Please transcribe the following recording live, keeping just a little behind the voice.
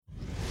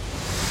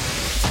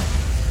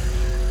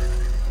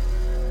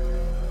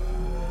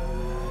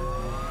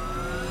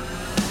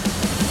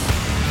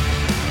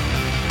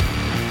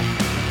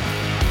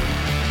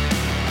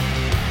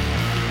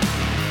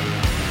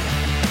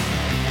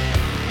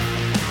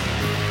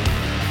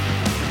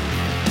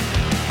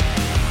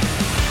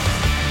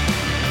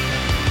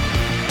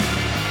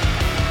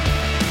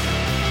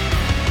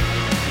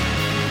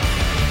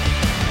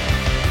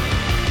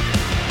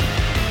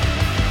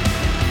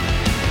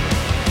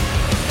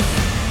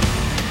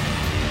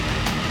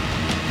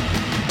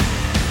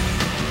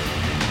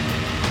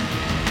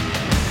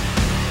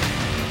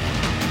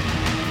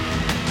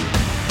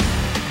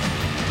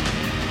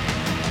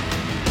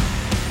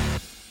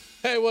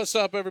Hey, what's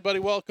up, everybody?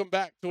 Welcome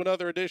back to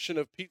another edition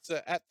of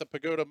Pizza at the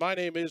Pagoda. My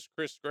name is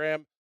Chris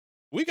Graham.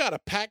 We got a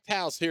packed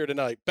house here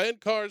tonight. Ben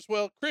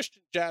Carswell,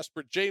 Christian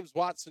Jasper, James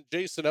Watson,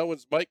 Jason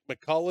Owens, Mike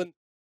McCullen.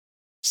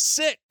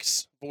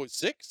 Six.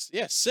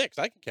 Yeah, six.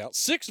 I can count.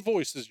 Six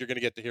voices you're going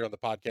to get to hear on the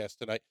podcast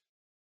tonight.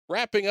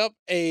 Wrapping up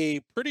a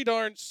pretty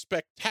darn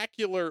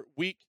spectacular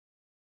week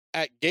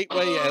at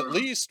Gateway, at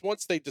least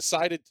once they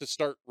decided to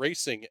start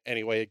racing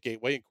anyway at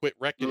Gateway and quit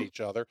wrecking each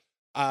other.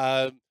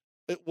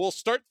 We'll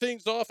start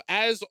things off,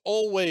 as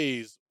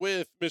always,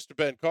 with Mr.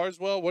 Ben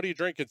Carswell. What are you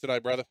drinking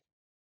tonight, brother?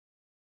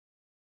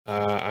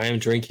 I am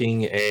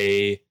drinking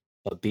a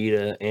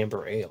Abita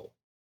Amber Ale.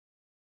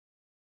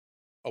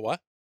 A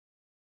what?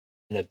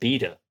 An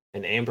Abita,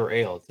 an Amber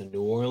Ale. It's a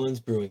New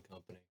Orleans brewing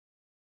company.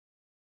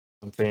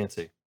 I'm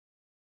fancy.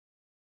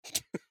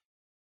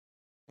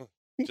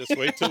 Just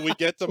wait till we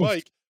get to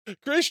Mike.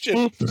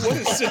 Christian, what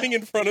is sitting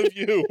in front of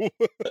you?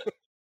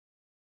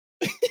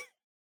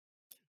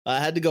 I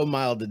had to go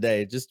mild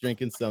today. Just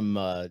drinking some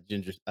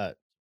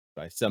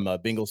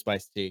Bingle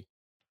Spice tea.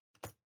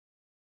 I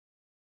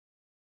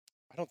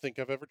don't think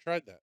I've ever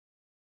tried that.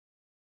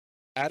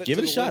 Add it Give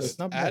to it a the shot. list. It's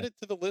not Add bad. it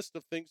to the list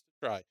of things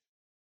to try.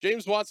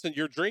 James Watson,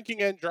 you're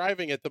drinking and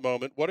driving at the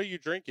moment. What are you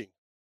drinking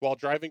while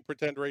driving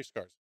pretend race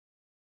cars?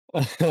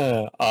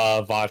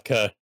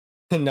 Vodka.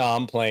 No,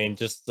 I'm playing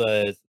just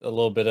a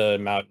little bit of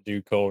Mountain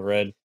Dew Cold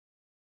Red.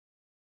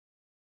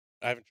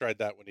 I haven't tried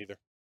that one either.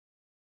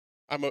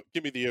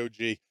 Give me the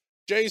OG.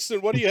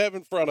 Jason, what do you have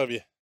in front of you?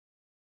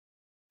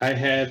 I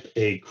have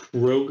a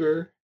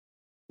Kroger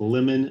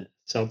lemon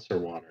seltzer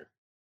water.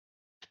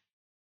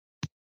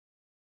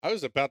 I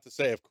was about to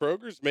say, if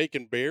Kroger's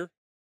making beer,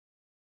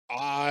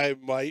 I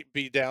might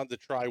be down to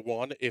try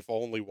one, if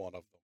only one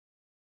of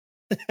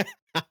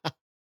them.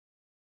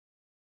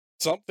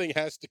 Something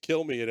has to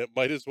kill me, and it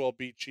might as well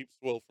be Cheap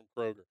Swill from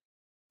Kroger.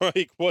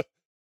 Like, what?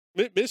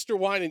 Mr.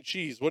 Wine and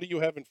Cheese, what do you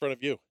have in front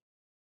of you?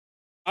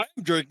 I'm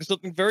drinking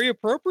something very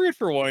appropriate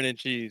for wine and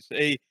cheese.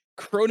 A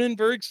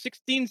Kronenberg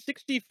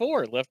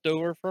 1664 left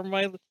over from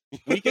my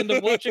weekend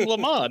of watching Le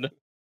Mans.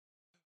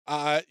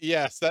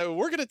 Yes,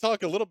 we're going to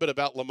talk a little bit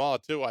about Le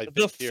Mans, too, I think.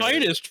 The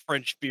finest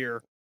French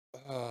beer.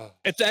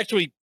 It's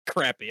actually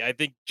crappy. I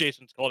think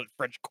Jason's called it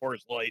French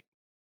Coors Light.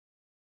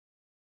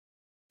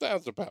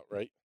 Sounds about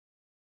right.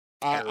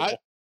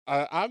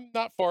 I'm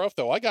not far off,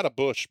 though. I got a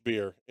Busch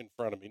beer in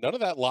front of me. None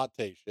of that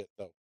latte shit,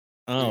 though.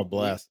 Oh,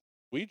 bless.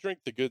 We drink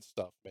the good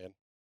stuff, man.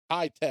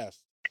 High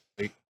test.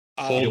 You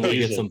want to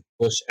get some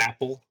Busch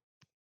Apple?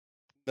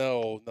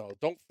 No,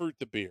 don't fruit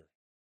the beer.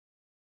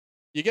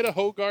 You get a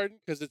Hoegaarden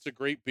because it's a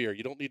great beer.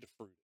 You don't need to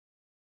fruit it.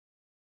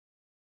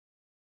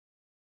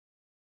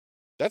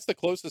 That's the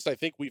closest I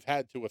think we've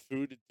had to a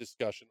food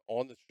discussion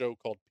on the show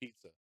called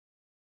Pizza.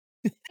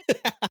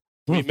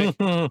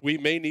 we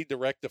may need to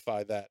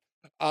rectify that.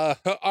 All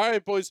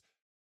right, boys.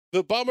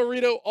 The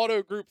Bomarito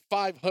Auto Group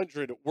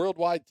 500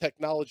 Worldwide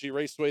Technology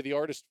Raceway, the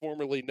artist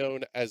formerly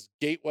known as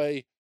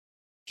Gateway.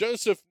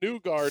 Joseph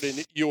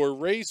Newgarden, your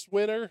race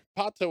winner.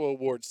 Pato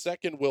Award,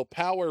 second. Will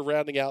Power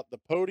rounding out the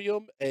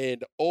podium.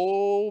 And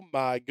oh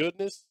my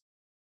goodness,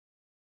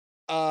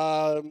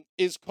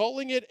 is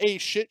calling it a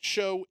shit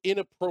show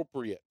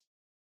inappropriate?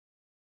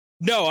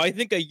 No, I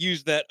think I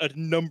used that a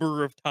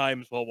number of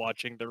times while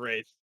watching the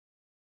race.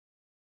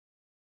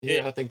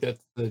 Yeah, I think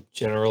that's the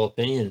general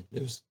opinion.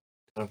 It was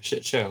kind of a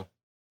shit show.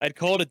 I'd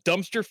call it a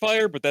dumpster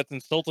fire, but that's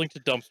insulting to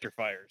dumpster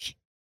fires.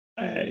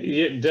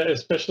 Yeah,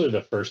 especially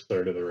the first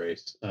third of the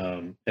race.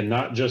 And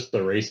not just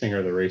the racing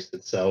or the race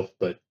itself,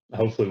 but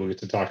hopefully we'll get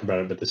to talk about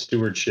it, but the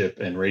stewardship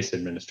and race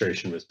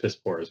administration was piss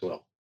poor as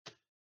well.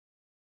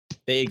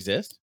 They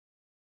exist?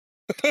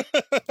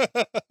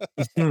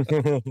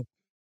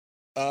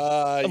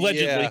 Allegedly.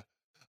 Yeah.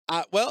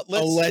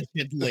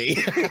 Allegedly.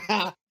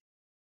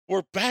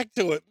 We're back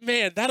to it.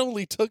 Man, that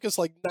only took us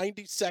like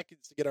 90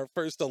 seconds to get our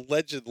first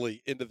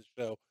allegedly into the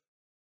show.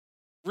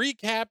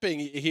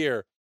 Recapping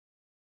here.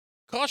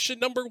 Caution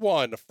number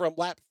 1 from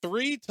lap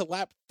 3 to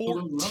lap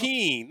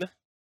 14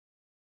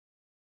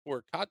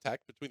 for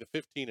contact between the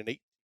 15 and 18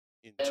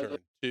 in turn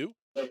 2.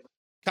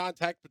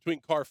 Contact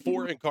between car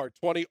 4 and car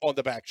 20 on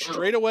the back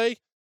straightaway.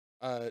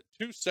 2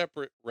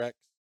 separate wrecks,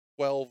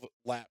 12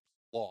 laps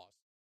lost.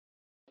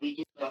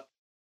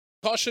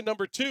 Caution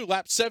number 2,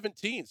 lap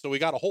 17. So we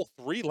got a whole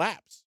 3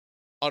 laps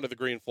under the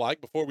green flag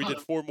before we did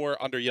 4 more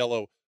under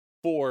yellow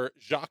for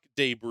Jacques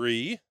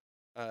Debris.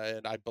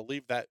 And I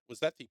believe that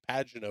the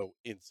Pagenaud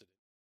incident.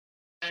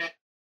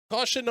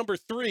 Caution number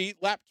 3,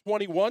 lap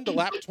 21 to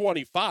lap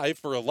 25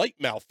 for a light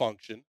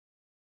malfunction.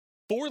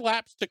 4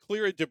 laps to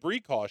clear a debris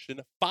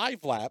caution,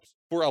 5 laps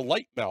for a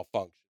light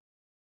malfunction.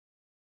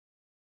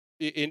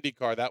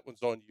 IndyCar, that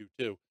one's on you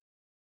too.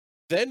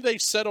 Then they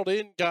settled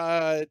in,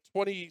 got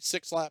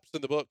 26 laps in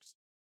the books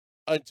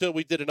until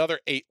we did another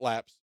 8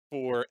 laps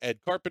for Ed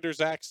Carpenter's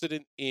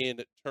accident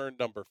in turn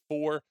number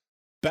 4.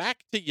 Back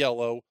to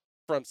yellow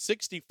from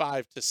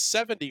 65 to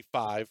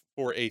 75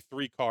 for a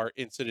 3-car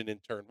incident in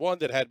turn 1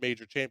 that had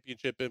major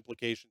championship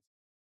implications.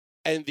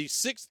 And the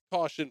 6th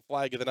caution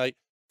flag of the night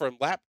from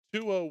lap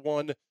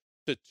 201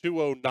 to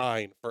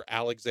 209 for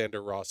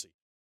Alexander Rossi.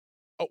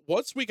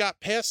 Once we got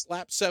past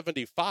lap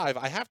 75,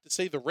 I have to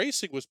say the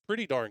racing was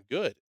pretty darn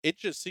good. It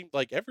just seemed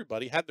like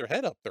everybody had their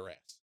head up their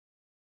ass.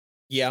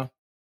 Yeah.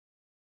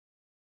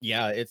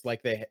 Yeah, it's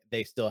like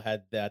they still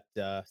had that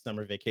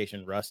summer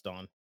vacation rust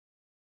on.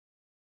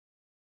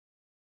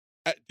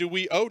 Do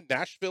we owe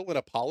Nashville an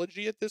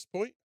apology at this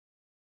point?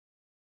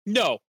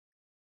 No,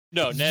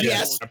 Nashville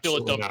Yes. is still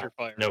a Absolutely dumpster not.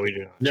 fire. No, we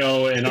do not.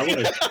 No, and I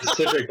want to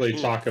specifically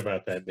talk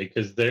about that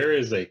because there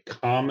is a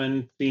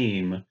common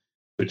theme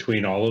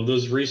between all of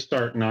those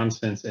restart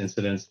nonsense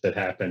incidents that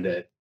happened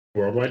at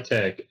Worldwide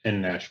Tech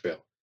and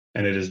Nashville.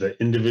 And it is the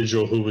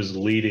individual who was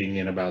leading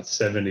in about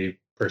 70%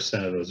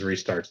 of those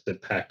restarts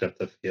that packed up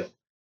the field.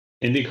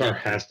 IndyCar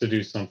has to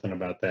do something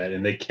about that,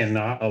 and they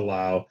cannot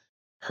allow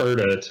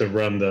Herta to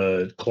run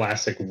the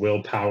classic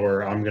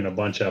willpower, I'm going to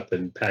bunch up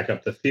and pack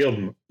up the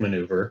field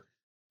maneuver,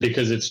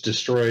 because it's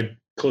destroyed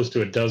close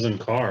to a dozen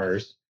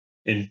cars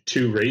in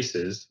 2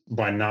 races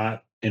by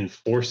not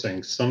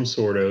enforcing some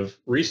sort of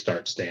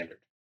restart standard.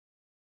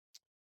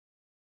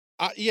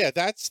 Yeah,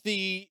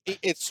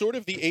 it's sort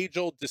of the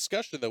age-old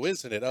discussion, though,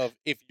 isn't it? Of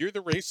if you're the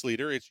race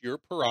leader, it's your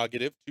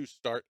prerogative to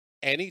start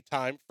any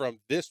time from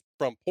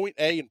point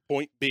A and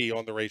point B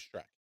on the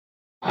racetrack.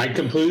 I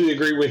completely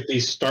agree with the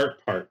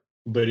start part,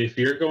 but if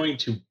you're going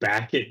to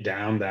back it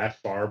down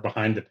that far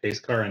behind the pace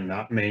car and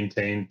not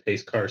maintain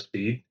pace car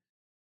speed,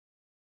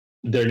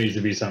 there needs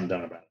to be something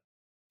done about it.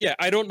 Yeah,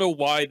 I don't know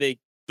why the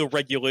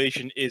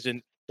regulation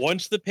isn't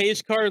once the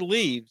pace car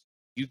leaves,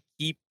 you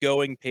keep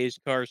going pace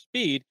car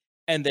speed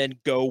and then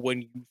go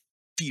when you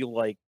feel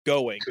like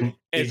going,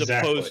 as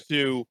Exactly. opposed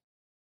to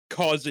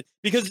cause it,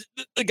 because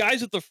the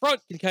guys at the front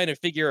can kind of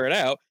figure it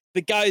out.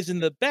 The guys in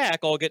the back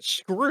all get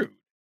screwed.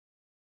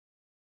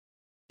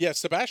 Yeah,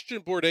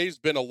 Sebastian Bourdais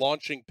been a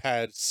launching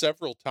pad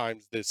several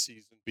times this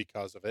season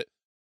because of it.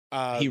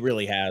 He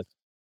really has.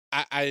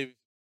 I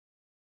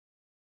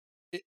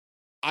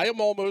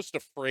am almost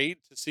afraid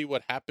to see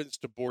what happens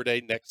to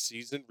Bourdais next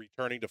season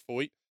returning to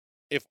Foyt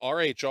if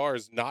RHR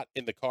is not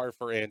in the car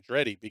for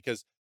Andretti,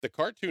 because the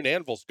cartoon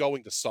anvil's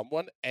going to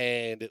someone,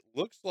 and it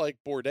looks like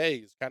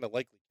Bourdais is kind of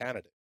likely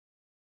candidate.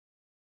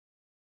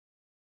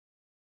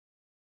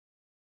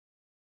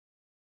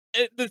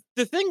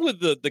 The thing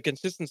with the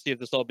consistency of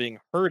this all being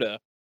Herta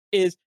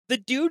is the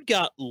dude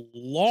got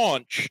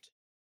launched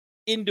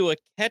into a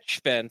catch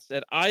fence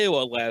at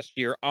Iowa last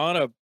year on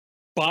a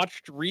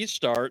botched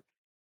restart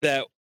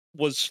that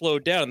was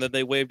slowed down. Then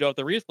they waved off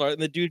the restart,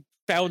 and the dude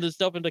found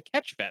himself into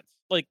catch fence.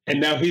 Like,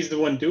 And now he's the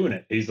one doing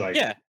it. He's like,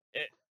 yeah,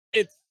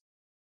 it's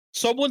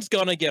someone's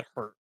gonna get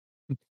hurt.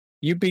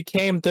 You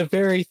became the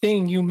very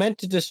thing you meant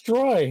to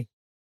destroy.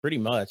 Pretty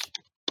much.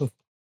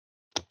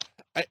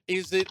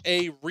 Is it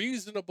a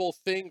reasonable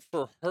thing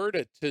for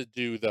Herta to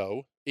do,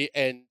 though?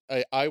 And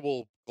I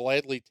will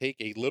gladly take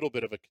a little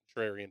bit of a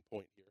contrarian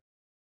point here.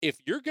 If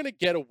you're going to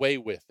get away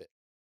with it,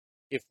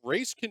 if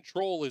race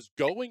control is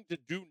going to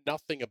do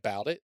nothing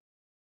about it,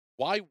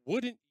 why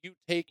wouldn't you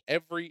take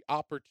every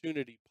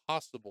opportunity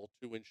possible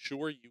to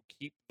ensure you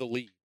keep the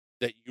lead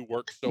that you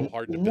work so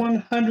hard to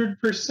build?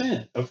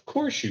 100%. Of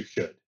course you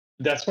should.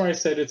 That's why I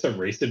said it's a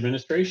race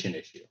administration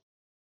issue.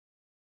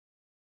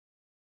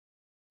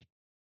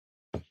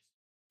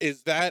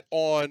 Is that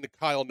on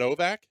Kyle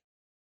Novak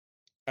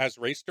as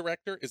race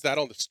director? Is that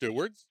on the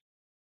stewards?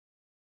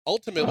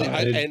 Ultimately,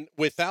 and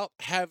without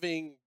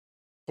having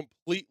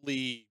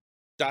completely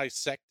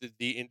dissected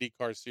the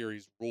IndyCar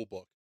Series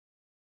rulebook,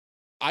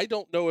 I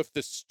don't know if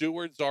the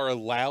stewards are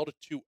allowed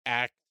to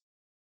act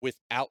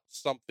without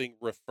something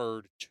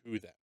referred to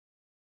them.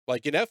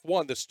 Like in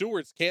F1, the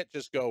stewards can't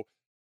just go,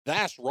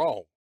 that's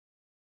wrong.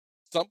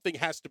 Something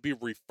has to be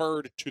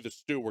referred to the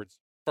stewards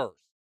first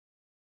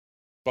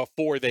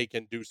before they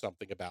can do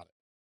something about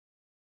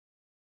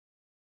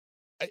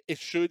it.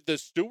 Should the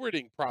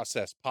stewarding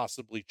process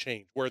possibly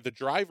change where the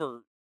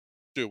driver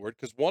steward,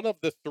 because one of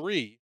the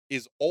 3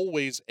 is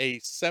always a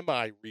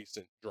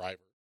semi-recent driver,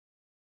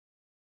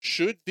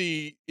 should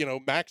the,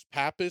 Max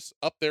Pappas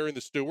up there in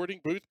the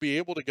stewarding booth be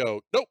able to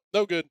go, nope,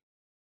 no good?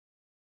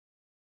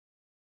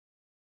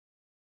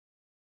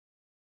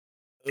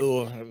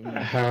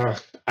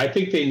 I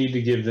think they need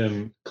to give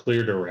them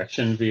clear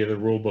direction via the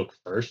rule book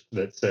first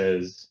that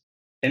says,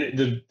 and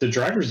the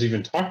drivers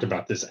even talked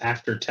about this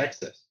after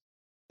Texas,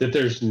 that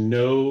there's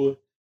no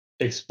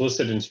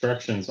explicit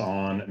instructions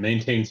on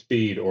maintain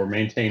speed or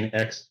maintain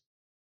X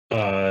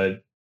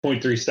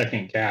 0.3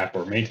 second gap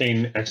or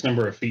maintain X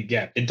number of feet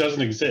gap. It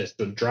doesn't exist.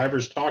 The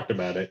drivers talked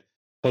about it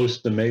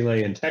post the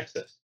melee in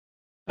Texas.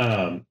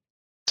 So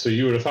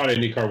you would have thought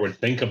IndyCar would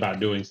think about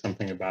doing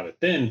something about it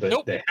then, but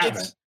Nope, they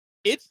haven't.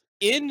 It's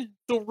in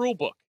the rule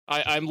book.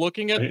 I'm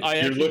looking at.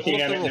 You're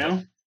looking at it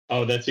now?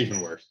 Oh, that's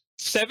even worse.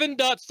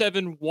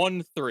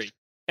 7.713.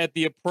 At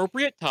the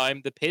appropriate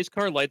time, the pace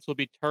car lights will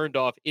be turned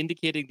off,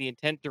 indicating the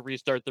intent to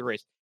restart the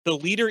race. The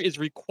leader is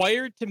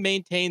required to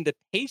maintain the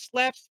pace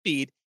lap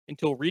speed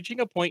until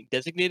reaching a point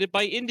designated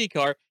by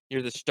IndyCar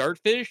near the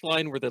start-finish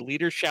line where the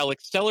leader shall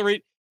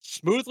accelerate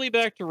smoothly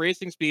back to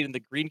racing speed and the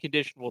green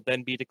condition will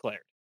then be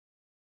declared.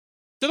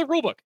 to the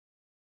rule book.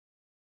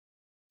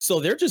 So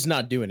they're just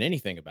not doing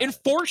anything about it.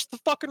 Enforce the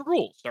fucking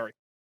rules. Sorry.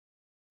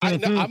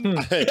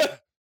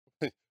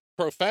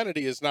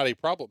 Profanity is not a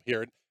problem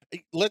here.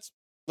 Let's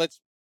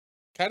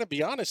kind of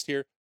be honest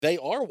here. They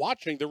are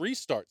watching the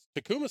restarts.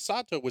 Takuma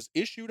Sato was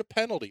issued a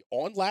penalty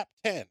on lap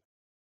 10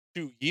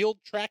 to yield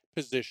track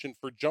position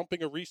for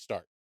jumping a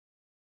restart.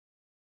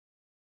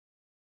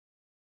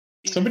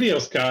 Somebody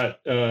else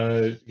got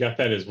that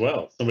as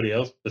well. Somebody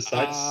else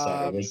besides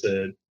Sato. Was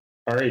it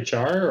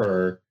RHR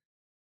or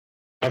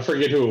I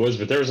forget who it was,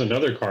 but there was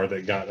another car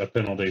that got a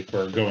penalty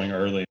for going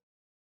early.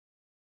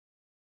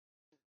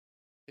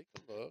 Take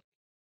a look.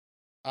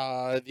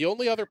 The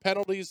only other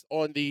penalties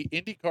on the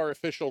IndyCar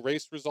official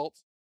race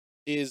results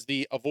is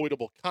the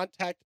avoidable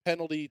contact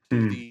penalty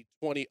to the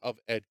 20 of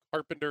Ed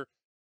Carpenter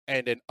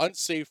and an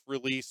unsafe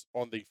release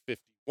on the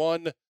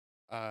 51.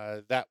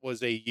 That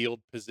was a yield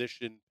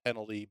position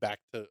penalty back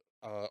to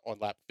on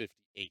lap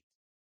 58.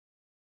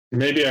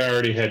 Maybe I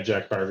already had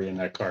Jack Harvey in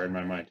that car in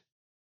my mind.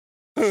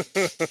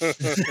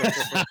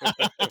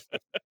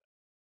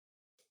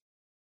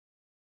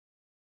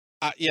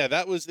 Yeah,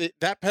 that was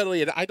that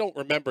penalty, and I don't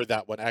remember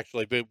that one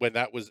actually, but when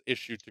that was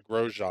issued to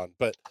Grosjean.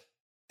 But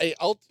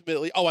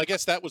ultimately, I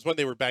guess that was when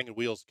they were banging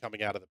wheels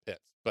coming out of the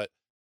pits. But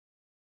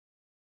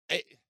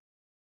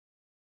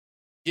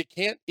you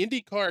can't,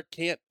 IndyCar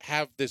can't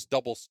have this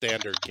double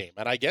standard game,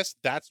 and I guess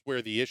that's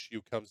where the issue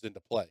comes into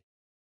play.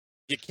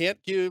 You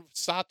can't give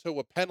Sato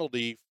a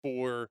penalty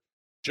for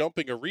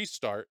jumping a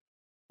restart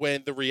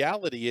when the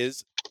reality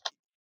is,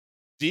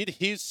 did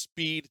his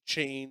speed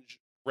change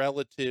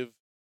relative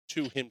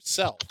to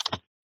himself?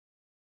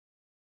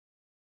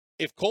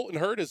 If Colton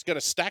Hurd is going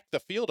to stack the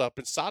field up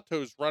and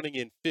Sato's running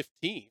in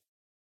 15th,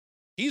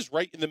 he's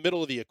right in the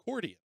middle of the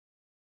accordion.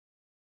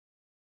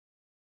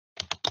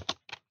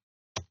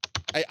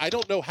 I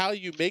don't know how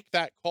you make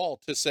that call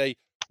to say,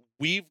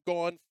 we've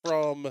gone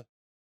from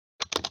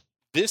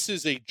this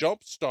is a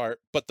jump start,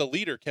 but the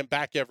leader can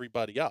back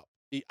everybody up.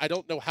 I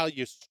don't know how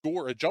you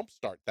score a jump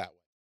start that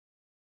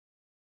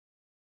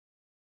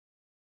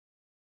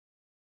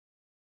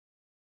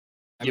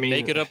way. You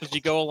make it up as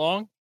you go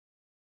along.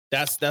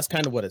 That's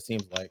kind of what it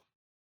seems like.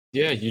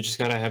 Yeah, you just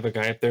gotta have a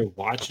guy up there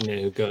watching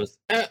it who goes,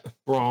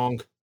 wrong.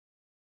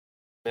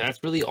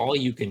 That's really all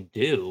you can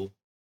do.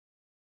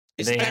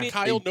 Isn't that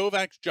Kyle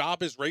Novak's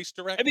job as race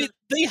director? I mean,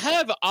 they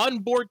have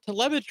onboard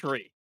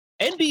telemetry.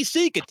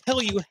 NBC could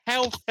tell you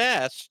how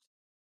fast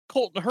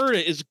Colton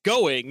Herta is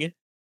going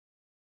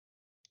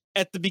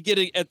at the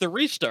beginning, at the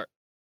restart.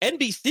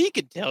 NBC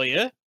could tell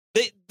you.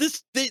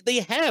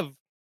 They have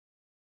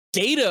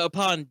data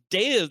upon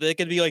data that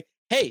can be like,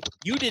 hey,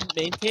 you didn't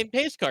maintain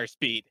pace car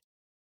speed.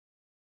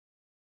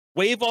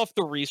 Wave off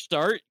the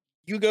restart.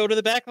 You go to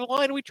the back of the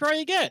line and we try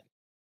again.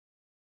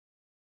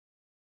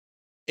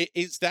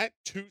 Is that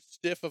too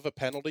stiff of a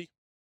penalty?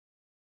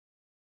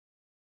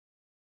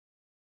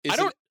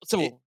 It'll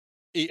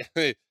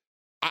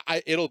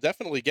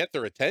definitely get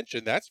their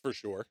attention, that's for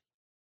sure.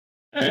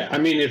 I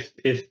mean,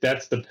 if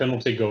that's the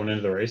penalty going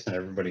into the race and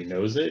everybody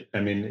knows it,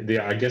 I mean,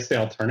 I guess the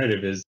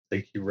alternative is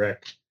like you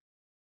wreck.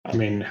 I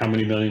mean, how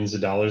many millions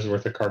of dollars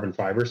worth of carbon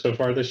fiber so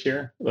far this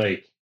year?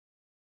 Like,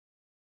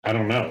 I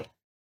don't know.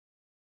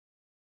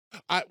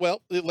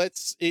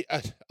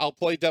 I'll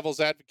play devil's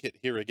advocate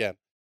here again.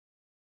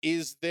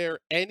 Is there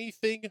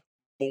anything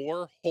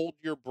more hold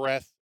your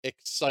breath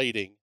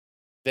exciting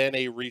than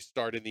a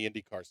restart in the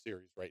IndyCar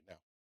series right now?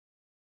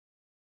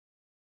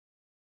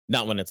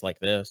 Not when it's like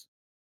this.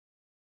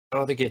 I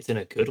don't think it's in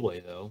a good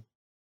way, though.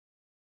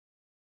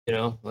 You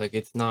know, like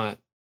it's not.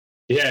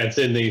 Yeah, it's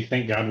in the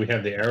thank God we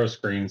have the aero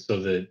screen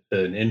so that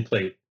an end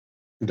plate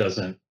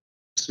doesn't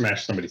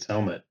smash somebody's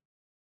helmet.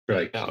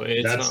 Like, No,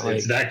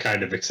 it's that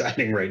kind of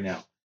exciting right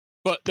now.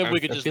 But then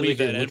we could I just feel leave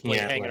like that you're end plate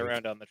looking at, hanging like-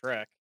 around on the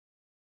track.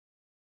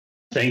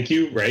 Thank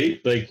you, right?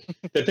 Like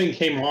the thing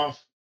came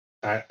off.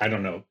 I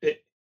don't know.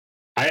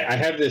 I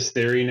have this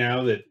theory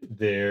now that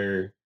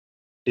there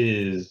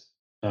is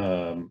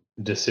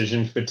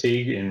decision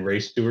fatigue in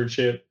race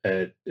stewardship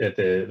at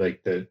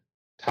the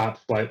top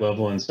flight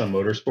level in some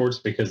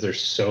motorsports because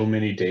there's so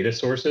many data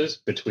sources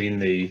between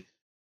the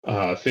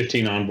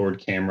 15 onboard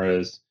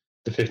cameras,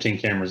 the 15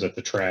 cameras at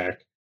the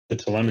track, the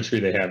telemetry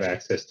they have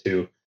access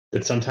to,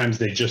 that sometimes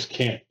they just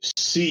can't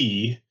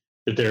see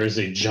that there is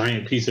a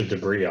giant piece of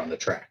debris on the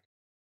track.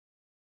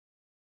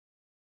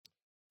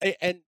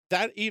 And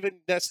that even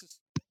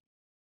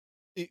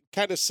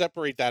kind of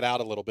separate that out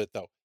a little bit,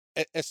 though.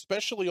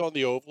 Especially on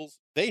the ovals,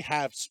 they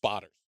have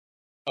spotters,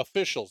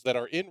 officials that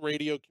are in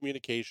radio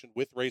communication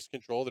with race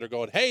control that are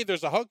going, hey,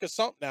 there's a hunk of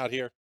something out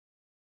here.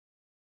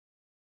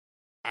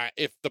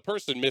 If the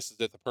person misses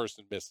it, the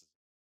person misses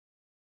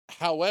it.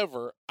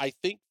 However, I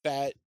think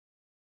that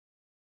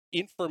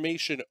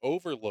information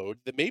overload,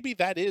 that maybe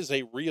that is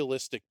a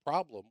realistic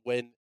problem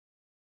when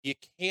you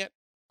can't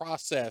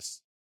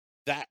process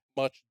that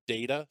much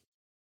data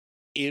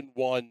in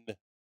one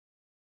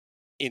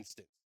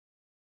instance.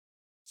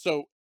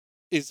 So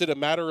is it a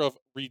matter of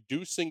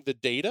reducing the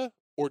data,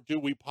 or do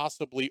we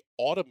possibly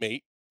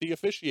automate the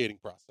officiating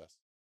process?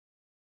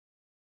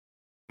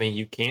 I mean,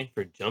 you can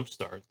for jump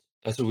starts.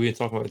 That's what we've been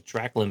talking about with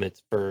track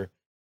limits for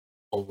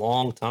a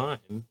long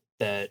time.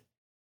 That,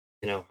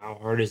 how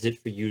hard is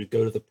it for you to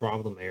go to the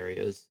problem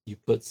areas? You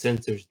put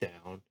sensors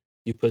down,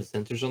 you put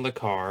sensors on the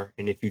car,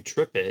 and if you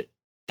trip it,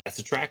 that's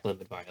a track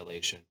limit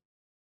violation.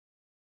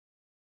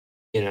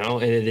 And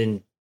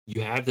then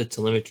you have the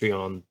telemetry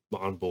on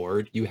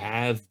board, you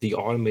have the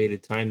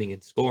automated timing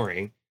and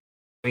scoring.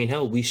 I mean,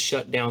 hell, we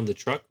shut down the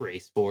truck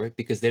race for it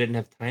because they didn't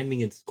have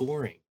timing and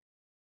scoring.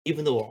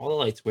 Even though all the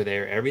lights were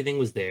there, everything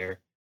was there.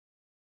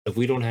 If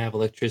we don't have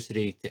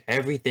electricity to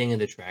everything in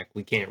the track,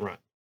 we can't run.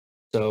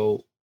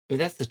 So, I mean,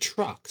 that's the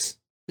trucks.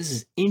 This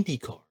is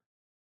IndyCar.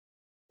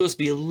 Supposed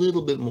to be a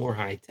little bit more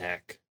high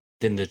tech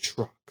than the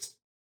trucks.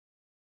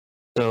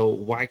 So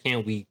why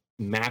can't we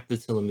map the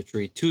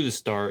telemetry to the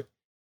start,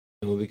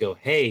 and when we go,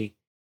 hey,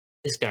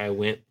 this guy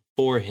went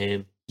before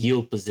him,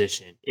 yield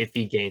position. If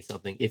he gained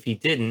something, if he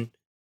didn't,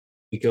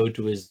 we go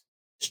to his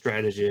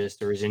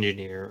strategist or his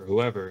engineer or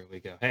whoever, and we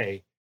go,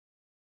 hey,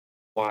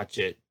 watch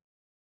it.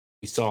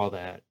 We saw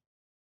that.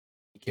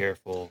 Be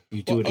careful.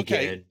 You do Well, it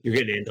okay. again. You're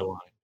getting into line.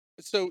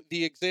 So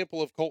the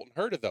example of Colton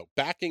Herta, though,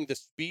 backing the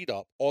speed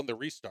up on the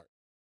restart,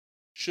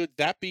 should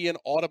that be an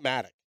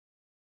automatic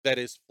that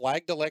is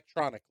flagged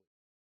electronically?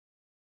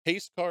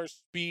 Pace car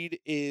speed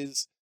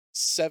is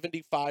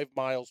 75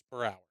 miles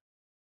per hour.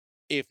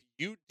 If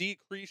you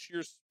decrease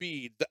your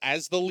speed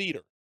as the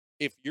leader,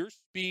 if your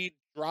speed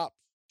drops,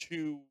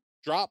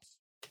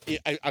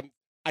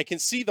 I can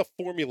see the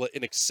formula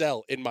in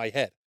Excel in my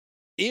head.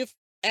 If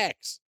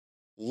X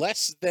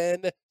less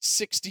than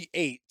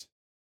 68,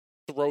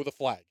 throw the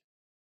flag.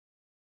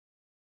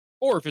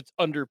 Or if it's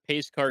under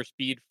pace car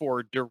speed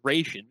for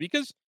duration,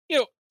 because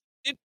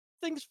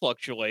things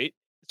fluctuate.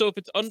 So if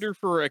it's under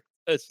for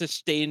a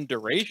sustained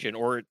duration,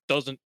 or it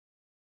doesn't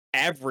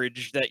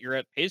average that you're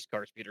at pace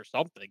car speed or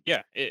something,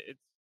 yeah,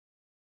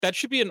 that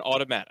should be an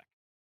automatic,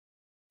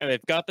 and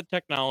they've got the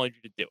technology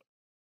to do it.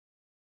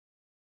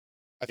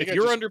 I think If I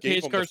you're just under gave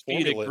pace them car the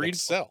speed at formula in green,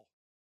 Excel.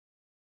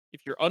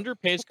 if you're under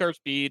pace car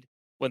speed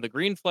when the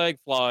green flag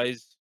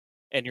flies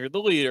and you're the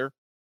leader,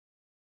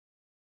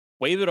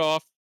 wave it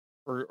off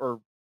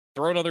or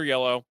throw another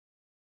yellow.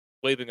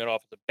 Waving it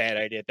off is a bad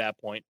idea at that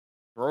point.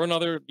 Throw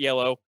another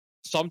yellow,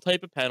 some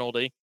type of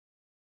penalty,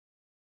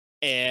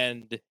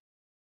 and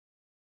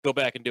go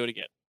back and do it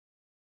again.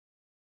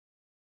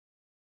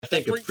 I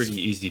think a brings-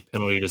 pretty easy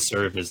penalty to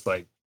serve is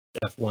like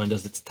F1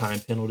 does its time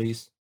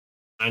penalties.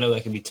 I know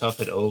that can be tough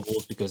at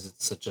ovals because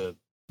it's such a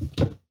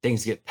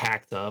things get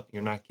packed up.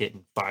 You're not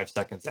getting 5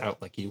 seconds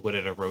out like you would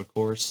at a road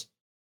course.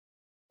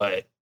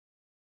 But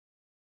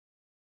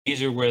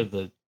these are where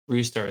the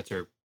restarts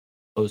are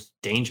most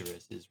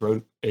dangerous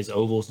is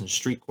ovals and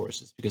street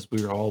courses because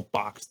we were all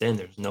boxed in.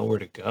 There's nowhere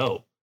to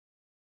go.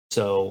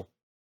 So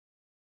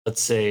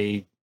let's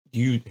say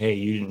you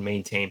didn't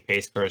maintain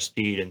pace car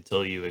speed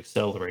until you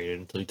accelerated,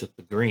 until you took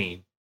the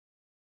green.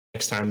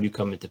 Next time you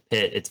come into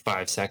pit, it's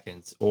 5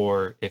 seconds.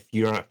 Or if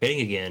you're not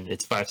pitting again,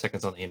 it's 5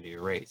 seconds on the end of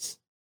your race.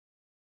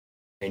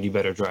 And you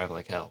better drive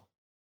like hell.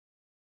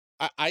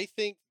 I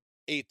think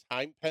a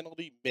time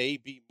penalty may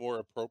be more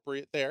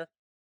appropriate there,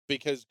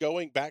 because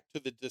going back to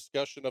the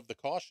discussion of the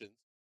cautions,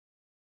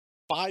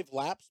 5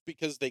 laps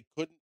because they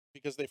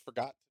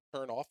forgot to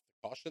turn off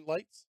the caution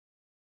lights.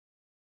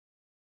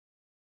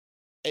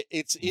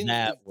 It's in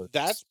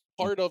that's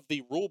part of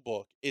the rule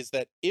book, is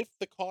that if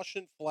the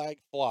caution flag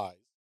flies,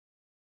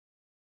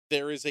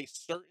 there is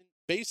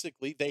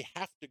basically they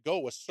have to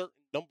go a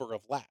certain number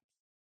of laps,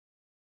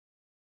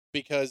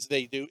 because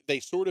they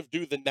sort of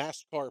do the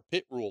NASCAR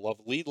pit rule of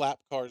lead lap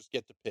cars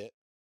get to pit,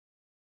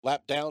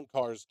 lap down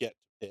cars get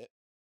to pit,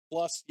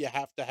 plus you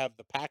have to have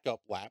the pack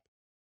up lap,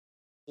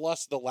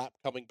 plus the lap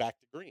coming back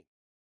to green.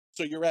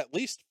 So you're at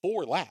least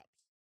 4 laps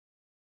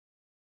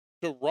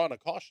to run a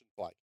caution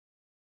flag.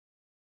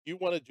 You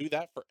want to do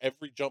that for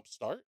every jump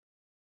start?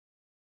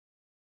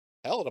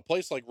 Hell, at a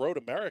place like Road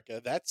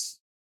America,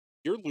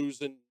 you're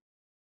losing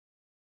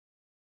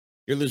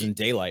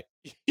daylight.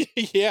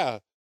 yeah.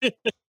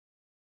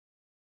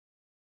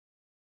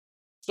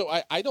 So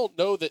I don't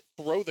know that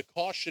throw the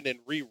caution and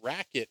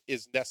re-rack it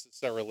is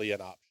necessarily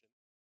an option,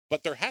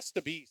 but there has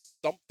to be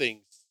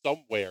something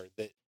somewhere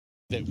that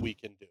we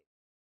can do.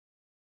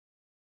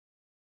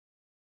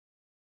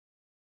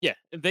 Yeah,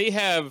 they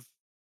have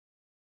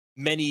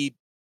many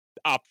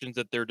options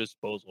at their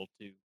disposal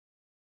to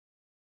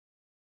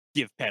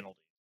give penalties.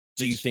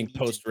 Do They you just think need to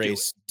do it.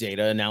 post-race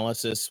data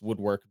analysis would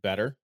work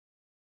better?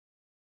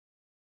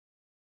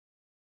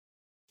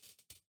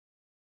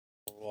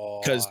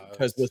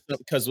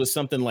 Because with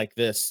something like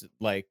this,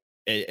 like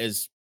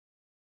as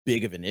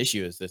big of an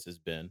issue as this has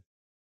been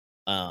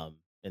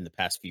in the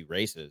past few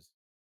races,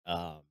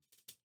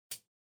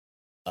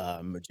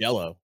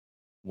 Mugello,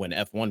 when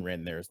F1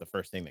 ran there, is the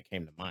first thing that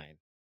came to mind.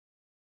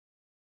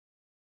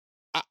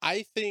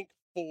 I think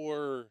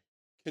for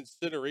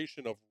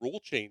consideration of rule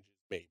changes,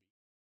 maybe.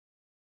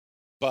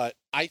 But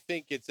I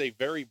think it's a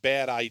very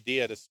bad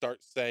idea to start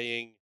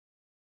saying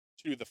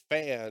to the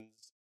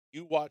fans,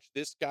 You watch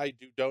this guy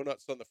do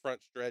donuts on the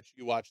front stretch.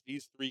 You watch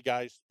these 3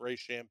 guys spray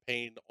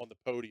champagne on the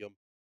podium.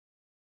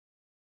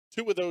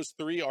 2 of those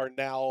 3 are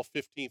now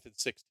 15th and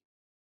 16th.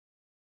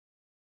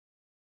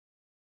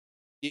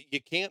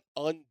 You can't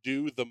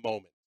undo the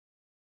moment.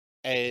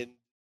 And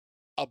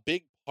a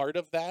big part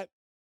of that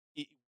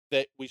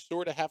that we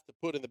sort of have to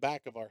put in the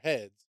back of our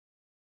heads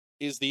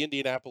is the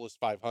Indianapolis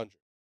 500.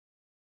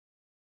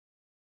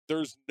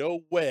 There's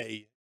no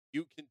way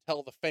you can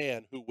tell the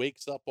fan who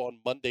wakes up on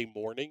Monday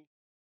morning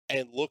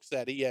and looks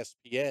at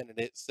ESPN and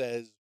it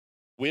says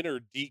winner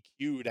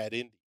DQ'd at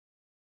Indy.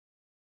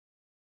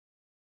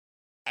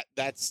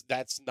 That's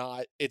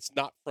not, it's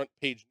not front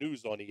page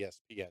news on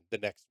ESPN the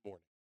next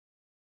morning.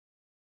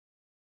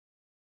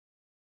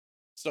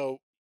 So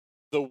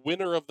the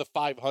winner of the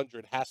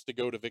 500 has to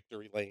go to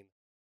victory lane.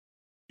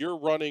 Your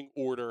running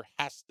order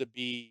has to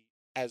be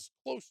as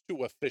close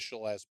to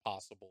official as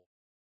possible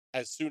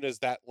as soon as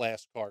that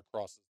last car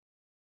crosses.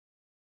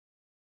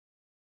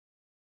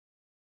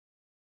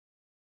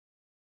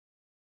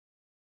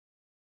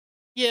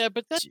 Yeah,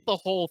 but that's the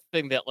whole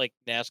thing that like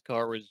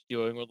NASCAR was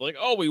doing with like,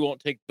 oh, we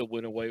won't take the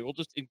win away, we'll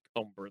just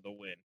encumber the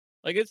win.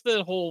 Like it's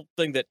the whole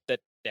thing that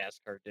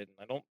NASCAR did, and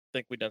I don't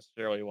think we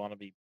necessarily want to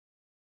be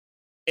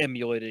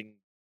emulating.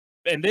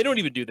 And they don't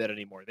even do that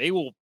anymore. They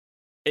will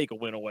take a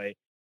win away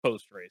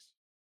post race.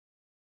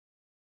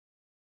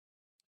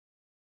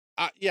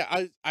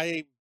 Yeah,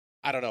 I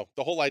don't know.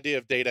 The whole idea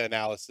of data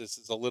analysis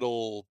is a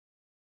little.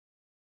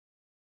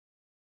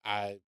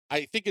 I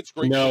think it's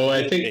great. No, for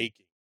I think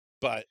making,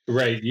 but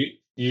right.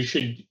 You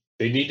should.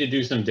 They need to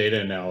do some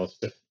data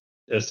analysis.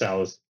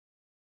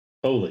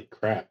 Holy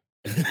crap!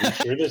 Are you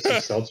sure this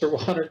is seltzer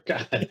water?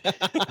 God.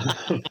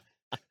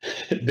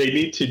 They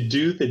need to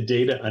do the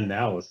data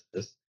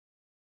analysis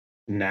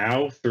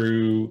now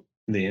through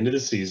the end of the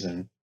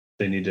season.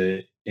 They need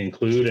to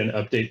include an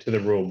update to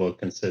the rule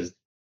book and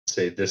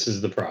say this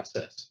is the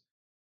process.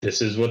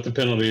 This is what the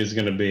penalty is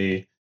going to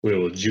be. We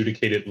will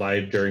adjudicate it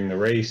live during the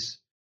race.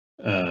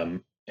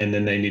 And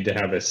then they need to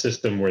have a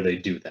system where they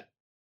do that.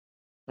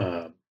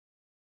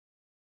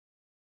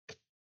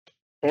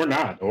 Or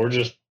not, or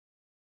just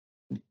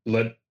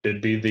let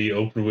it be the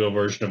open wheel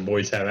version of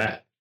Boys Have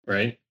At,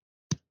 right?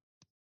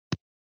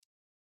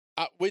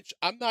 Which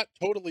I'm not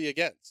totally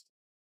against,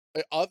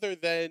 other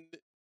than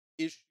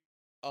issue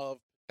of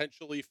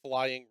potentially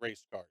flying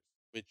race cars,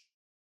 which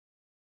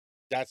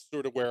that's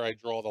sort of where I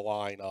draw the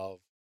line of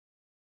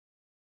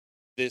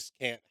this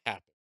can't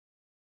happen.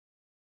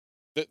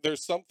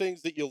 There's some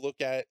things that you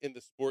look at in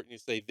the sport and you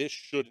say, this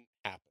shouldn't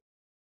happen.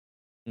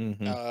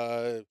 Mhm.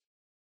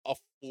 A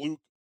fluke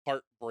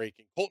part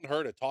breaking. Colton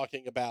Herta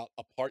talking about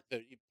a part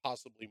that he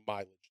possibly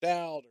mileaged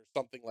out or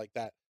something like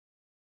that.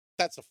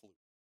 That's a fluke.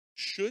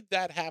 Should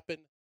that happen?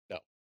 No.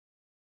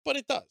 But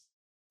it does.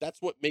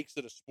 That's what makes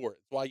it a sport.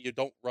 It's why you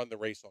don't run the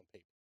race on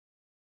paper.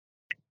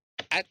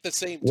 At the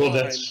same time,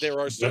 there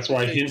are certain that's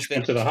why things Hinch that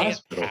went to the can't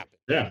hospital. happen.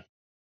 Yeah.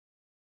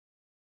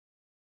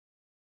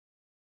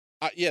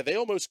 Yeah, they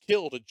almost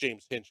killed a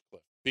James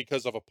Hinchcliffe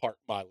because of a part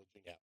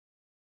mileaging out.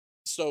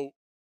 So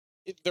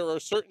there are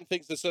certain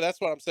things so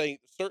that's what I'm saying.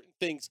 Certain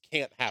things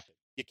can't happen.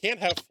 You can't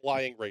have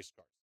flying race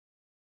cars.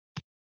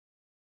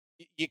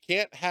 You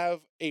can't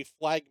have a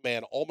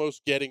flagman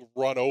almost getting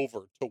run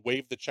over to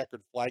wave the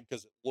checkered flag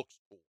because it looks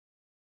cool.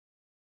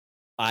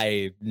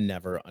 I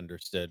never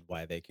understood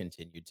why they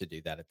continued to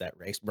do that at that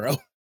race, bro.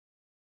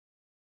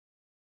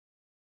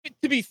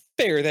 To be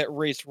fair, that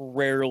race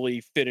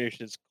rarely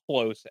finishes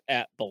close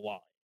at the line.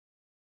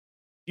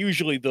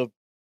 Usually the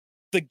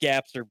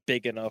gaps are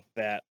big enough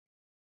that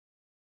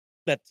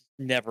that's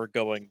never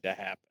going to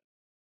happen,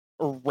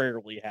 or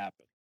rarely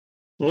happen.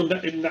 Well,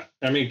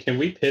 I mean, can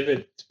we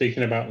pivot,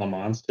 speaking about Le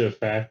Mans, to the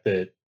fact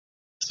that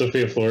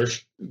Sophia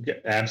Flores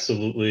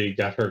absolutely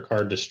got her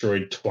car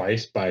destroyed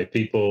twice by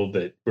people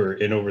that were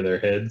in over their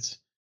heads,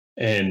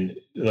 and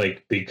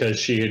like because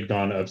she had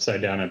gone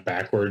upside down and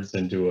backwards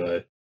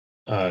into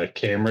a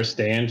camera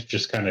stand,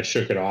 just kind of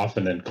shook it off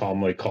and then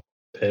calmly called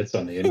pits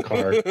on the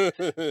in-car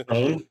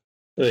phone.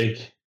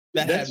 Like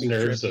that's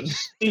nerves of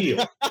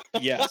steel.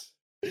 Yes,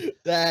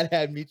 that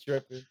had me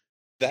tripping.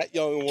 That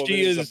young woman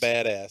is a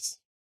badass.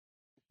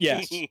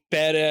 Yes,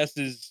 badass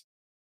is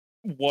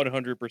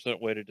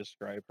 100% way to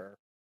describe her.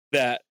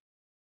 That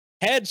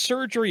had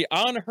surgery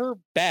on her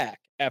back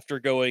after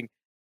going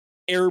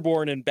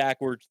airborne and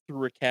backwards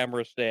through a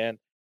camera stand,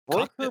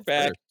 broke her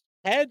back,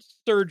 had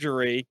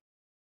surgery,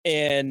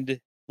 and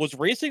was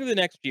racing the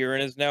next year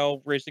and is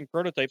now racing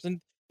prototypes. And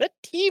that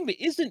team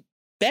isn't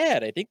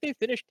bad. I think they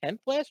finished 10th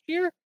last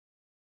year.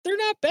 They're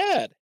not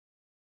bad.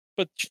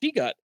 But she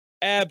got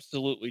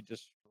absolutely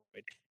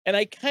destroyed. And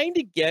I kind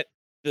of get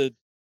the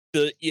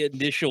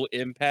initial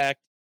impact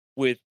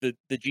with the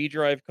G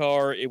Drive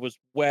car. It was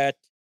wet.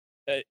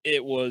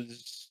 It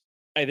was,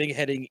 I think,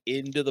 heading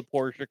into the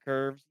Porsche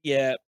curves.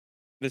 Yeah,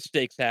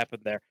 mistakes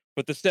happened there.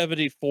 But the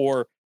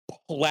 74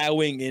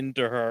 plowing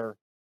into her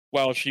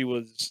while she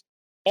was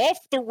off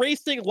the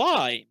racing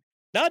line,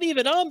 not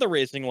even on the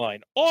racing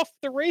line, off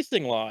the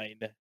racing line,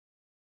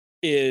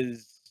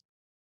 is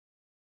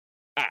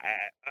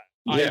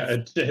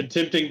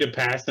Attempting to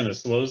pass in a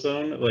slow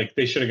zone, like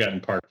they should have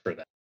gotten parked for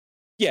that.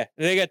 Yeah,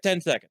 they got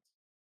 10 seconds.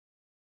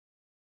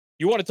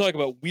 You want to talk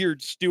about weird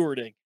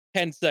stewarding?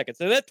 10 seconds.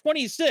 And that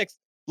 26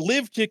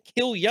 lived to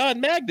kill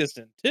Jan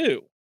Magnussen,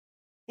 too.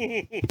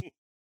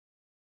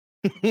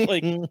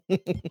 Like,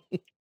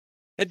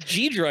 that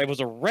G drive was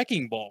a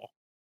wrecking ball.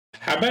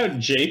 How about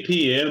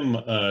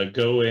JPM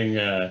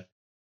going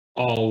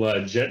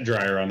all jet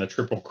dryer on the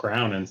Triple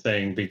Crown and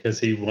saying because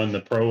he won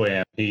the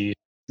Pro-Am, he's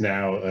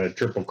now a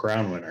Triple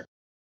Crown winner?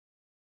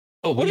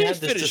 Oh, What we did had he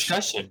this finish?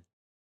 discussion.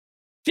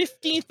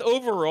 15th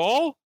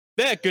overall?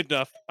 That good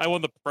enough. I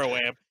won the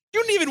Pro-Am.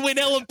 You didn't even win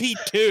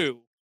LMP2.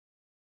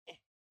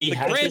 He The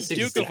had Grand this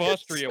Duke of exact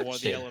Austria won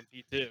the discussion.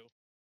 LMP2.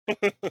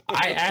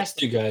 I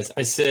asked you guys,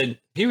 I said,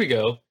 here we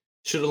go.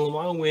 Should a Le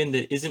Mans win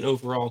that isn't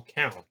overall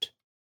count?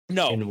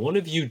 No. And one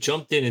of you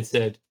jumped in and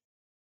said,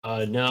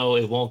 no,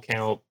 it won't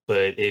count.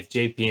 But if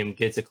JPM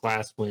gets a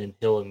class win,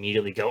 he'll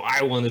immediately go,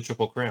 I won the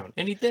Triple Crown.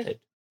 And he did. He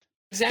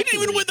Exactly.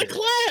 didn't even what win the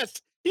did. class.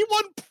 He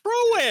won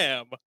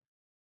Pro-Am.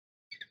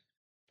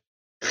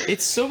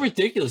 It's so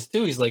ridiculous,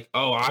 too. He's like,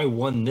 oh, I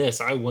won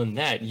this. I won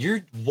that.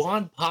 You're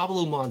Juan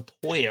Pablo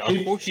Montoya.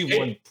 Of course you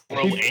won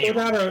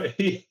Pro-Am.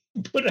 He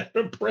put out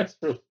a press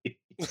release.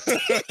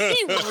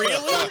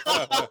 Really?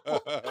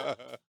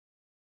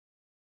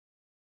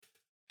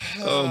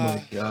 Oh,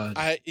 my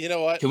God. You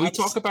know what? Can we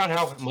talk about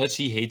how much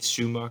he hates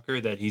Schumacher,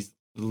 that he's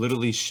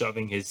literally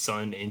shoving his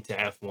son into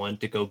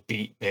F1 to go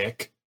beat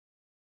Mick?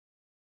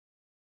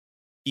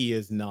 He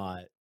is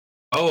not.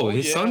 Oh, Oh,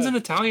 his yeah. son's an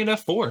Italian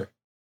F4.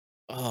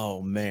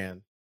 Oh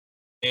man.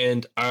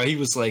 And he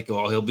was like,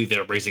 well, he'll be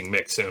there racing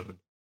Mick soon.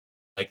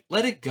 Like,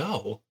 let it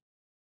go.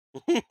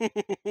 I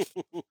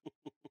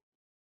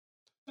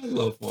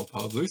love Juan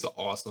Pablo. He's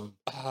awesome.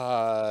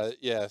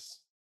 Yes.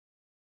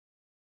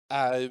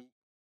 I'm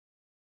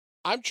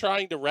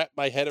trying to wrap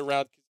my head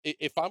around,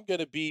 if I'm going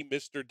to be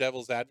Mr.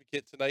 Devil's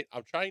Advocate tonight,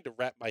 I'm trying to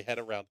wrap my head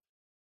around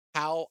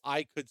how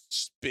I could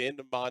spin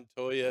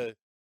Montoya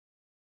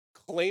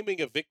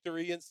claiming a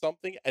victory in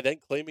something and then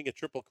claiming a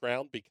Triple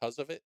Crown because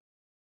of it.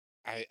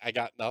 I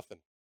got nothing.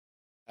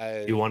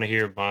 You want to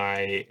hear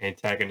my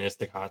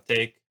antagonistic hot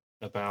take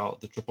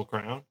about the Triple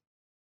Crown?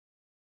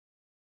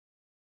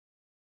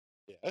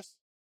 Yes.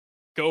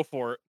 Go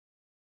for it.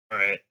 All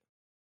right.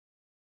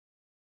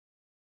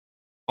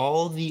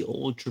 All the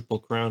old Triple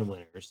Crown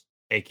winners,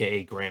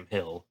 aka Graham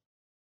Hill,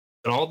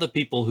 and all the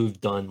people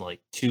who've done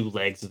like 2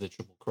 legs of the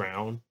Triple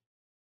Crown,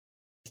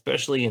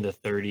 especially in the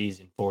 30s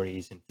and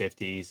 40s and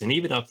 50s, and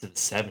even up to the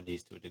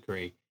 70s to a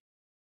degree,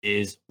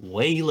 is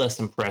way less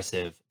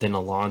impressive than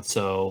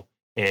Alonso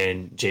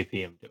and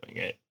JPM doing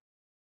it.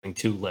 Doing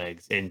 2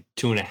 legs and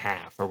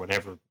 2.5 or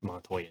whatever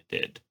Montoya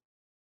did.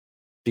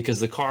 Because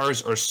the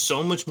cars are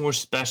so much more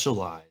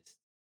specialized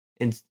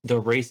and the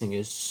racing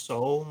is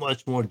so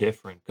much more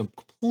different,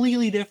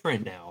 completely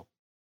different now.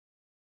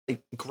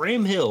 Like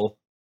Graham Hill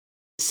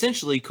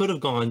essentially could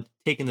have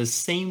taken the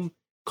same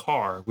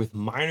car with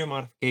minor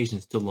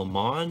modifications to Le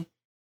Mans,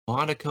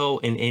 Monaco,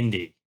 and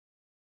Indy.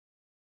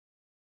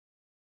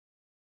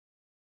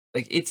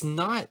 Like, it's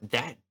not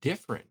that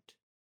different.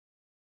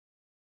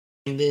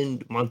 And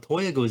then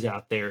Montoya goes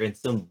out there in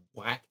some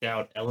whacked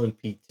out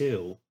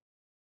LMP2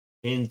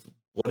 in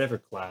whatever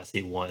class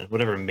he won,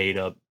 whatever made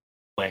up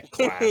wet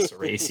class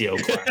or ACO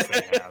class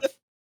they have.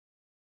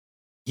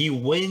 He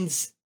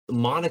wins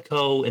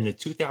Monaco in a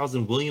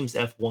 2000 Williams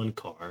F1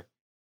 car,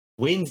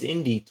 wins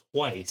Indy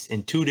twice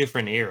in 2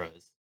 different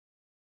eras,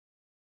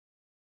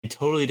 in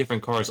totally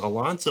different cars.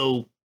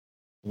 Alonso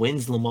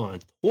wins Le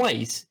Mans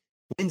twice,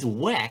 wins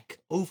WEC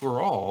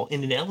overall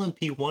in an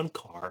LMP1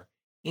 car,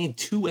 and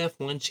 2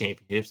 F1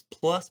 championships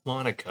plus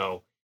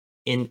Monaco,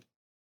 in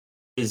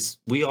is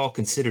we all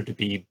consider to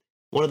be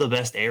one of the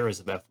best eras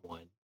of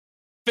F1.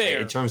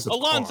 Fair. In terms of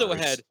Alonso cars.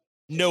 had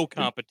no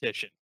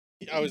competition.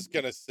 I was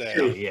going to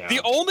say. Yeah. The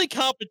only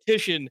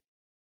competition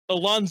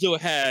Alonso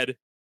had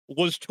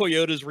was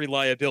Toyota's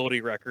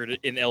reliability record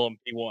in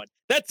LMP1.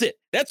 That's it.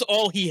 That's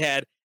all he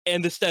had,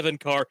 and the 7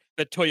 car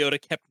that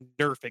Toyota kept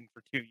nerfing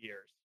for 2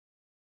 years.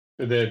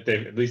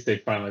 At least they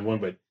finally won.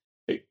 But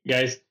hey,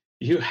 guys,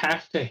 you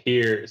have to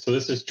hear. So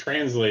this is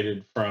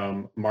translated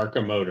from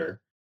Marca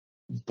Motor,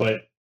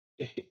 but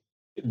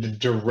the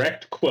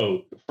direct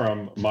quote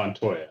from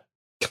Montoya.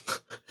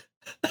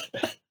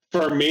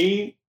 For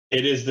me,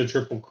 it is the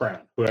Triple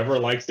Crown. Whoever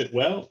likes it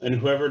well, and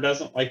whoever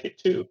doesn't like it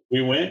too.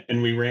 We went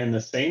and we ran the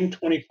same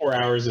 24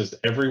 hours as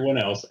everyone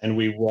else, and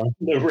we won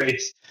the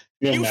race.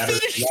 No You matter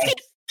finished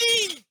what.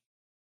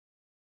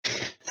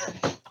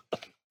 15th!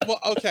 Well,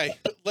 okay.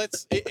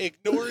 Let's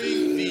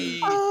ignoring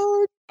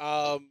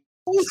the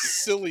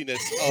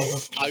silliness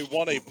of I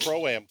won a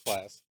Pro-Am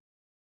class.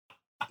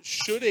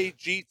 Should a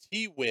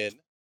GT win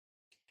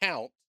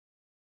count?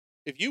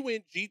 If you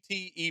win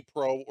GTE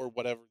Pro or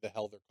whatever the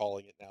hell they're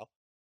calling it now,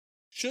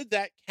 should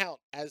that count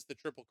as the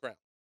Triple Crown?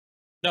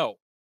 No.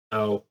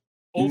 Oh,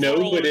 No,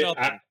 Overall but or it,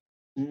 nothing.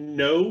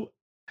 no.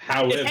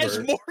 However, It has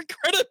more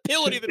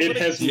credibility than it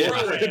winning has the more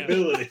Pro-Am.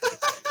 credibility.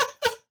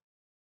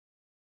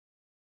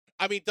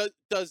 I mean,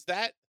 does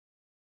that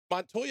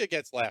Montoya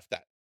gets laughed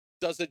at.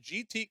 Does a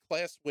GT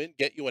class win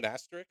get you an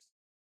asterisk?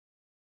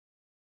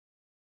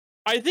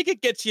 I think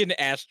it gets you an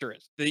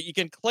asterisk. That you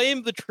can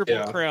claim the Triple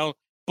Yeah. Crown,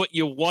 but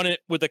you won it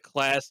with a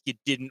class you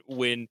didn't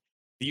win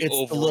the It's the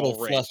overall little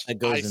race. fluff that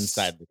goes I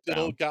inside the still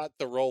crown. got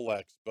the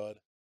Rolex, bud.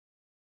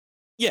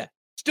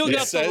 Still It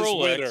got the says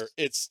Rolex. winner.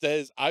 It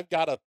says I've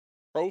got a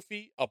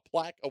trophy, a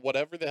plaque, or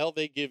whatever the hell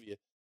they give you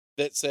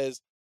that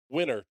says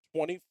winner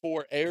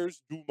 24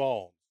 Airs du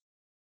Monde.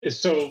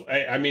 So,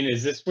 I mean,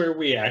 is this where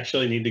we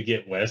actually need to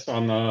get Wes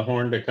on the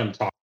horn to come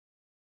talk?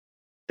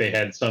 They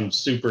had some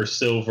super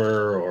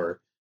silver or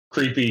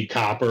creepy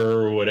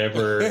copper or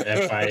whatever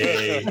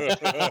FIA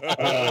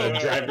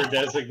driver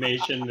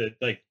designation that,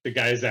 like, the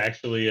guy's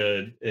actually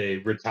a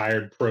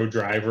retired pro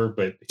driver,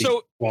 but he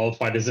So-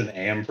 qualified as an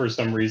AM for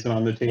some reason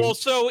on the team. Well,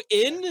 so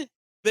in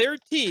their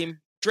team,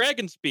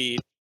 Dragon Speed,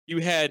 you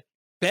had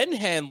Ben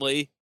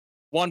Hanley,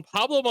 Juan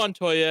Pablo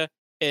Montoya,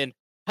 and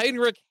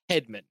Heinrich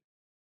Hedman.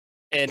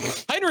 And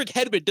Heinrich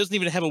Hedman doesn't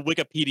even have a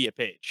Wikipedia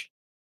page.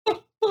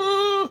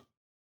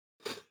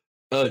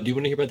 Do you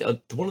want to hear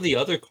about one of the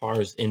other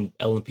cars in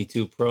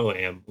LMP2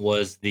 Pro-Am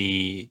was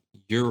the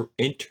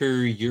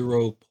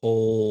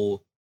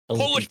Inter-Europol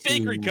Polish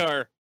bakery LMP2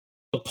 car.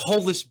 the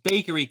Polish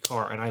bakery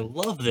car, and I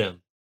love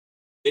them.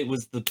 It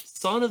was the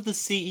son of the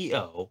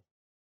CEO,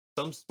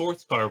 some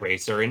sports car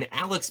racer, and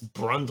Alex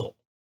Brundle.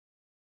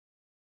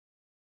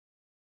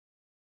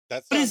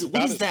 That's What is- about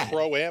what is as that?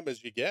 pro-am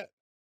as you get.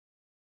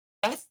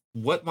 That's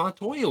what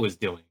Montoya was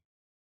doing.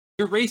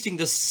 You're racing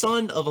the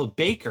son of a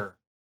baker.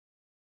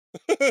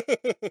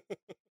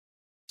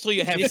 So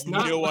you have It's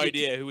not no like-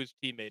 idea who his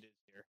teammate is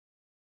here.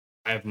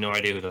 I have no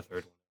idea who the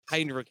third one is.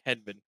 Heinrich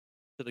Hedman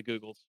to the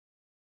Googles.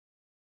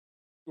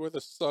 You're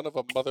the son of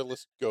a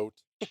motherless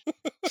goat. Does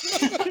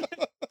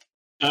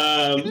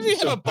he have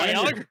so a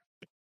biography?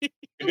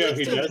 No,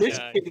 he Still does. rich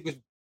Yeah. kid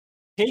with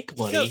cake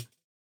money,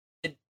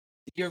 and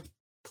you're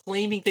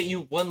claiming that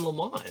you won Le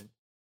Mans.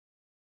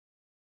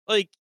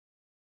 Like,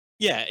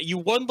 yeah, you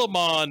won Le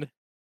Mans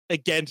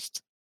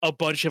against a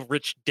bunch of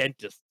rich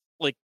dentists.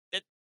 Like,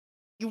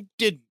 you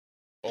didn't.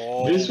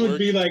 Oh, This would we're-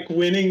 be like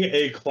winning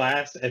a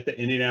class at the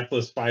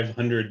Indianapolis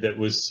 500 that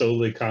was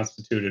solely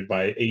constituted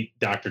by 8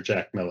 Dr.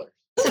 Jack Millers.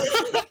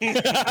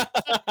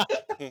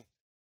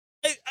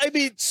 I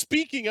mean,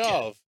 speaking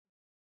of,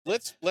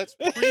 let's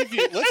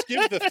preview. Let's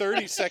give the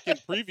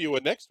 30-second preview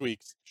of next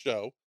week's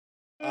show.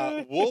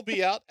 We'll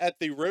be out at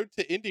the Road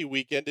to Indy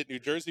weekend at New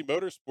Jersey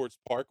Motorsports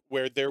Park,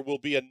 where there will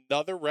be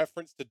another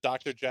reference to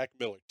Dr. Jack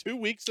Miller. 2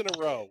 weeks in a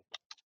row,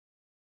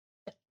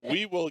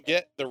 we will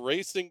get the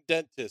racing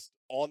dentist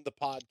on the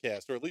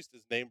podcast, or at least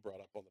his name brought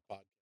up on the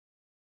podcast.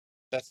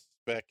 That's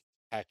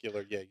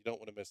spectacular. Yeah, you don't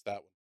want to miss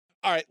that one.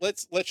 All right,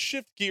 let's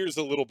shift gears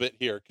a little bit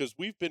here because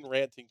we've been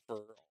ranting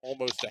for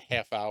almost a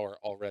half hour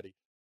already.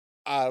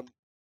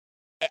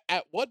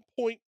 At one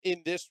point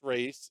in this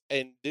race,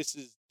 and this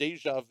is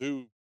deja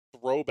vu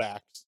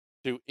throwbacks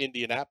to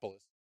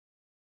Indianapolis,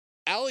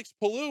 Alex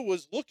Palou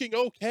was looking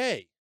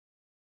okay.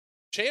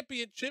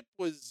 Championship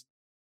was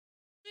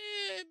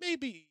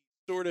maybe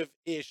sort of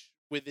ish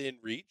within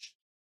reach.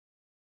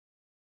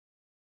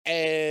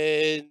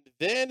 And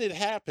then it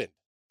happened.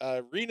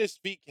 Renus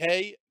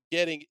VK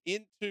getting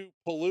into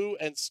Palou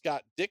and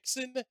Scott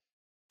Dixon.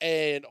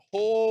 And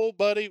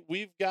buddy,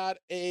 we've got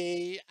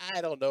I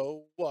don't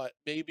know what,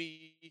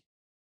 maybe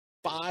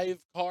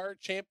 5-car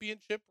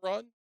championship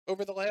run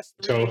over the last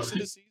 3 So- weeks of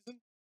the season.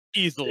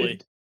 Easily.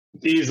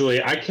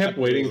 Easily. I kept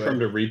waiting for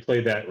him Absolutely. to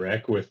replay that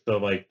wreck with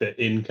the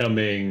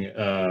incoming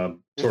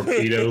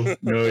torpedo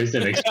noise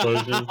and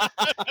explosion.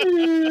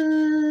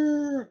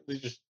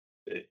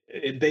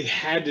 They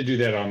had to do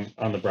that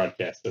on the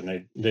broadcast,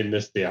 and they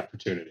missed the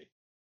opportunity.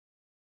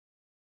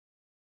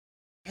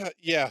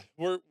 Yeah,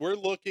 we're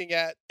looking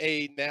at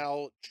a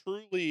now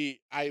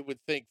truly, I would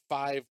think,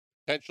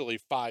 potentially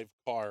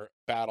 5-car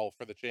battle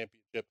for the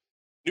championship.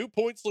 New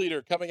points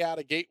leader coming out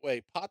of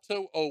Gateway,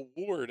 Pato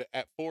O'Ward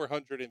at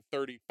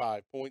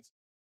 435 points.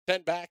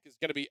 10 back is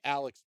going to be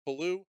Alex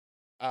Palou.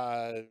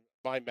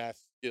 My math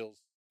skills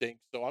stink,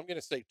 so I'm going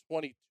to say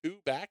 22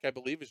 back, I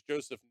believe, is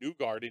Joseph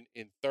Newgarden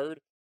in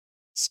third.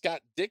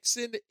 Scott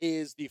Dixon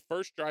is the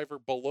first driver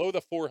below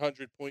the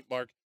 400-point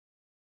mark,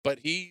 but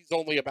he's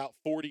only about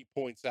 40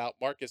 points out.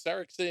 Marcus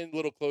Ericsson, a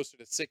little closer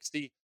to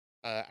 60.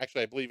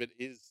 Actually, I believe it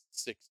is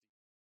 60.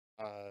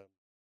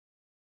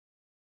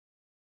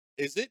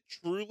 Is it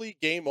truly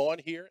game on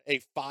here? A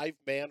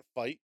 5-man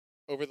fight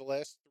over the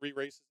last 3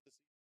 races this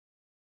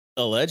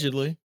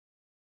Allegedly.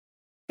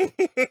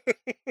 season?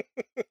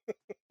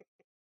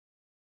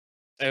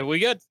 And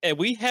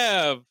we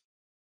have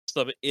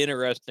some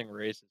interesting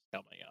races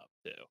coming up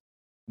too.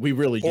 We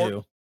really Or-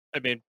 do. I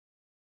mean,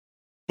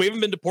 we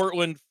haven't been to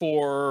Portland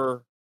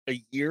for a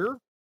year,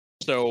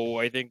 so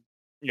I think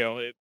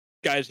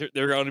guys,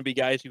 there are going to be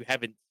guys who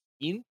haven't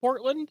seen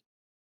Portland.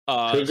 Who so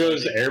I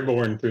goes think,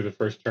 airborne through the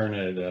first turn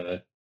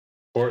at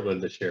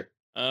Portland this year?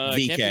 can't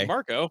be VK.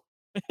 Marco.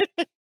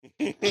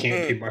 Can't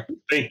be Mark.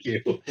 Thank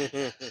you.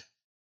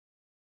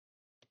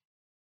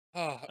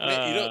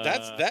 Man,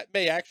 That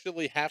may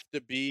actually have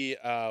to be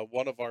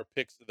one of our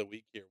picks of the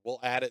week here. We'll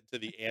add it to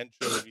the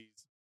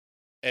anchovies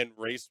and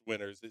race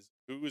winners. Is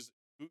who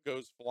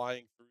goes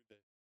flying through the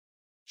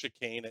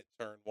chicane at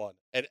turn 1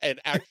 and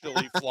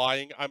actually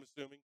flying. I'm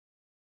assuming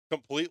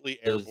completely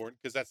Those- airborne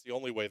because that's the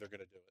only way they're going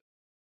to do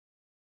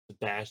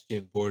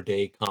Sebastian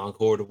Bourdais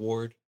Concorde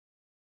Award.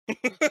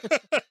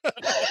 it.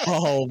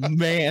 Oh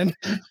man.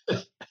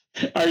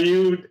 Are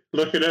you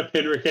looking up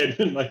Henrik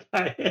Hedman like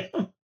I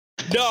am?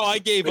 No, I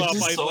gave I up.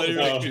 just I saw the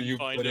literally picture couldn't you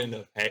find put him.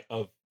 in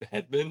of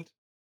Hedmond.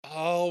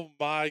 Oh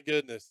my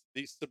goodness,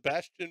 the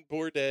Sebastian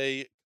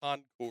Bourdais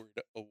Concorde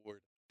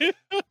Award.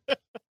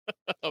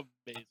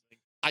 Amazing.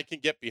 I can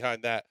get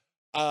behind that.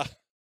 So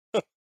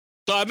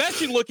I'm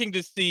actually looking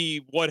to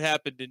see what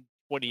happened in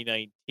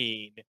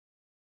 2019,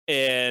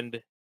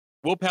 and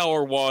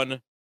Willpower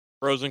won.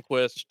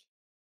 Rosenquist,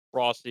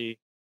 Rossi,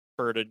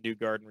 Berta,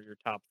 Newgarden were your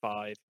top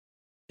 5.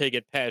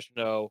 Piggott,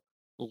 Pagenaud,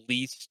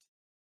 Least,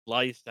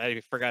 I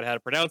forgot how to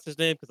pronounce his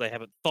name because I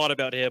haven't thought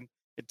about him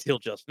until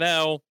just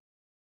now.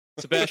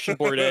 Sebastian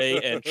Bourdais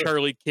and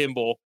Charlie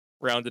Kimball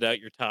rounded out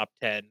your top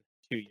 10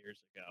 2 years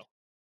ago.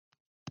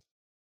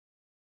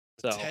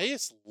 So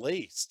Mateus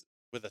laced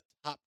with a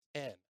top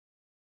 10.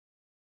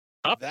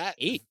 top that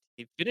 8.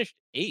 He finished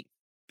 8th.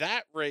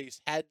 That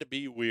race had to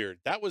be weird.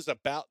 That was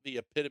about the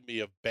epitome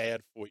of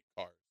bad Foyt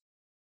cars.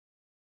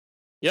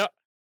 Yep.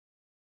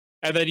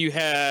 And then you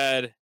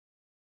had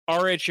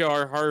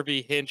RHR,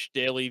 Harvey, Hinch,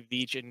 Daly,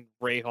 Veach, and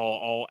Rahal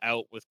all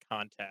out with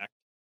contact,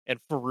 and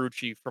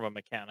Ferrucci from a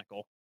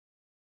mechanical.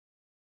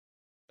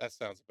 That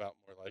sounds about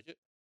more like it.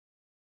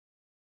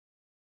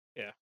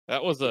 Yeah,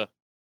 that was a.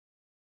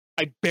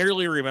 I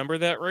barely remember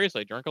that race.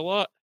 I drank a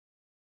lot.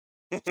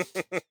 It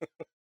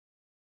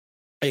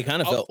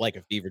kind of Oh. felt like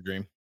a fever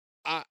dream.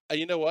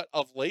 You know what?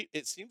 Of late,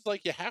 it seems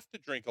like you have to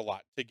drink a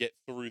lot to get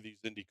through these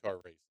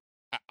IndyCar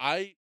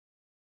races.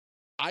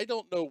 I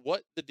don't know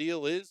what the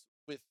deal is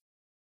with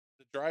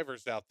the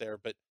drivers out there,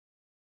 but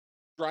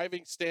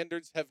driving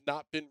standards have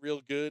not been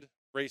real good.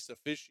 Race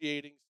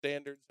officiating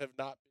standards have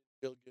not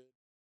been real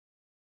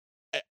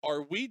good.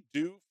 Are we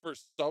due for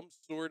some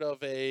sort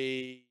of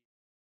a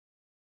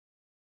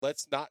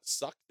let's not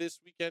suck this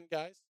weekend,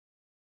 guys?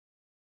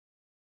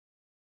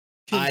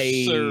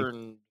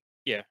 Concerned.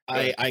 Yeah. go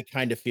ahead. I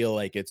kind of feel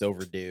like it's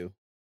overdue.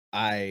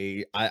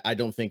 I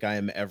don't think I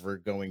am ever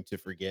going to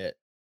forget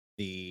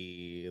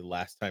the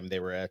last time they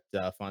were at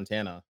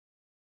Fontana,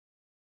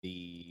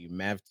 the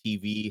Mav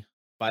TV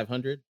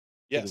 500. I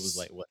Yes. think it was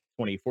like what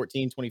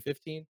 2014,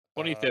 2015.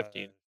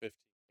 2015. 15,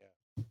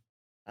 yeah.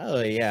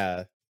 Oh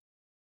yeah,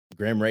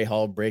 Graham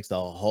Rahal breaks a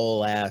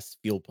whole ass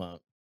fuel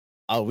pump.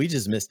 Oh, we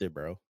just missed it,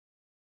 bro.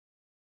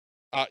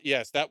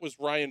 Yes, that was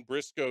Ryan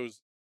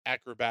Briscoe's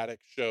acrobatic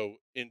show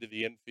into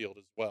the infield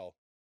as well.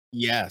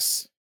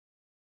 Yes.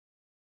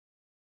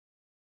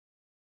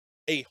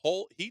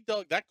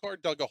 That car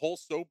dug a hole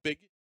so big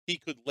he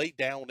could lay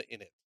down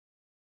in it.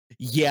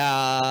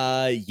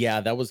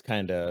 Yeah, that was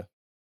kind of.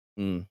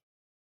 I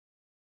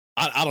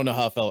don't know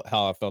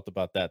how I felt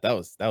about that. That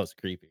was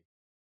creepy.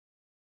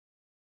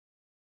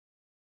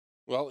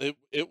 Well,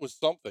 it was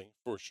something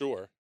for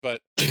sure.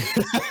 But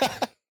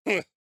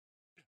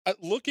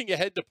looking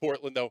ahead to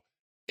Portland, though,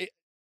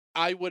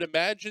 I would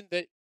imagine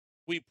that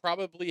we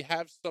probably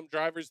have some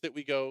drivers that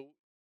we go,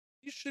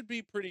 these should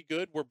be pretty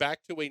good. We're back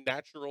to a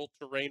natural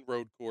terrain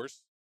road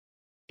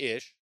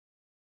course-ish.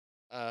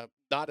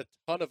 Not a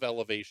ton of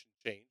elevation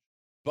change,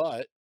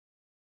 but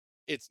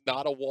it's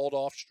not a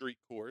walled-off street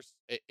course.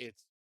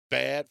 It's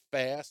bad,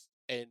 fast,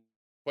 and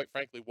quite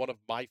frankly, one of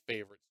my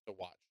favorites to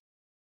watch.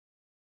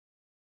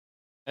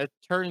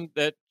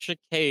 That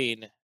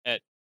chicane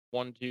at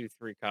 1-2-3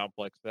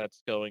 complex.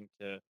 That's going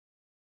to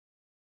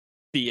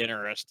be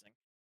interesting.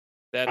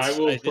 I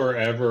will think-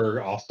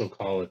 forever also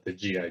call it the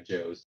G.I.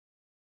 Joes.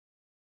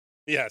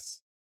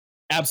 Yes.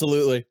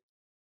 Absolutely,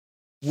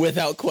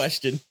 without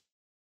question.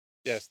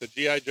 Yes, the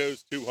G.I.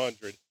 Joe's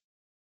 200.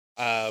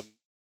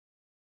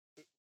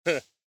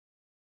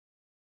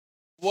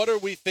 What are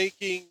we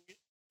thinking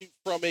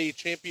from a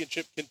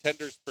championship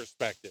contender's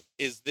perspective?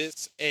 Is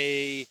this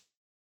I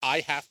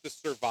have to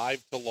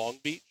survive to Long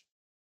Beach?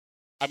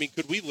 I mean,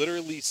 could we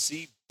literally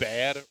see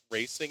bad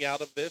racing out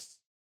of this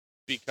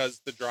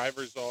because the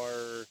drivers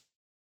are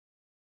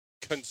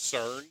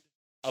concerned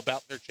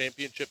about their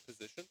championship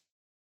position?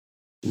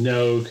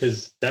 No,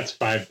 because that's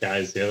 5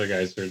 guys. The other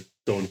guys are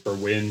going for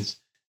wins,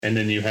 and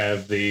then you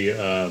have the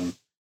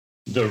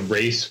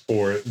race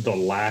for the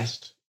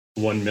last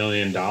 $1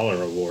 million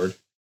award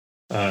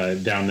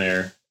down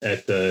there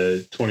at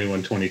the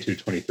 21, 22,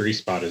 23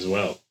 spot as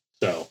well.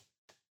 So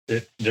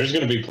there's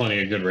going to be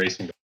plenty of good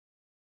racing.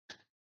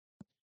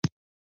 I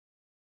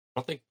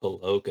don't think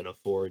Pillow can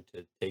afford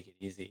to take it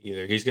easy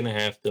either. He's going to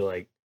have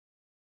to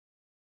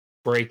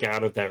break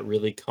out of that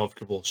really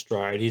comfortable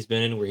stride he's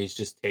been in where he's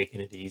just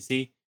taking it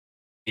easy.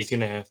 He's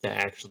going to have to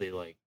actually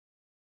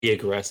be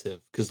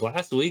aggressive. Because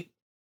last week,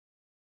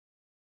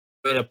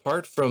 I mean,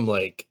 apart from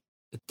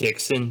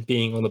Dixon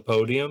being on the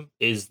podium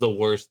is the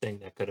worst thing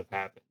that could have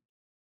happened.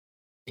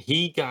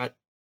 He got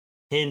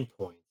 10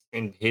 points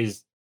and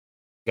his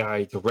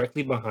guy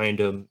directly behind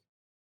him,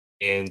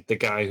 and the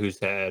guy who's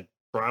had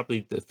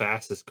probably the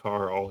fastest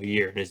car all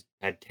year and has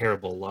had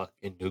terrible luck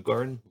in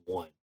Newgarden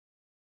won.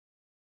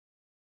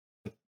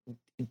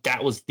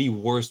 That was the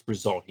worst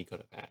result he could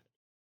have had.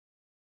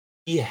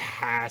 He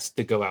has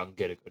to go out and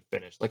get a good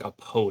finish, like a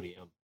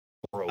podium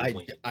or a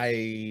win.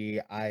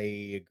 I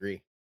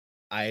agree.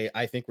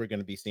 I think we're going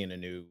to be seeing a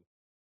new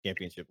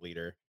championship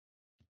leader.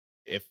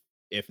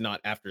 If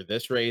not after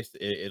this race,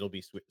 it'll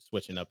be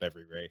switching up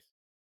every race.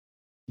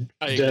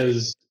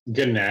 Does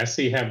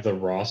Ganassi have the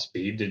raw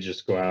speed to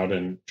just go out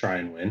and try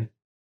and win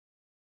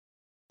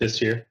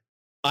this year?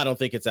 I don't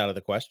think it's out of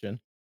the question.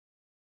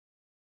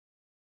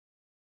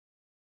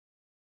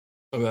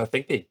 I mean, I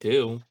think they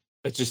do.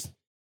 It's just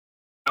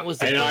that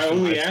was. And I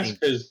only asked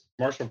because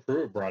Marshall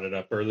Pruitt brought it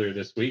up earlier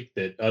this week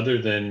that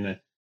other than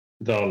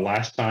the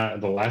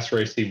last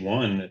race he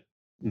won,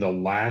 the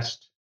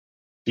last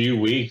few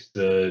weeks,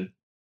 the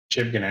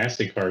Chip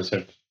Ganassi cars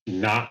have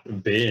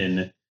not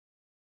been.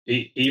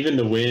 Even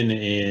the win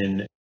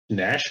in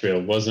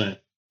Nashville wasn't.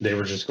 They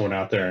were just going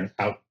out there and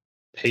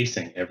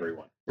outpacing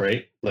everyone,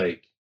 right?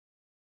 Like,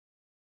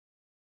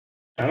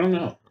 I don't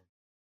know.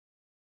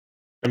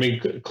 I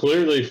mean,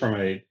 clearly from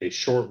a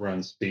short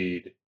run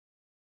speed,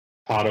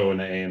 Pato and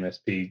the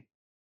AMSP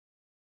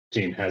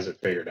team has it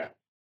figured out,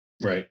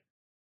 right?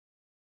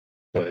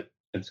 But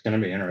it's going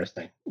to be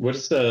interesting.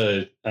 What's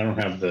the? I don't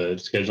have the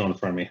schedule in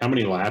front of me. How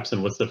many laps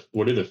and what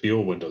do the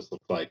fuel windows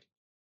look like?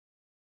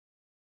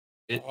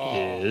 It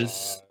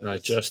is. I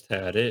just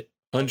had it.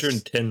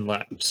 110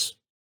 laps.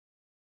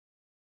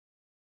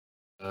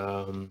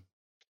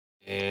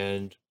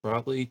 And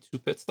probably 2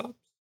 pit stops,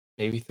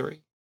 maybe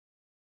 3.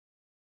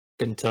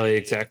 Couldn't tell you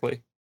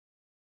exactly.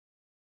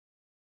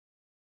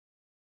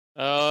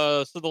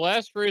 So the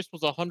last race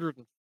was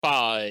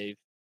 105,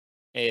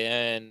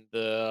 and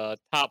the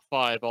top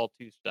 5 all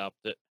 2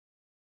 stopped it.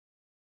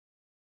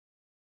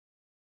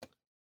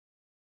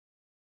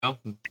 Oh,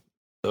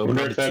 I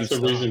wonder if that's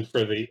the reason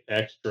for the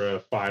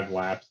extra 5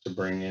 laps to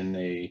bring in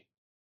the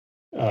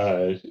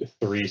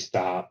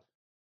 3-stop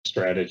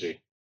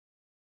strategy.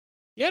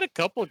 You had a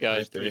couple of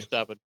guys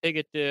 3-stop, but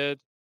Piggott did.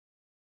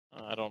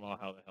 I don't know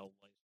how the hell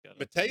Lice got it.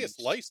 Matthias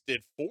Lice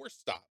did 4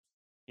 stops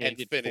and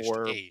finished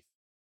 8th.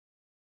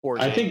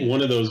 I think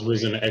one of those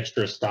was an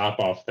extra stop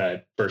off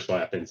that first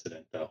lap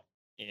incident, though.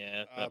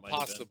 Yeah,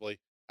 possibly.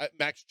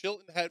 Max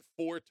Chilton had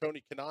 4.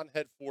 Tony Kanaan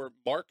had 4.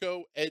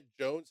 Marco Ed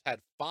Jones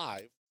had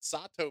 5.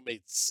 Sato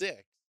made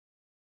 6.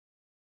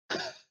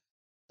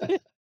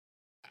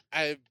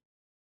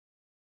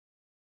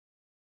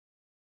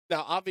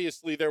 Now,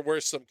 obviously, there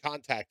were some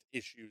contact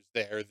issues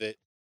there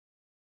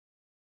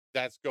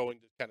that's going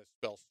to kind of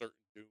spell certain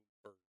doom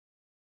for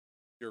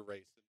your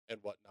race and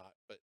whatnot.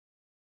 But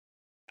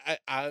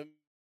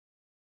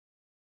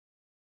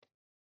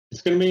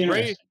it's going to be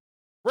interesting.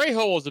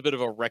 Rahal was a bit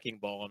of a wrecking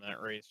ball in that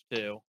race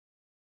too.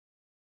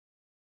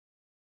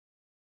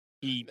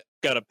 He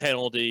got a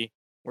penalty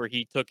where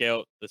he took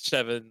out the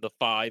 7, the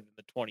 5, and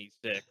the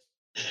 26.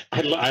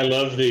 I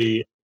love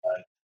the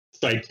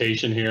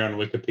citation here on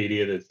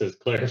Wikipedia that says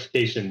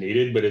clarification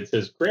needed, but it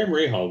says Graham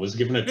Rahal was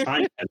given a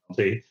time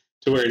penalty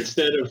to where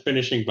instead of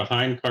finishing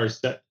behind cars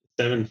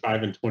 7,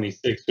 5, and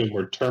 26, who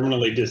were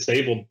terminally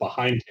disabled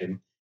behind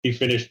him, he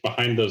finished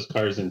behind those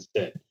cars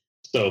instead.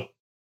 So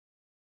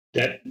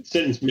that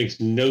sentence makes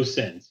no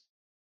sense.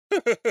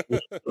 But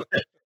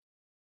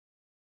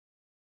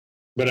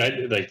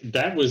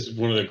that was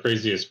one of the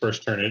craziest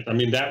first turn. I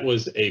mean, that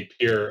was a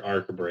pure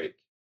arc brake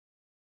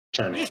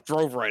turn. He just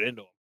drove right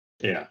into him.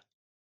 Yeah.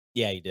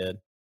 Yeah, he did.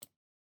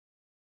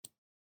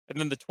 And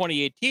then the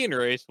 2018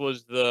 race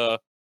was the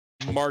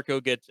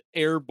Marco gets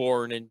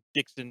airborne and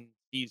Dixon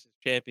sees his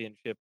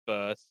championship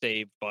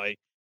saved by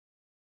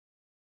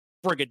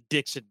friggin'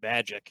 Dixon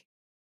magic.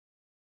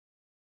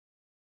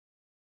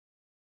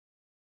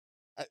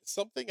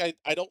 Something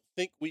I don't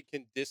think we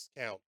can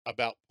discount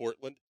about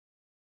Portland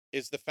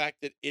is the fact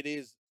that it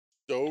is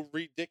so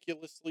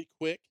ridiculously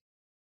quick.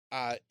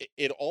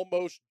 It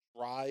almost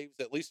drives,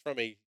 at least from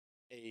a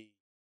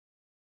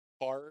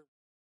car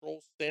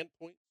control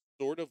standpoint,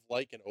 sort of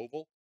like an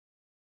oval,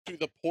 to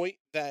the point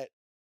that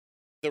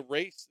the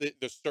race,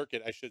 the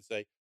circuit, I should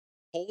say,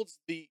 holds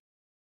the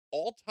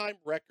all-time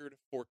record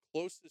for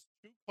closest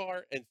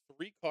 2-car and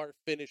 3-car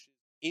finishes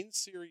in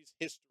series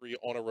history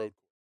on a road course.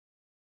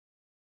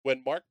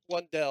 When Mark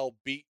Blundell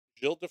beat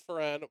Gilles de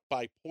Ferran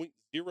by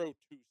 0.027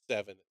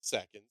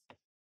 seconds,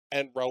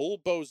 and Raul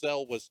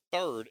Boesel was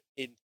third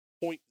in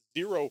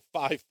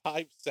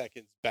 0.055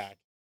 seconds back,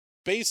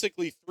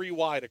 basically 3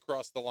 wide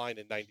across the line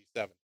in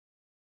 97.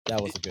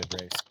 That was a good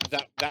race.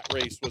 That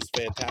race was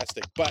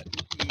fantastic. But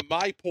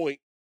my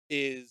point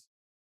is,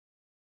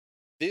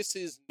 this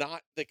is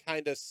not the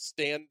kind of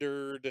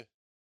standard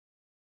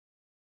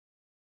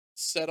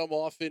set them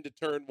off into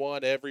turn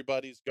 1.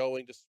 Everybody's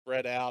going to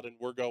spread out, and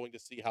we're going to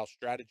see how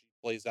strategy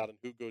plays out and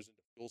who goes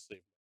into fuel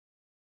saving.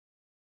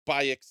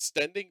 By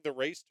extending the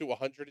race to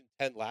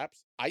 110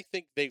 laps, I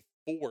think they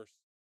force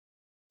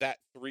that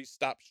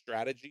 3-stop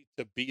strategy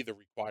to be the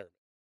requirement.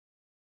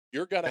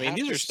 You're going to I mean, have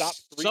these to are stop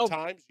 3 sub.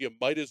 times. You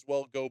might as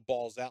well go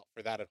balls out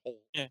for that at home.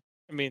 Yeah,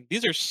 I mean,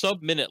 these are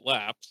sub-minute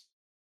laps.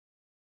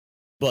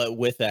 But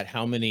with that,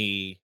 how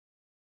many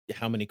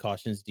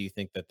cautions do you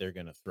think that they're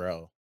gonna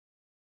throw?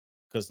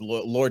 Because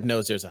Lord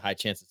knows there's a high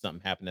chance of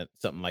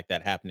something like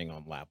that happening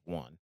on lap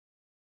 1.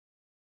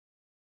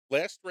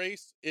 Last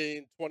race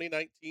in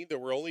 2019, there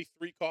were only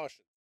 3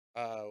 cautions.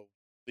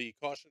 The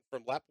caution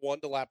from lap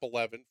 1 to lap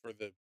 11 for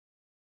the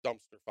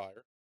dumpster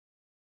fire.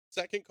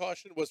 Second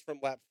caution was from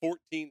lap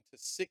 14 to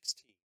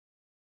 16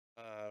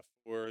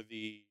 for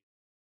the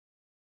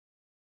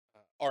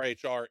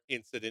RHR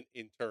incident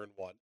in turn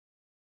 1.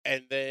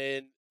 And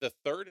then the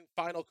third and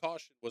final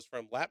caution was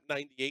from lap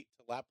 98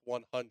 to lap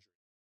 100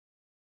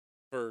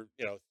 for,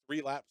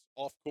 3 laps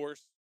off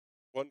course,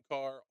 1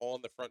 car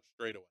on the front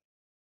straightaway.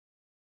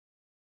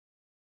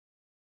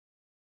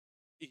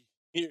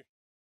 Here,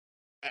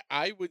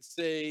 I would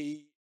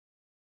say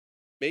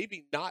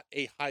maybe not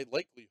a high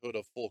likelihood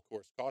of full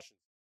course cautions.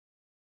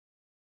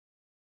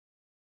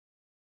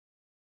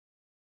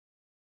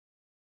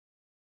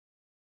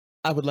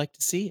 I would like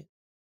to see it.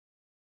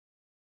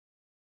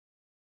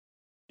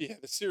 Yeah,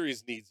 the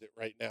series needs it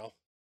right now.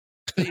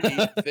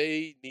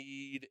 They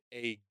need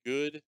a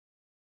good,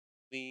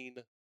 clean,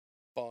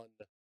 fun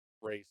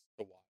race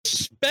to watch.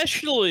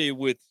 Especially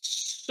with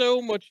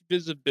so much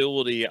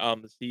visibility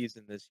on the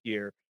season this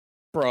year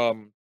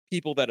from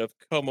people that have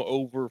come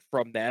over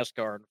from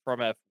NASCAR and from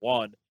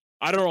F1.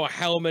 I don't know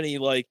how many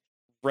like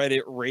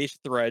Reddit race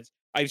threads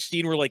I've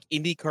seen where like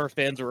IndyCar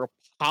fans are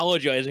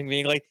apologizing,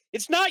 being like,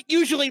 it's not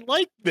usually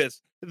like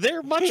this.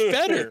 They're much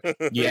better.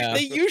 Yeah.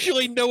 They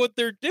usually know what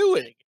they're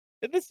doing.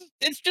 And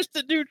it's just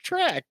a new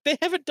track. They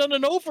haven't done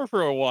an over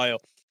for a while.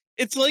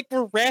 It's like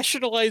we're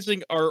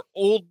rationalizing our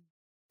old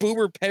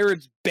boomer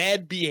parents'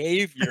 bad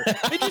behavior.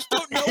 They just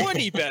don't know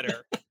any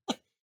better.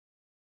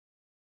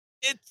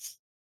 It's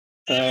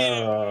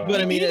But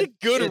I mean, need a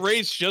good it's-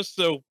 race just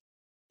so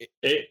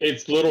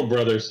It's little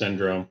brother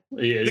syndrome.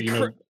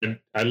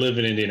 I live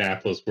in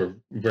Indianapolis. We're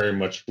very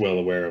much well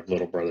aware of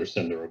little brother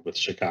syndrome with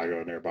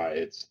Chicago nearby.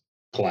 It's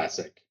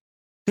classic.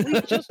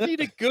 we just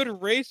need a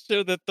good race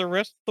so that the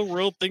rest of the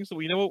world thinks that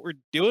we know what we're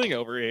doing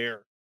over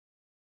here.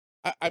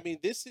 I mean,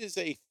 this is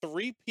a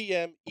 3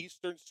 p.m.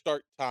 Eastern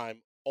start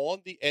time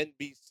on the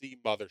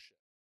NBC mothership.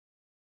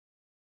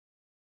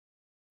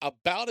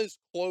 About as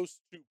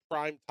close to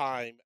prime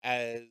time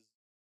as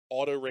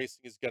auto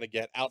racing is going to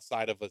get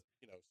outside of a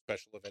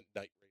special event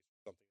night race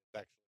or something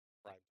that's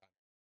actually prime time.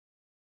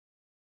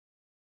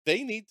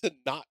 They need to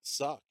not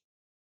suck.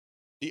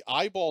 The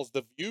eyeballs,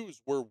 the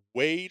views were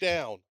way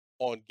down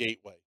on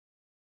Gateway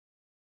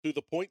to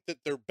the point that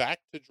they're back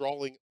to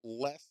drawing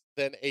less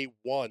than a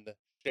 1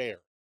 share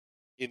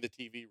in the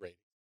TV rating.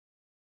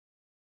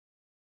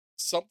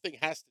 Something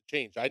has to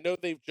change. I know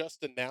they've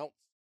just announced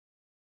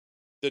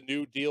the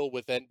new deal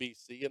with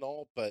NBC and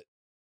all, but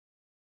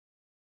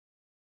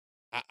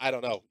I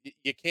don't know.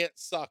 You can't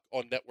suck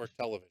on network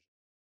television.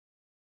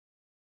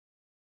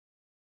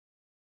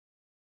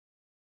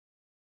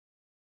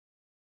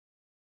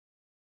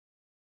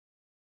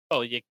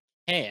 Oh, you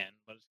can,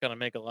 but it's gonna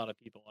make a lot of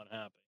people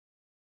unhappy.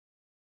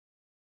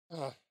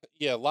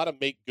 Yeah, a lot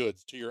of make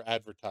goods to your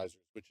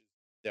advertisers, which is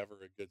never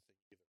a good thing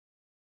either.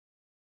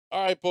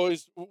 All right,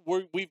 boys,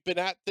 we've been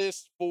at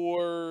this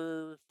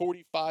for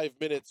 45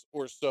 minutes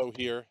or so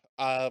here.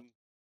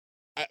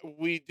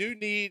 We do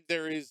need,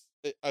 there is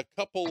a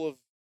couple of,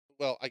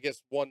 well, I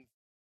guess one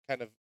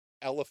kind of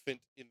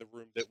elephant in the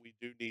room that we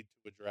do need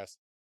to address.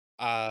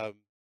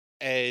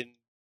 And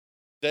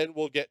then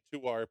we'll get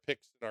to our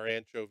picks and our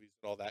anchovies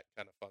and all that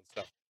kind of fun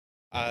stuff.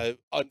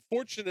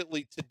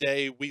 Unfortunately,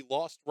 today we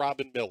lost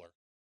Robin Miller.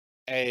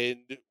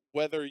 And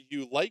whether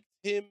you liked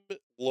him,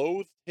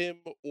 loathed him,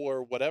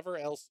 or whatever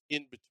else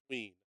in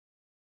between,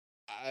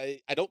 I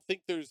don't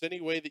think there's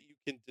any way that you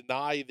can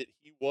deny that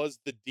he was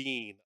the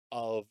dean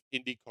of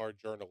IndyCar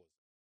journalism.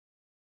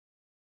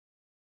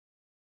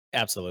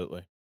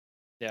 Absolutely.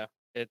 Yeah,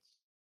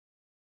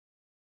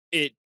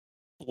 it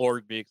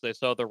floored me because I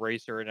saw the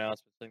racer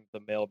announcement saying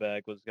the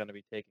mailbag was going to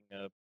be taking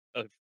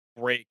a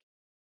break.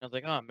 I was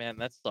like, oh man,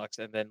 that sucks.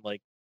 And then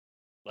like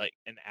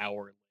an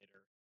hour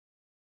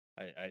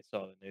later, I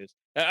saw the news.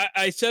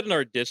 I said in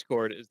our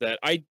Discord is that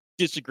I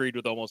disagreed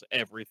with almost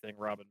everything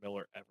Robin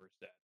Miller ever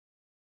said,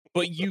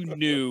 but you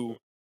knew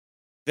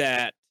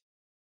that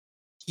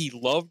he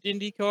loved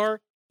IndyCar,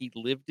 he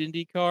lived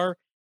IndyCar,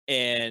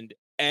 and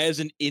as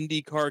an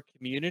IndyCar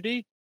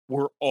community,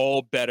 we're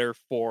all better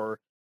for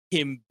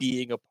him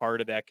being a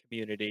part of that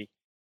community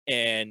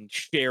and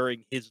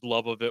sharing his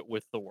love of it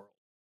with the world.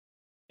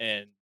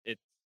 And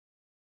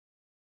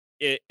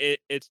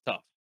it's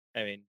tough.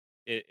 I mean,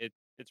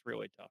 it's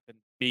really tough. And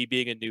me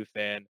being a new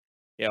fan,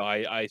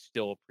 I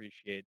still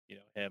appreciate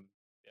him.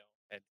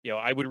 And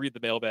I would read the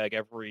mailbag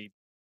every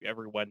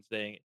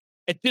Wednesday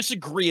and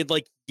disagree and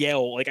like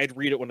yell. Like I'd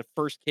read it when it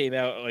first came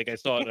out. Like I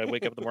saw it and I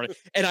wake up in the morning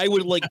and I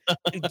would like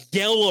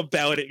yell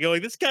about it.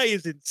 Like, this guy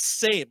is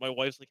insane. My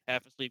wife's like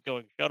half asleep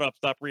going, shut up,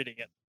 stop reading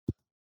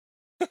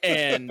it.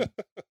 And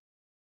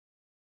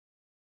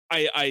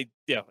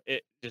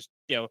it just,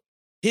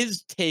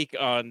 his take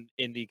on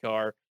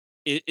IndyCar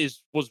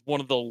was one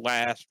of the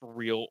last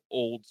real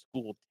old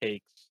school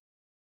takes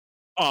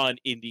on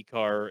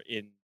IndyCar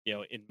in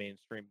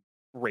mainstream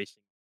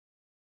racing.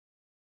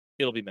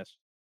 He'll be missed.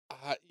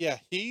 Yeah,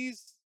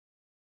 he's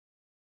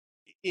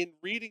in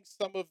reading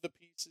some of the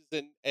pieces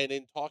and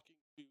in talking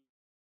to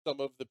some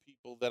of the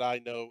people that I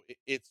know,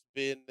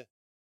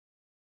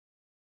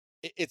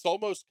 it's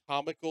almost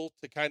comical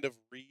to kind of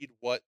read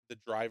what the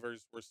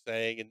drivers were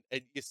saying,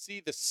 and you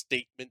see the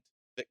statement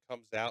that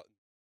comes out and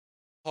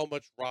how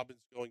much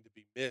Robin's going to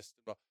be missed.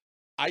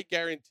 I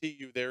guarantee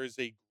you there is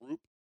a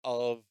group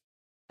of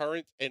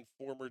current and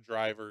former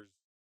drivers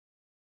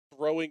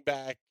throwing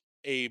back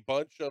a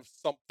bunch of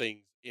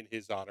somethings in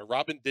his honor.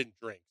 Robin didn't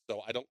drink,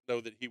 so I don't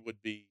know that he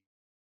would be.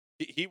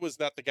 He was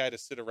not the guy to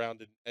sit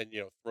around and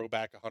throw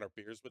back 100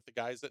 beers with the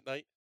guys at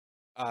night.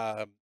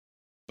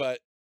 But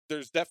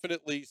there's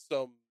definitely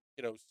some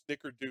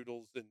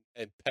snickerdoodles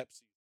and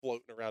Pepsi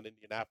floating around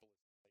Indianapolis.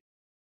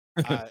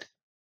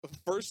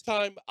 First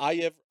time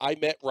I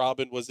met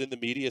Robin was in the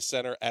media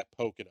center at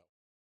Pocono,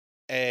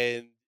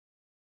 and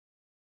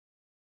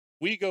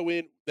we go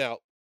in now.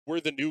 We're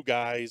the new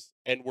guys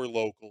and we're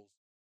locals,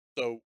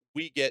 so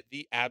we get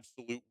the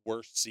absolute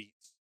worst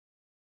seats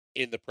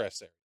in the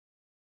press area,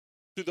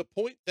 to the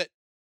point that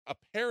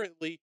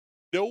apparently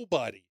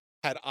nobody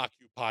had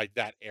occupied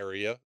that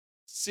area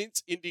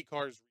since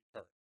IndyCar's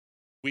return.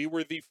 We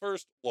were the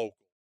first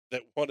local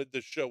that wanted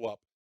to show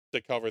up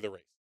to cover the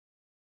race.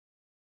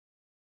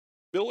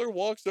 Miller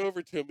walks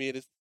over to me, and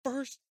his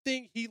first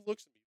thing, he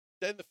looks at me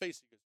dead in the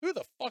face. He goes, "Who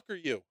the fuck are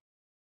you?"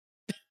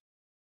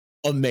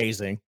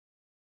 Amazing.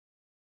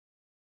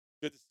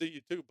 Good to see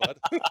you too, bud.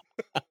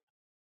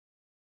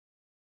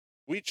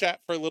 We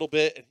chat for a little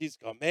bit, and he's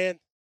going, "Man,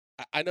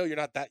 I know you're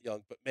not that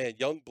young, but man,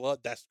 young blood,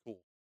 that's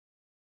cool.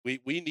 We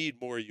need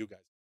more of you guys."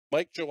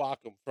 Mike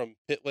Joachim from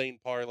Pit Lane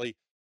Parley.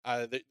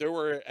 There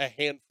were a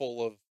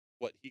handful of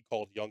what he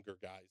called younger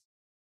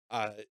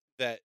guys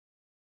that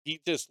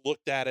he just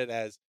looked at it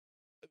as,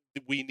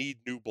 we need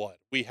new blood.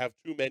 We have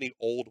too many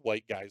old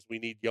white guys. We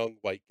need young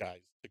white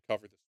guys to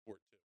cover the sport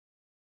too.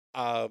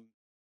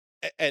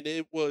 And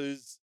it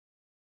was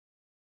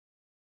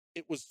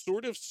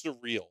sort of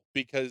surreal,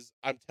 because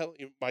I'm telling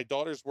you, my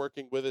daughter's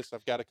working with us.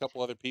 I've got a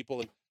couple other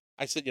people, and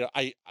I said,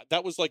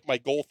 that was like my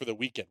goal for the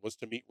weekend, was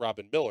to meet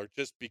Robin Miller,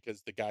 just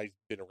because the guy's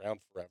been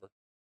around forever.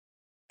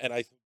 And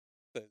I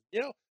said,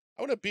 I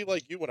want to be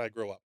like you when I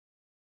grow up.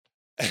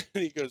 And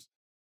he goes,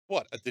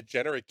 "What, a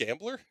degenerate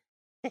gambler?"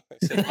 I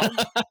said,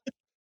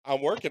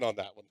 I'm working on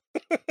that one.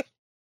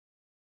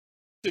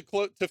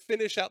 To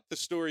finish out the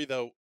story,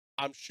 though,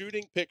 I'm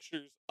shooting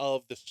pictures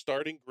of the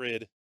starting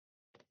grid.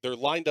 They're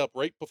lined up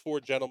right before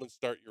 "Gentlemen,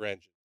 start your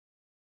engine."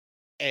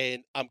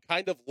 And I'm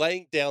kind of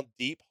laying down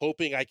deep,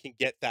 hoping I can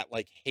get that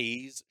like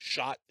haze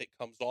shot that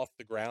comes off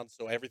the ground,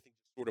 so everything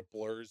just sort of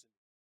blurs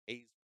and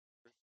haze.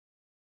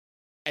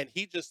 And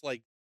he just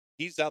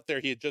he's out there.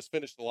 He had just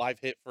finished the live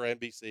hit for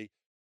NBC,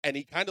 and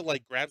he kind of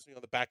grabs me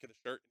on the back of the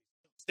shirt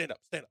and "Stand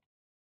up, stand up."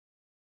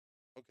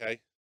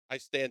 Okay, I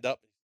stand up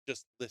and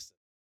just listen.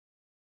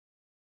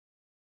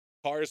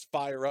 Cars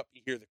fire up.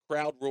 You hear the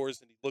crowd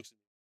roars, and he looks at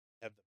me.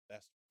 "You have the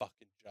best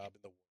fucking job in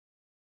the world."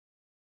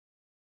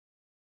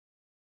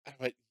 I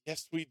went,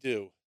 "Yes, we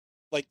do."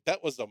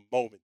 That was a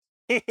moment.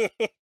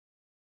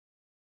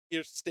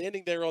 You're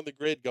standing there on the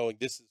grid going,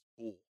 "This is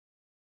cool.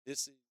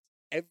 This is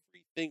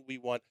everything we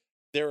want."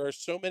 There are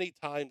so many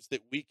times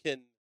that we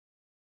can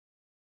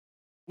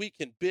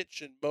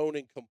bitch and moan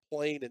and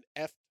complain and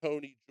F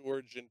Tony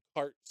George and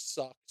Cart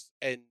sucks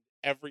and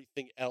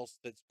everything else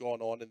that's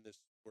going on in this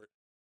sport.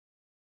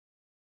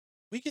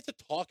 We get to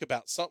talk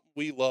about something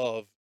we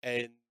love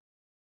and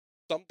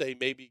someday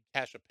maybe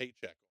cash a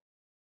paycheck.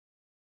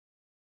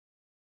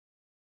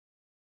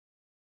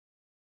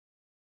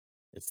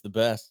 It's the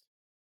best.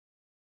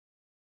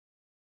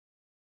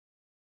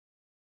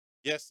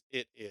 Yes,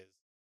 it is.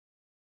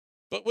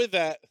 But with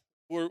that,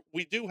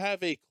 we do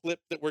have a clip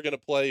that we're going to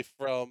play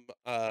from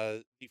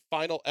the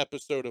final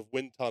episode of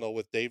Wind Tunnel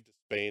with Dave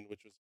Despain,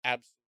 which was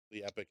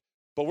absolutely epic.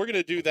 But we're going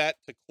to do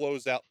that to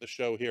close out the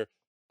show here.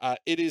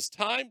 It is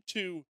time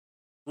to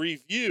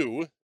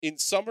review, in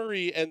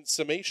summary and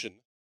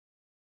summation,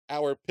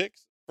 our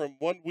picks from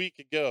 1 week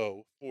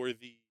ago for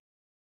the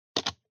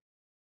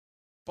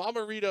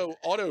Bommarito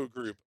Auto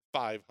Group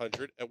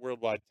 500 at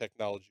Worldwide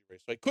Technology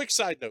Raceway. Quick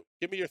side note,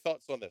 give me your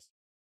thoughts on this.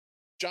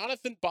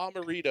 Jonathan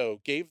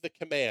Bommarito gave the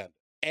command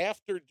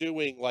after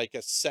doing a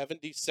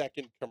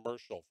 70-second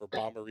commercial for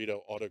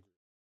Bommarito Auto Group.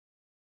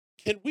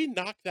 Can we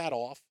knock that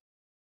off?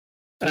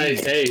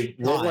 Hey,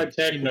 Worldwide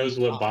Tech knows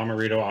what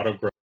Bommarito Auto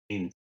Group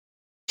means.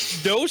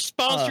 No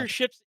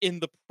sponsorships in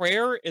the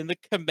prayer and the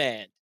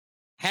command.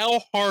 How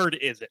hard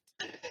is it?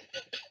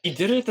 He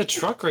did it at the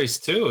truck race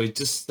too. He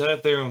just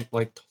sat there and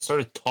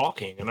started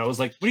talking, and I was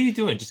like, "What are you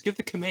doing? Just give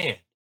the command."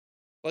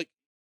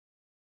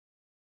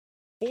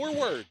 4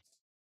 words.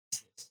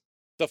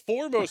 The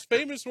 4 most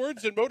famous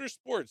words in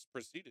motorsports,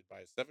 preceded by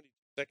a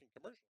 70-second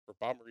commercial for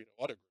Bommarito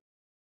Auto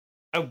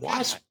Group.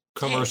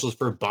 commercials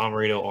for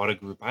Bommarito Auto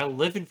Group. I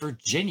live in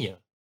Virginia.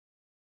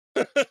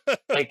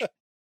 Like,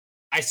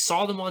 I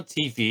saw them on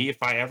TV.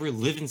 If I ever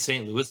live in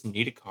St. Louis and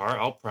need a car,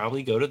 I'll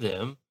probably go to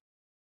them.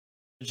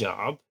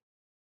 Job.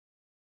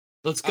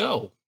 Let's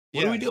go.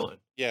 What are we doing?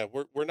 Yeah,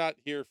 we're not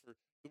here for.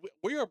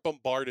 We are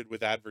bombarded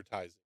with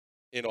advertising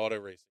in auto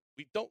racing.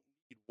 We don't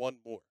need one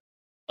more.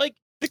 Like,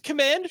 the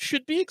command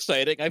should be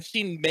exciting. I've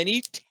seen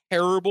many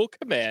terrible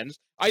commands.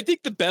 I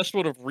think the best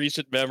one of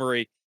recent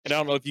memory, and I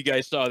don't know if you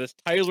guys saw this,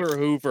 Tyler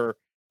Hoover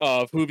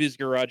of Hoovy's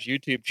Garage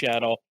YouTube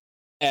channel,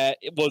 gave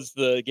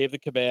the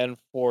command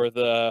for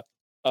the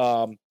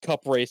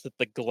cup race at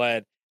the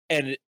Glen,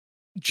 and it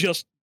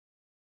just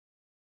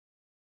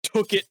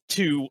took it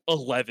to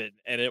 11,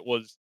 and it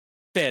was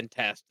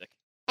fantastic.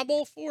 I'm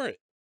all for it.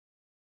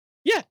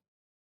 Yeah.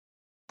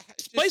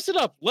 Spice it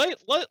up, live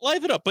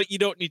it up, but you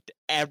don't need to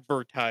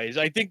advertise.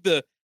 I think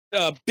the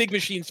Big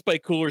Machine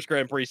Spike Coolers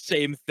Grand Prix,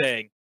 same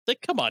thing. It's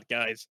like, come on,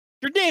 guys,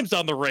 your name's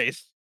on the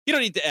race. You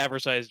don't need to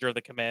advertise during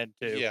the command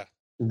too. Yeah.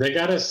 They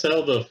got to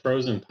sell the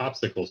frozen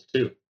popsicles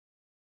too.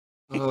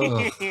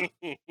 Ugh.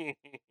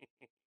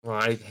 Well,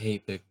 I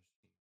hate Big.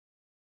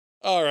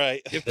 All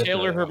right. Give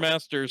Taylor her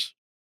masters.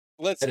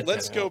 Let's Edit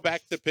that go out.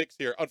 back to picks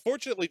here.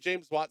 Unfortunately,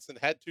 James Watson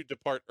had to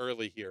depart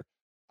early here.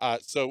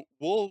 So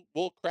we'll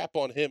crap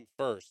on him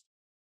first.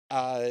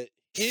 He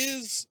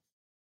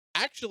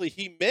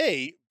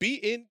may be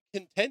in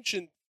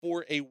contention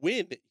for a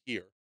win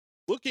here.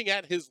 Looking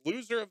at his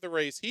loser of the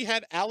race, he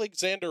had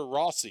Alexander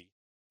Rossi,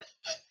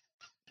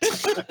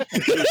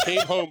 who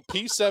came home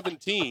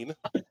P17.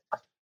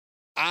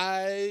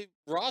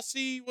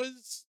 Rossi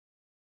was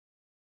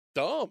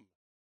dumb.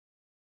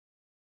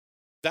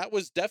 That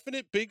was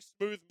definite big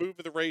smooth move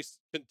of the race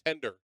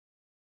contender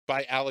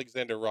by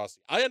Alexander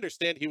Rossi. I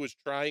understand he was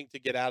trying to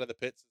get out of the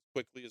pits as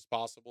quickly as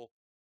possible,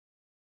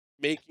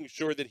 making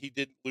sure that he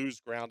didn't lose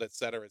ground, et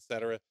cetera, et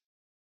cetera.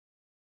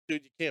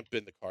 Dude, you can't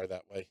bend the car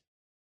that way.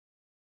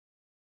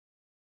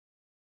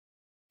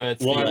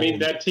 Well, I mean,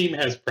 that team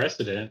has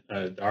precedent.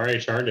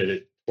 RHR did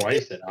it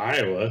twice at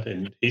Iowa,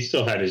 and he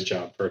still had his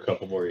job for a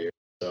couple more years.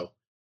 So,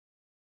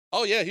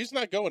 oh yeah, he's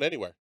not going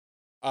anywhere.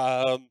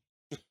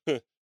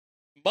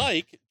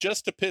 Mike,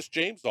 just to piss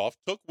James off,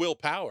 took Will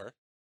Power,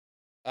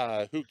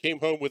 who came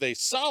home with a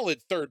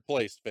solid third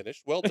place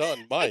finish. Well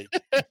done, Mike,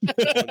 on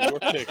your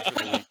pick for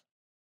the week.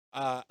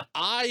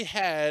 I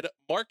had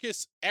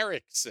Marcus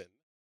Ericsson.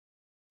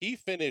 He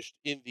finished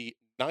in the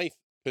 9th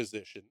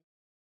position.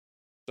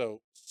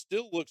 So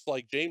still looks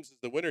like James is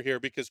the winner here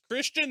because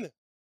Christian,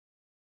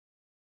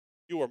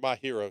 you are my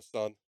hero,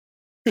 son.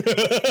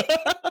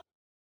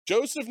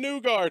 Joseph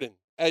Newgarden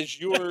as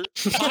your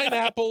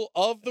pineapple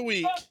of the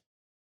week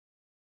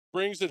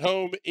brings it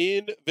home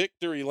in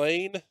victory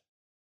lane.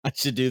 I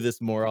should do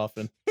this more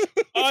often.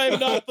 I'm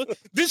not.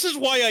 This is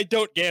why I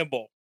don't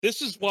gamble.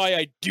 This is why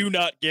I do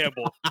not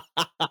gamble.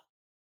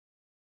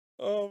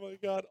 Oh my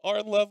God.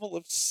 Our level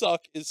of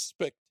suck is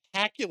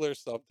spectacular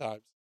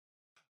sometimes.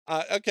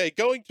 Okay,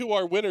 going to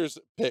our winners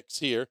picks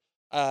here.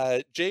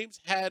 James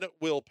had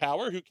Will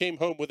Power, who came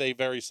home with a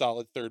very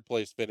solid third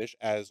place finish,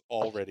 as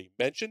already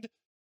mentioned.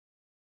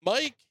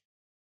 Mike,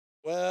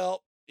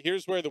 well,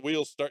 here's where the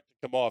wheels start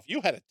to come off.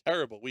 You had a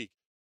terrible week.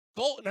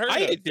 Colton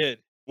I Herta did.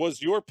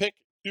 was your pick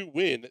to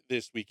win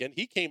this weekend.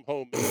 He came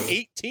home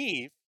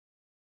 18th.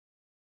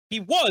 He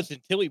was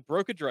until he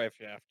broke a drive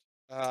shaft.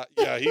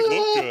 Yeah, he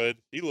looked good.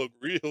 He looked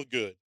real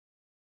good.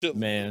 Still,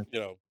 Man.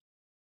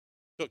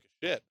 Took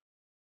a shit.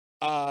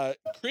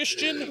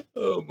 Christian,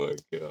 Oh my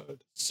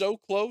god. so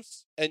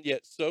close and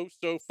yet so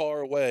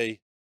far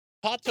away.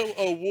 Pato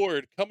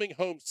O'Ward coming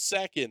home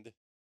second.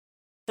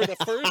 For the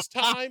first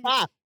time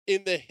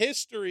in the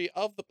history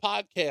of the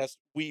podcast,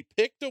 we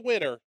picked a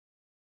winner.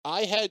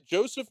 I had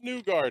Joseph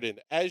Newgarden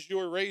as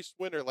your race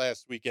winner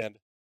last weekend.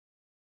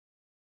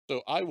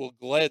 So I will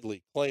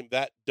gladly claim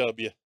that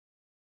W.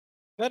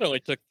 That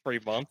only took 3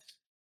 months.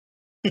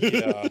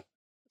 Yeah.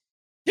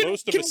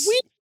 Most of us.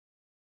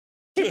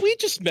 Can we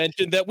just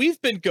mention that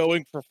we've been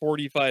going for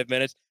 45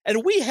 minutes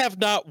and we have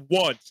not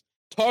once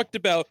talked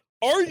about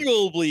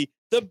arguably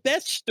the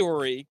best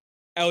story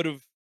out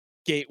of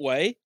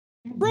Gateway,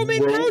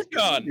 Romain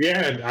Grosjean.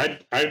 Yeah,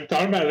 I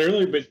thought about it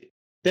earlier, but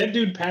that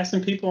dude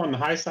passing people on the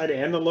high side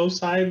and the low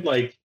side,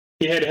 like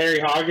he had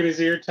Harry Hogg in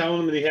his ear telling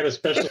him that he had a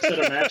special set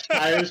of match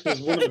tires, was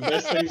one of the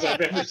best things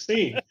I've ever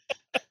seen.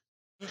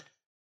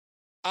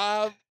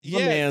 My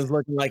Yeah, man's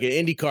looking like an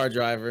IndyCar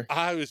driver.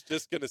 I was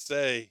just going to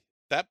say,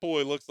 that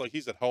boy looks like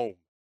he's at home.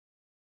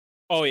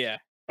 Oh, yeah.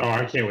 Oh,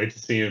 I can't wait to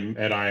see him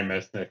at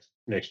IMS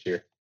next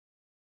year.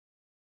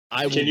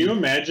 Can you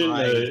imagine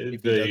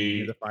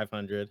the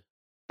 500?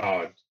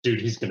 Oh,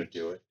 dude, he's going to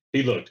do it.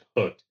 He looked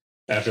hooked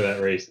after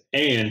that race.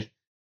 And,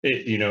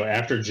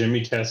 after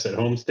Jimmy tests at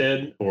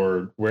Homestead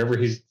or wherever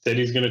he said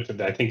he's going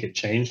to, I think it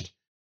changed.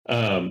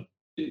 Can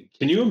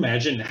you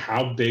imagine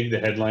how big the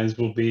headlines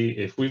will be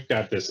if we've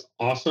got this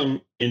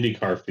awesome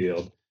IndyCar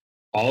field,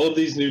 all of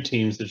these new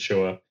teams that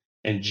show up,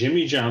 and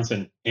Jimmy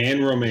Johnson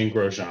and Romain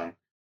Grosjean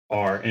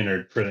are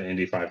entered for the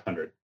Indy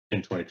 500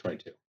 in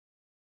 2022?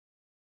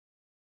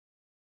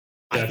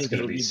 I That's think going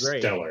to it'll be be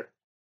great. stellar.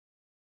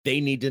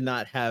 They need to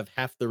not have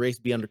half the race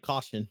be under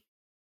caution.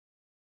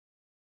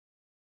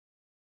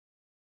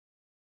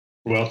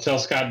 Well, tell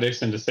Scott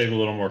Dixon to save a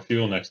little more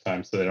fuel next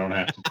time so they don't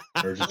have to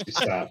emergency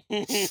stop.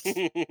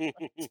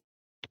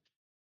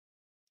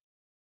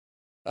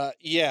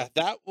 Yeah,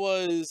 that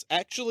was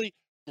actually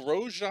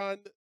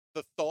Grosjean.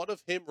 The thought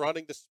of him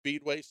running the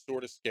speedway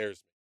sort of scares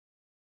me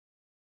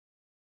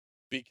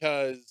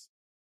because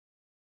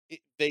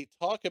they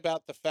talk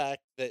about the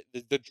fact that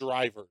the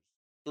drivers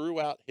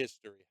throughout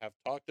history have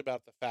talked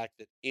about the fact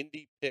that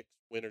Indy picks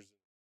winners.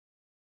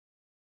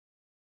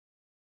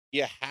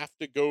 You have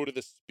to go to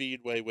the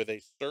speedway with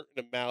a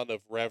certain amount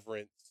of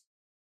reverence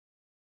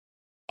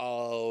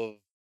of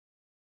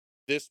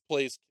this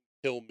place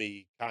can kill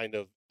me kind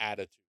of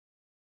attitude.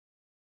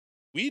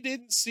 We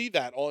didn't see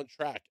that on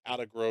track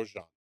out of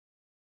Grosjean.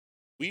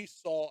 We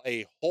saw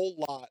a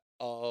whole lot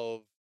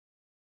of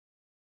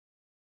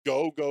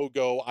go, go,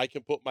 go. I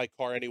can put my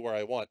car anywhere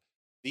I want.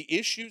 The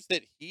issues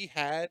that he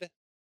had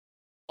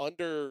on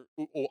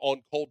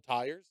cold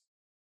tires,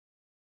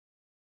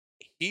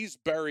 he's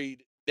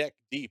buried neck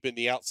deep in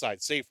the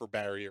outside safer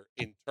barrier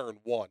in turn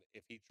one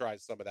if he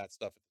tries some of that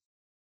stuff.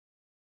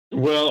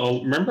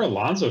 Well, remember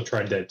Alonso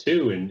tried that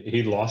too, and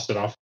he lost it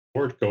off the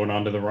board going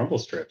onto the rumble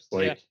strips.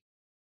 Like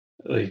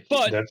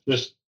But that's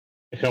just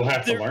he'll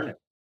have to learn it.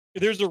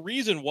 There's a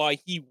reason why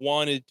he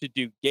wanted to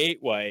do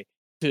Gateway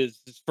to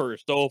his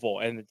first oval,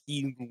 and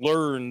he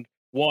learned,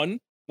 one,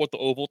 what the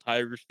oval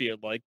tires feel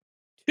like,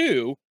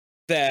 two,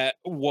 that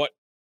what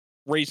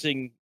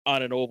racing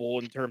on an oval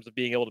in terms of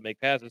being able to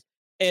make passes.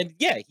 And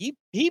yeah, he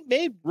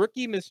made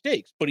rookie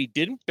mistakes, but he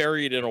didn't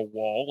bury it in a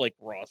wall like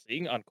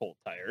Rossi on cold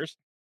tires.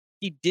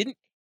 He didn't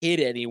hit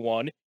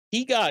anyone.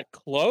 He got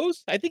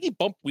close. I think he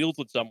bumped wheels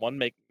with someone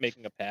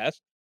making a pass,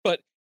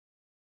 but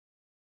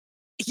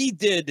he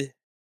did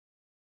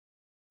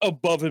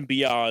above and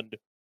beyond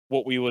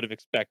what we would have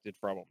expected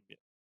from him.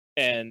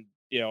 And,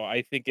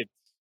 I think it's,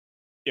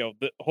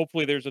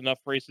 hopefully there's enough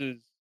races,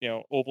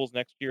 ovals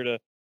next year to,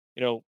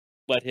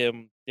 let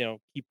him,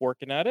 keep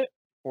working at it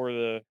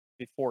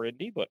before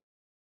Indy. But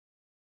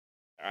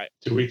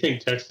do we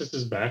think Texas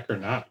is back or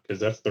not? Because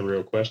that's the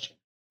real question.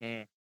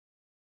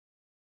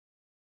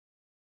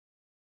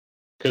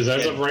 Because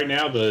as of right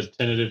now, the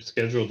tentative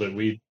schedule that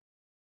we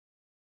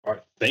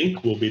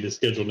think will be the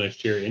schedule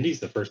next year, Indy's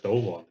the first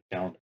oval on the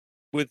calendar.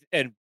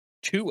 And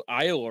 2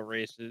 Iowa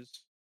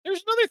races.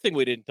 There's another thing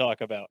we didn't talk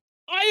about.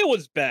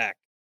 Iowa's back.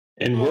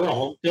 And we're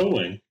all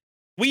going.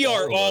 We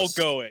are all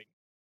going.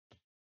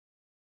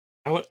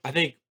 I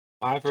think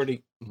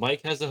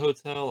Mike has a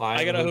hotel.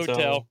 I got a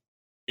hotel.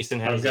 Jason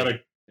has I've got a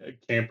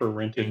camper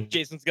rented.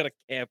 Jason's got a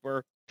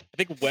camper.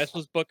 I think Wes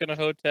was booking a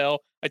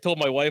hotel. I told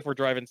my wife we're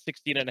driving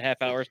 16 and a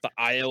half hours to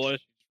Iowa. She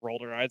just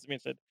rolled her eyes at me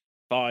and said,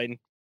 fine.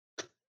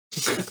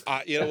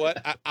 You know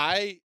what?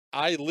 I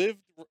lived,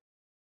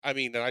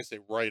 and I say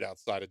right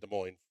outside of Des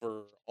Moines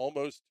for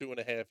almost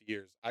 2.5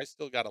 years. I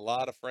still got a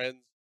lot of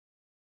friends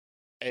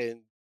and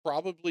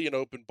probably an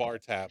open bar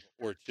tab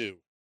or two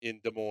in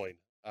Des Moines.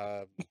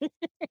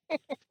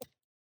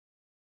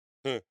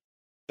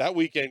 That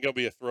weekend going to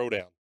be a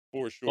throwdown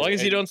for sure. As long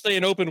as you don't say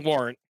an open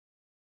warrant.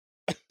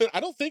 I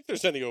don't think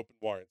there's any open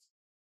warrants.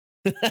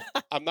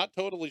 I'm not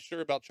totally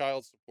sure about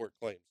child support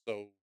claims,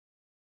 so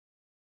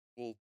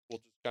we'll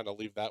just kind of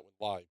leave that one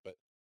lie. But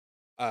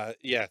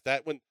yeah,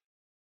 that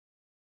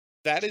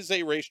is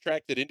a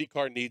racetrack that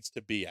IndyCar needs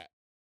to be at.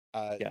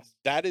 Yes.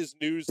 That is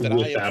news that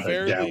I am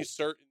fairly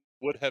certain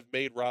would have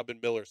made Robin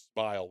Miller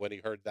smile when he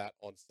heard that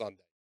on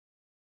Sunday.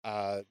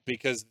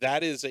 Because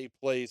that is a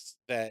place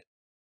that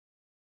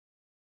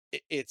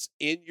it's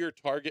in your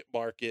target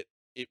market.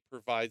 It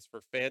provides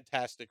for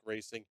fantastic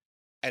racing,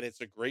 and it's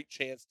a great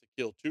chance to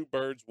kill 2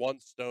 birds, 1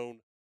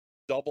 stone,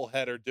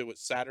 doubleheader, do it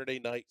Saturday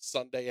night,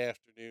 Sunday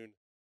afternoon,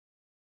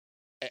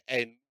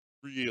 and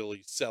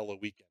really sell a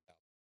weekend out.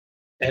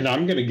 And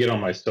I'm going to get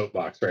on my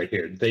soapbox right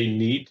here. They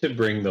need to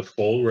bring the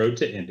full road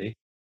to Indy.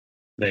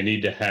 They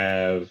need to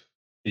have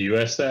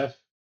USF,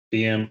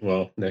 PM.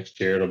 Well,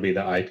 next year it'll be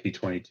the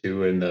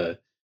IP22 and the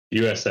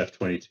USF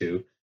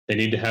 22. They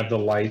need to have the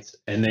lights,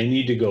 and they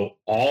need to go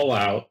all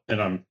out.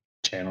 And I'm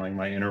channeling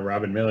my inner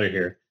Robin Miller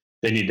here.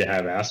 They need to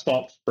have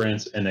asphalt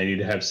sprints, and they need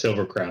to have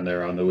Silver Crown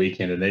there on the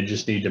weekend. And they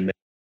just need to make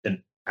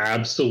an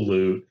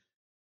absolute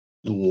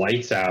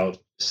lights out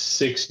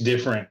 6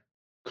 different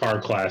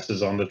car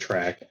classes on the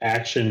track,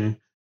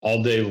 action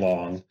all day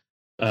long,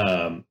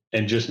 and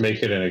just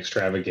make it an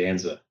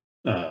extravaganza.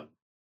 They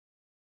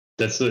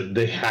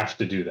have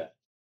to do that.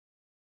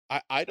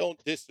 I don't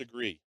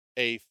disagree.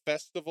 A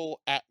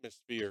festival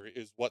atmosphere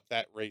is what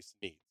that race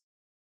needs.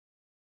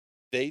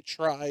 They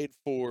tried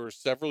for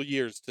several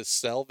years to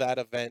sell that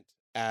event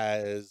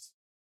as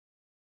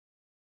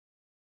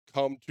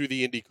come to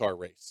the IndyCar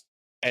race,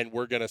 and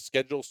we're going to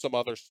schedule some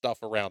other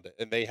stuff around it.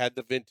 And they had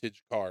the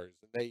vintage cars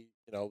and they,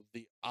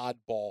 the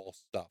oddball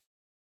stuff.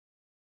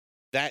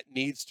 That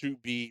needs to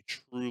be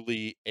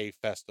truly a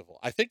festival.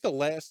 I think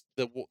next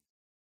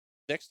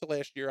to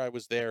last year I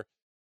was there,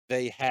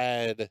 they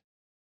had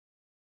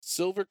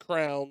Silver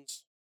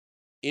Crowns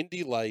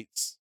Indy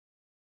Lights,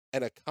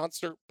 and a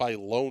concert by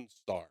Lone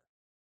Star.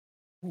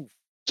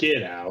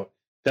 Get out.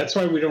 That's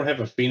why we don't have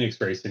a Phoenix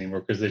race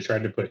anymore, because they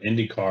tried to put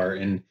IndyCar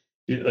in.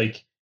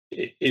 Like,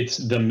 it's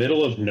the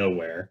middle of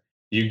nowhere.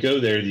 You go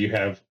there, you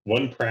have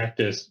one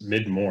practice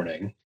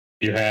mid-morning,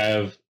 you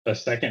have a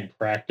second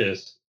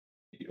practice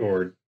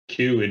or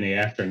two in the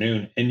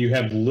afternoon, and you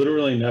have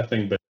literally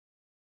nothing but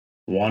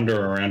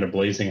wander around a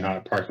blazing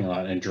hot parking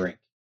lot and drink.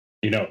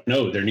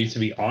 No, there needs to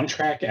be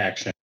on-track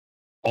action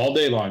all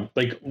day long.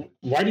 Like,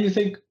 why do you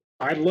think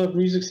I love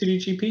Music City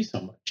GP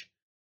so much?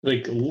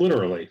 Like,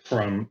 literally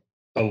from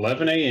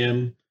 11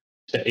 a.m.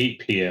 to 8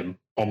 p.m.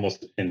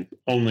 almost, and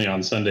only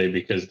on Sunday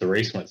because the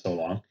race went so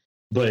long.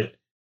 But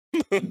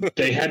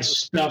they had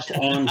stuff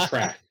on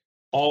track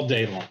all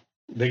day long.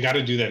 They got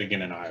to do that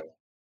again in Iowa.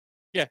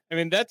 Yeah, I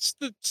mean, that's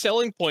the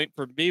selling point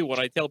for me when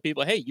I tell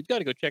people, hey, you've got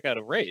to go check out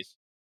a race.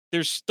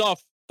 There's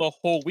stuff the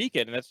whole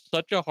weekend, and that's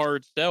such a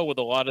hard sell with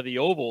a lot of the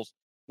ovals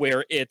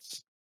where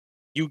it's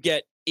you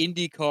get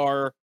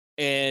IndyCar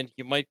and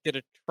you might get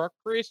a truck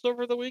race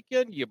over the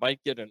weekend. You might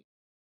get an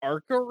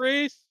ARCA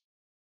race.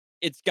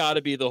 It's got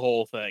to be the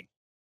whole thing.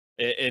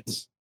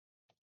 It's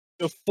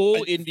the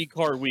full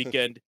IndyCar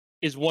weekend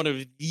is one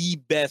of the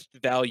best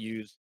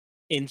values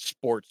in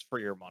sports for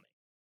your money.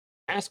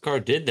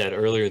 NASCAR did that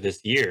earlier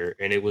this year,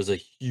 and it was a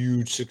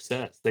huge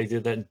success. They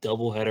did that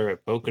doubleheader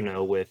at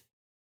Pocono with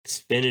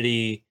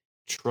Xfinity,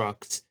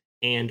 trucks,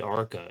 and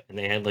ARCA, and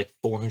they had like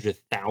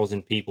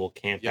 400,000 people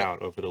camp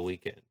out over the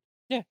weekend.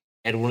 Yeah.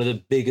 And one of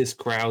the biggest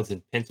crowds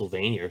in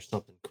Pennsylvania or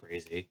something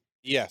crazy.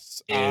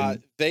 Yes.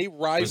 And They it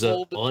was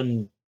rivaled.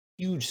 a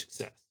huge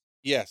success.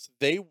 Yes,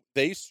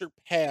 they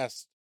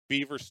surpassed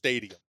Beaver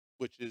Stadium,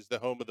 which is the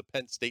home of the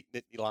Penn State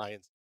Nittany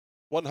Lions.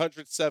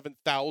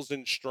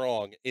 107,000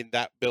 strong in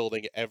that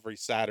building every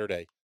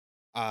Saturday.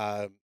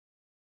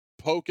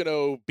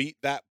 Pocono beat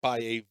that by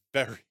a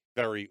very,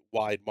 very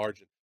wide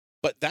margin.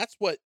 But that's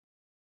what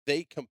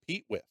they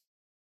compete with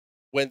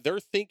when they're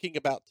thinking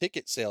about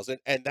ticket sales.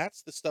 And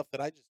that's the stuff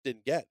that I just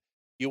didn't get.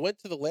 You went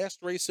to the last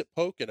race at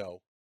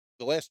Pocono,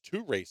 the last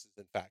two races,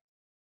 in fact.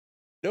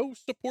 No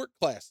support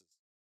classes.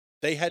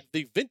 They had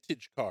the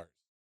vintage cars.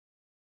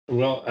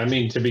 Well, I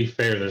mean, to be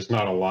fair, there's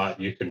not a lot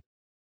you can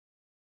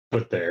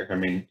put there. I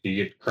mean, you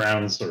get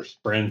crowns or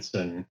sprints,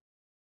 and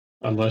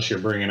unless you're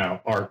bringing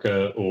out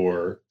ARCA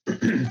or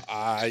You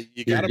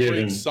got to given-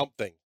 bring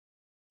something.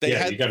 They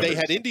Yeah, you gotta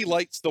had bring Indy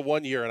Lights the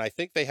one year, and I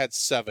think they had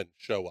 7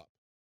 show up.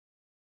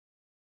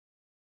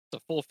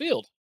 It's a full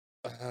field.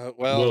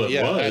 Well, it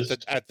yeah, was.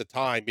 at the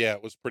time, yeah,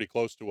 it was pretty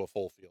close to a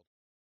full field.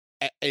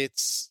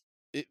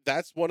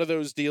 That's one of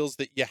those deals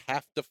that you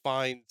have to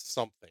find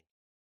something.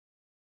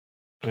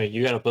 I mean,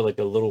 you got to put like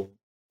a little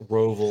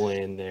roval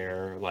in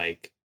there.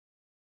 Like,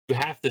 you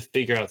have to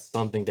figure out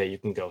something that you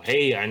can go,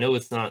 hey, I know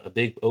it's not a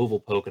big oval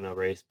Pocono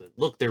race, but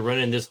look, they're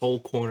running this whole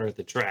corner of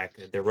the track.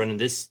 They're running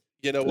this.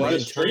 You know Well, what?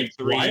 the turn street's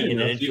 3 wide in an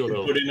enough, you infield can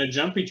oval. put in a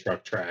jumpy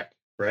truck track,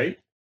 right?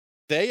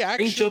 They Bring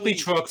actually jumpy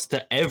trucks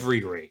to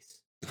every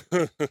race.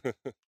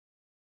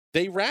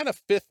 They ran a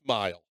 5th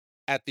mile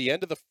at the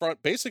end of the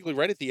front, basically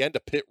right at the end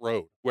of pit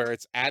road, where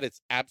it's at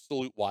its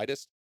absolute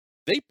widest.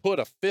 They put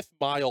a 5th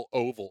mile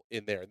oval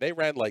in there, and they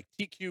ran like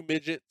TQ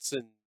midgets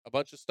and a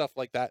bunch of stuff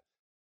like that.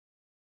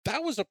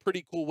 That was a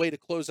pretty cool way to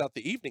close out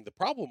the evening. The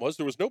problem was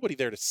there was nobody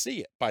there to see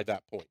it by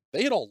that point.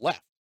 They had all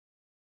left.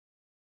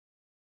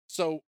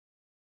 So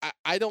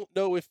I don't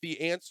know if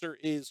the answer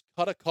is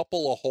cut a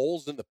couple of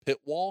holes in the pit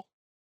wall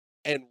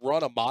and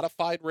run a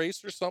modified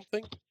race or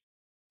something.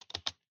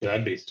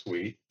 That'd be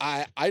sweet.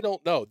 I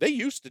don't know. They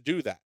used to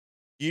do that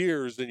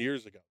years and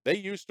years ago. They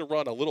used to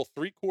run a little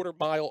 3/4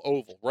 mile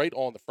oval right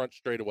on the front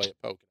straightaway at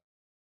Pocono.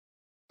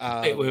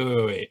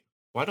 Wait.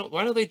 Why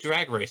don't they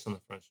drag race on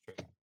the front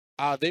straight?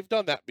 They've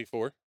done that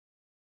before.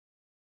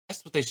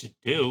 That's what they should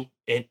do.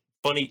 And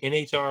funny,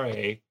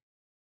 NHRA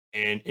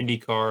and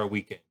IndyCar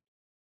weekend.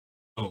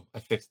 Oh, I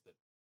fixed it.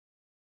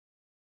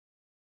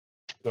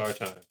 It's our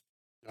time.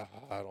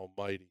 God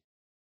almighty.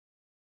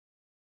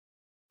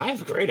 I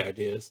have great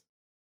ideas.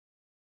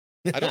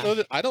 I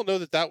don't know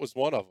that was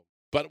one of them,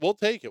 but we'll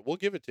take it. We'll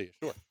give it to you.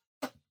 Sure.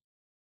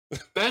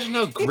 Imagine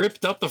how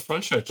gripped up the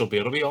front stretch will be.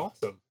 It'll be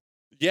awesome.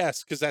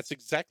 Yes, because that's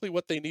exactly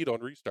what they need on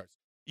restarts.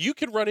 You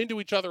can run into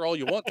each other all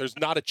you want. There's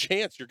not a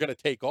chance you're going to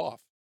take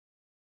off.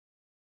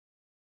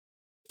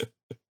 Be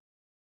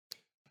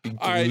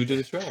All right. glued to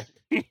the track.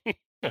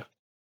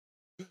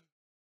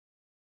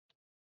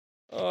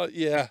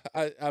 Yeah,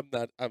 I'm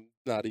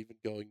not even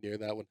going near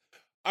that one.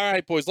 All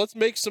right, boys, let's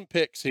make some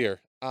picks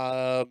here.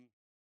 I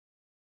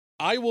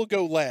will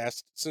go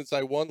last since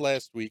I won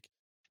last week.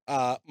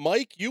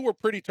 Mike, you were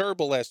pretty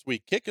terrible last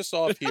week. Kick us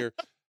off here.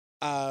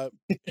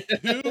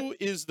 Who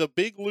is the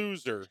big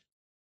loser?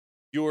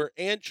 Your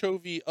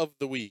anchovy of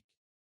the week.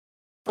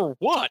 For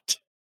what?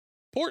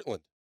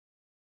 Portland.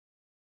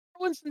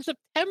 One's in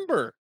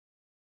September.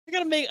 I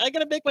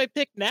gotta make my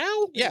pick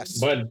now? Yes.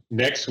 But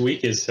next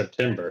week is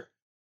September.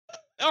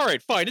 All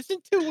right, fine. It's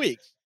in 2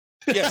 weeks.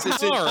 Yes,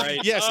 it's in, All right.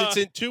 Yes, it's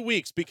in 2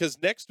 weeks because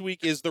next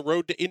week is the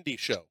Road to Indy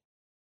show.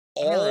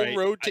 All right.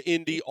 Road to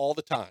Indy all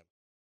the time.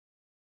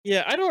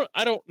 Yeah, I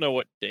don't know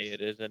what day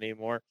it is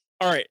anymore.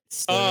 All right,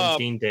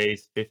 17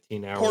 days,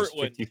 15 hours,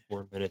 Portland.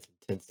 54 minutes, and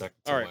 10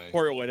 seconds all right, away.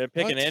 Portland. I'm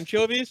picking What?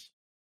 anchovies.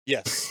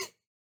 Yes.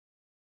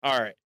 All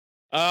right.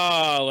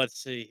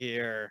 Let's see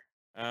here.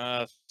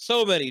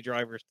 So many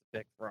drivers to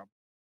pick from.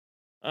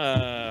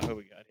 Who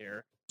we got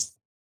here?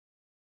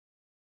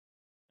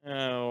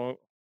 Oh,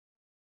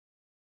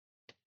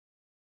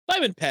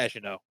 Simon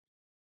Pagenaud.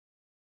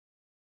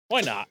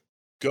 Why not?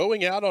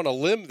 Going out on a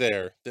limb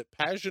there that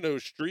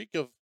Pagenaud's streak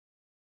of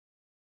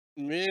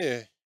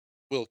meh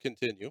will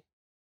continue.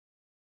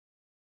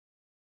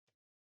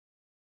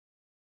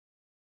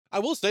 I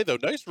will say, though,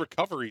 nice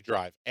recovery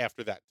drive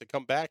after that to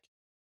come back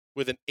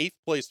with an 8th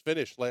place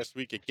finish last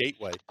week at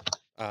Gateway.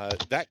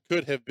 That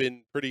could have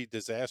been pretty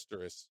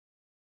disastrous.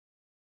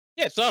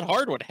 Yeah, it's not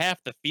hard when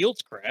half the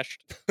field's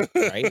crashed.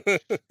 Right?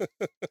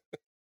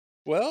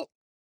 Well,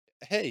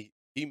 hey,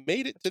 he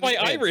made it to That's my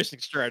the end.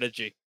 iRacing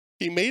strategy.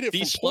 He made it Be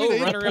from slow,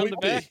 point A run to around point the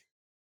B. back.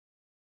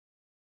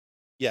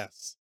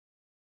 Yes.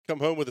 Come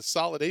home with a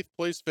solid 8th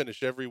place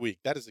finish every week.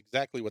 That is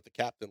exactly what the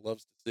captain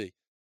loves to see.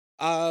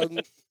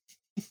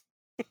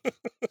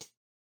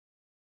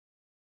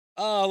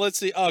 Let's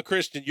see.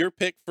 Christian, your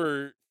pick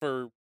for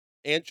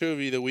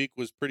anchovy of the week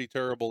was pretty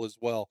terrible as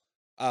well.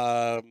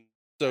 So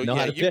Know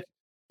how yeah, to pick.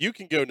 you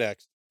can go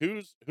next. Who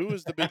is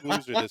the big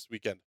loser this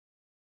weekend?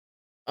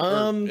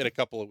 Or in a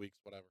couple of weeks,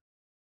 whatever.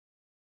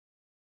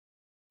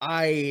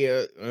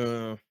 I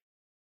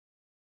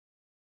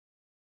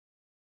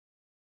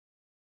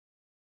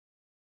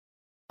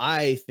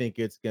think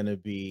it's gonna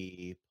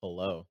be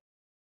Pelot.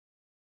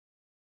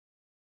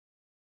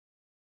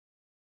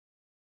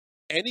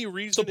 Any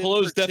reason? So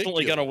Pelot's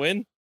definitely gonna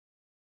win.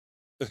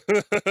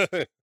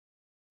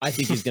 I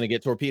think he's gonna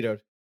get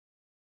torpedoed.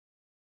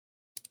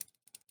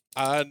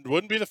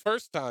 Wouldn't be the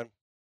first time.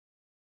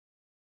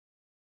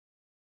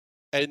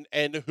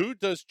 And who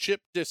does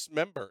Chip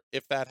dismember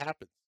if that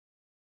happens?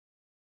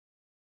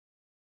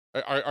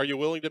 Are you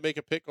willing to make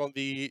a pick on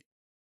the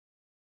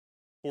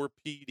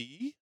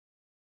torpede?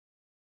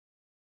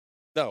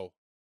 No,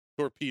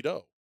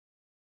 torpedo.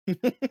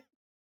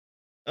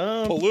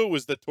 Pelot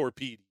was the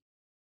torpedo.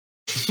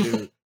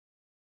 Dude.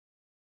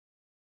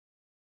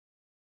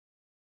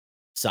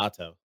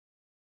 Sato.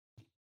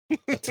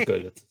 That's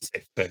good. That's a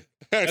safe pick.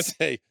 I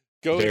say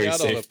going Very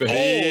out on a safe pick.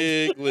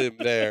 big limb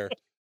there.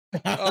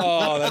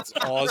 Oh, that's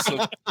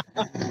awesome.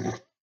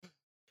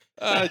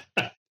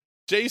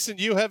 Jason,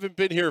 you haven't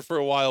been here for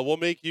a while. We'll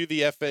make you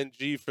the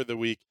FNG for the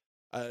week.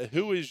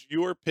 Who is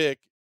your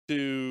pick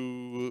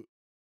to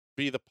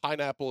be the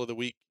pineapple of the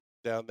week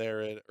down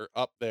there or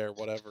up there,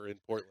 whatever, in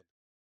Portland?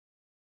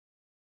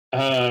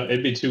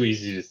 It'd be too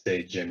easy to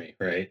say Jimmy,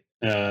 right?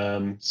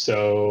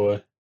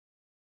 So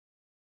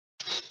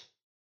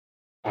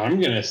I'm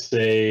gonna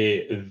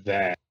say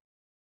that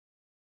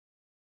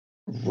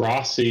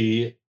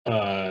Rossi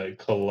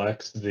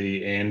collects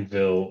the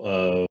anvil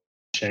of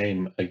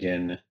shame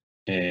again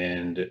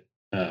and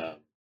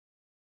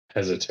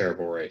has a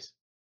terrible race.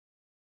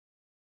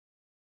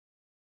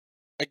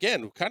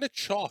 Again, kind of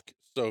chalk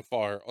so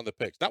far on the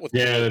picks. Not with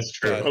Yeah, that's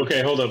true. but-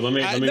 Okay, hold up. Let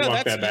me no,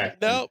 walk that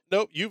back.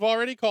 Nope. You've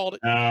already called it.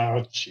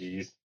 Oh,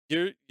 jeez.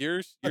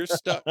 You're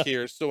stuck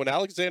here. So when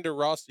Alexander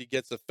Rossi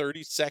gets a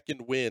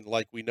 30-second win,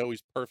 like we know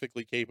he's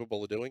perfectly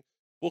capable of doing,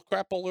 we'll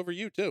crap all over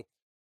you too.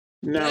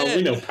 No,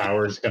 we know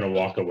Power's going to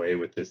walk away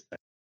with this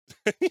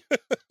thing.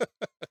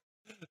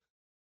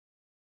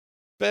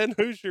 Ben,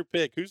 who's your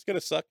pick? Who's going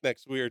to suck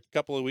next weird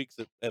couple of weeks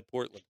at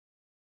Portland?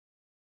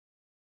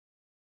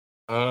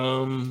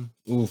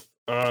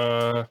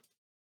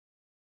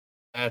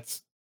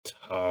 That's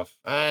tough.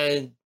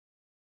 I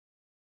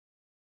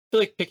feel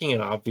like picking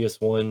an obvious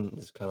one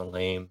is kind of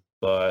lame,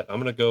 but I'm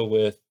gonna go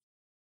with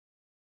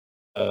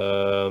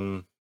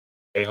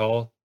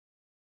A-Hall.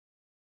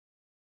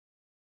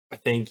 I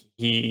think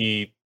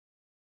he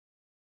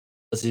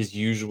does his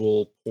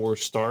usual poor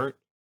start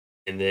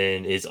and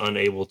then is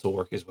unable to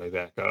work his way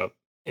back up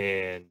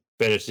and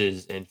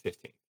finishes in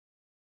 15th.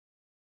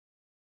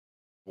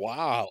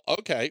 Wow.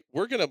 Okay,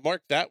 we're gonna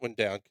mark that one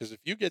down because if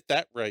you get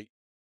that right,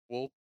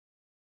 we'll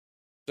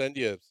send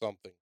you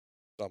something.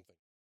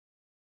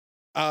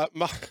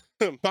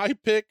 My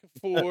pick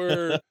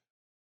for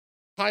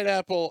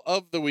pineapple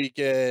of the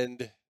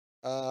weekend.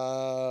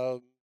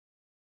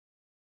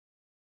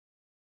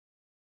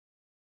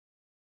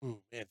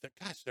 Ooh, man,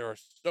 gosh, there are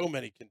so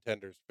many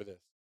contenders for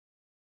this.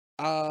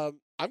 I'm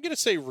gonna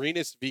say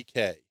Renus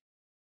VK.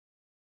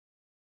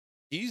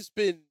 He's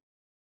been,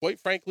 quite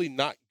frankly,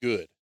 not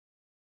good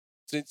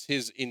since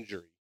his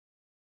injury.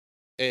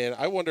 And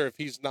I wonder if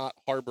he's not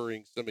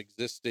harboring some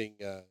existing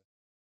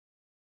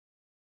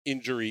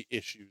injury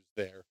issues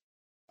there.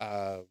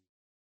 I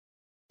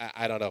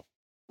don't know.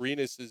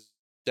 Renus is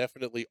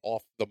definitely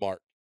off the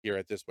mark here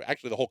at this point.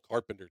 Actually, the whole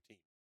Carpenter team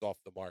is off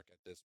the mark at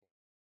this point.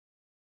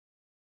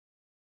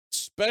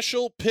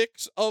 Special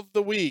picks of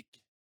the week.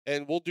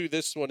 And we'll do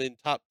this one in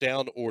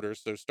top-down order,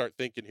 so start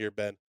thinking here,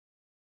 Ben.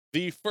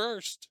 The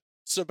first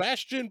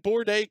Sebastian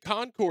Bourdais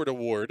Concord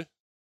Award.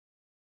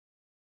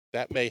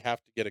 That may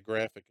have to get a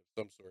graphic of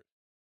some sort.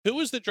 Who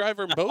is the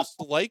driver most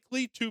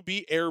likely to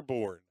be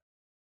airborne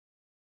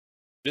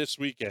this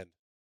weekend?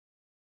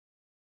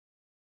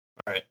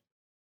 All right.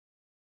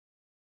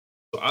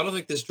 So I don't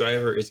think this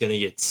driver is going to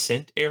get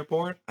sent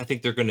airborne. I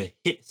think they're going to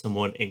hit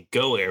someone and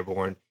go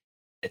airborne.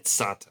 It's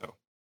Sato.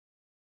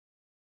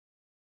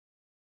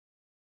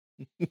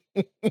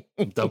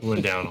 I'm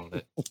doubling down on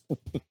it.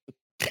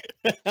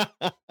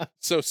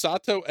 So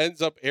Sato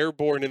ends up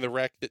airborne in the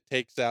wreck that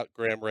takes out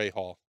Graham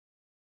Rahal.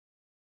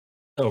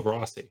 Oh,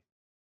 Rossi.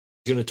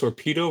 He's going to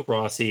torpedo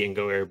Rossi and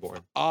go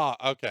airborne.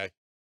 Ah, okay.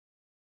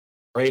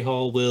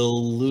 Rahal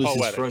will lose his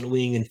Poetic. front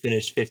wing and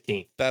finish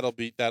 15th. That would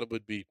be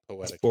It's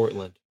poetic.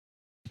 Portland.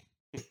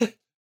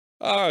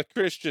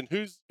 Christian,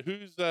 who's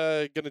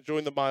gonna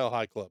join the Mile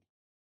High Club?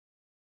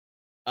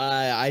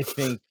 I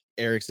think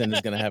Erickson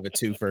is going to have a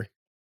twofer.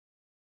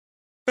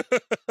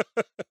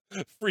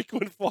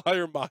 Frequent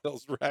flyer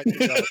miles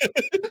racking up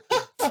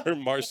for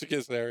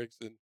Marcus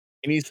Erickson.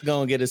 He needs to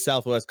go and get his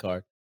Southwest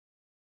card.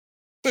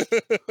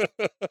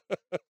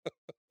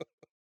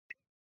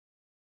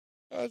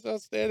 That's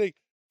outstanding.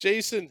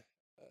 Jason,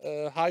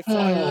 high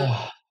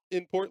flyer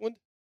in Portland?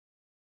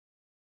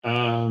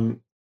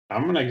 I'm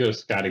gonna go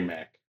Scotty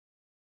Mac.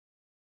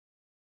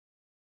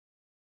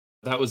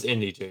 That was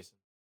Indy, Jason.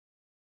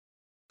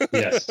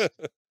 Yes.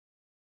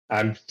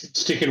 I'm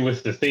sticking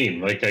with the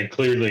theme. Like I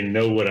clearly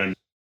know what I'm.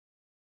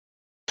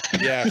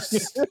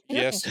 Yes.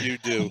 Yes, you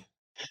do.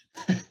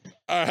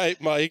 All right,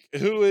 Mike.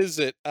 Who is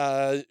it?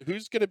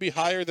 Who's going to be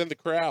higher than the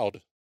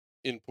crowd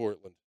in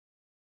Portland?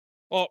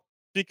 Well,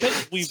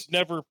 because we've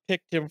never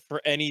picked him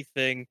for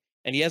anything,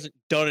 and he hasn't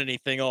done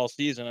anything all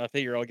season, I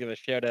figure I'll give a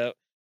shout out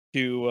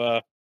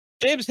to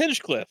James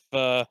Hinchcliffe,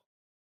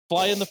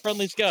 fly in the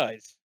friendly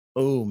skies.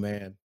 Oh,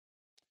 man.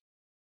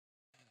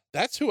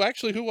 That's who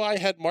I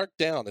had marked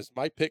down as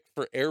my pick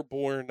for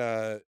airborne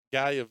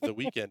guy of the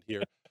weekend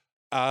here.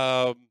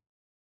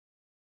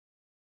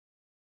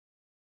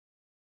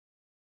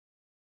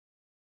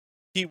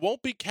 He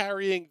won't be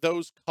carrying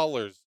those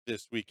colors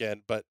this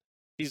weekend, but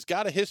he's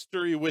got a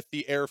history with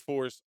the Air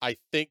Force. I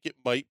think it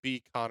might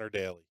be Connor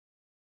Daly.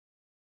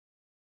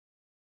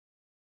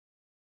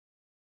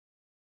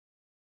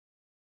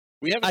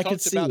 We haven't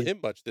talked about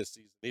him much this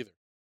season either.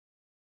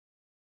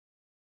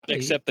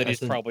 Except that he's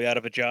probably out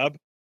of a job.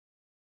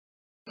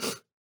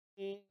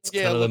 It's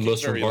kind of the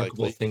most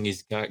remarkable thing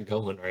he's got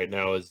going right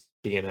now is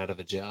being out of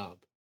a job.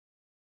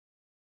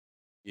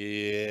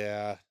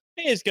 Yeah.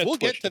 We'll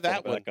get to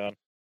that one.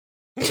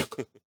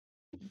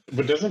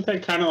 But doesn't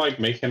that kind of like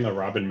make him the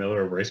Robin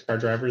Miller of race car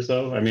drivers,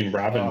 though? I mean,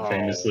 Robin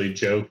famously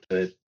joked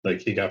that like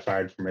he got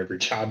fired from every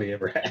job he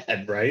ever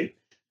had, right?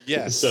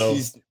 Yes. So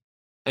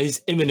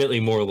he's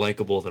eminently more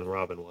likable than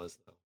Robin was,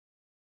 though.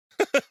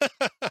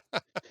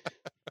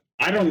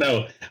 I don't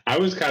know. I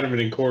was kind of an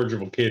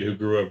incorrigible kid who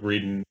grew up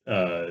reading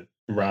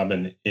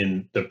Robin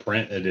in the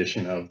print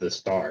edition of the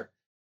Star.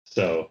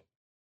 So,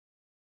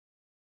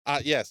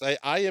 yes,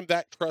 I am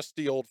that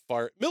crusty old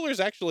fart. Miller's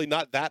actually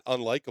not that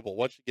unlikable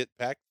once you get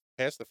past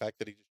the fact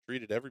that he just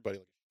treated everybody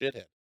like a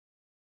shithead.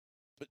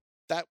 But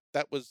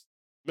that was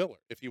Miller.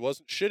 If he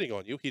wasn't shitting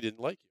on you, he didn't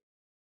like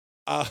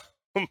you.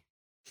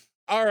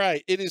 All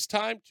right, it is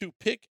time to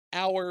pick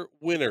our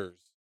winners.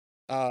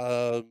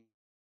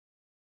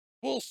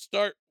 We'll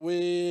start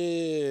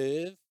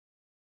with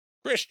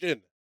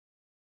Christian.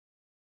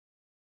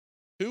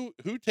 Who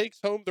takes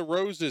home the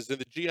roses in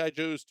the G.I.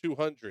 Joe's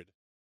 200?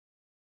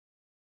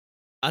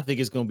 I think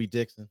it's going to be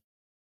Dixon.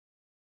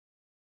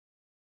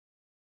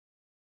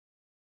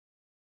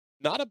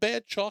 Not a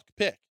bad chalk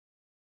pick.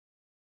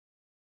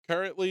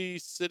 Currently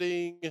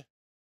sitting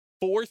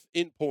 4th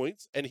in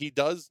points, and he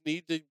does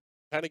need to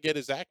kind of get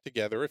his act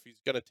together if he's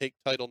going to take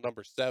title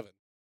number 7.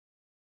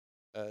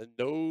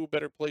 No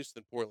better place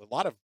than Portland. A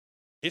lot of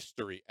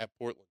history at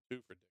Portland,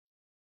 too, for Dick.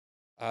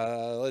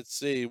 Let's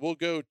see. We'll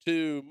go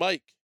to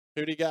Mike.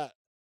 Who do you got?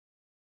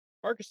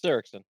 Marcus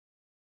Ericsson.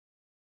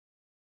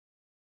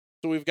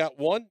 So we've got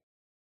one.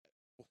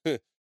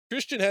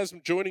 Christian has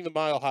him joining the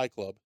Mile High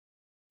Club.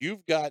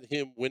 You've got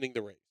him winning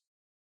the race.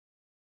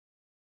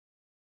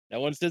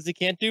 No one says he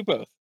can't do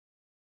both.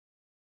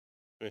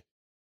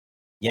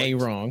 You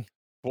ain't wrong.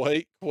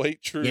 Quite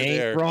true you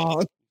there. Ain't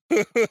wrong.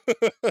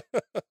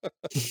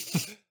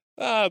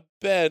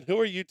 Ben, who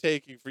are you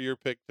taking for your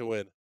pick to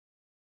win?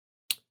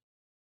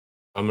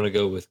 I'm going to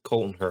go with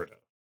Colton Herta.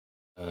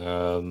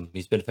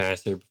 He's been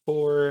fast there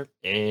before,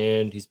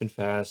 and he's been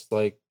fast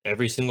like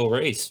every single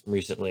race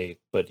recently,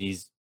 but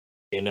he's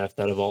enough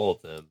out of all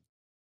of them.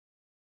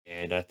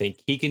 And I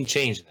think he can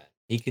change that.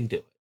 He can do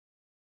it.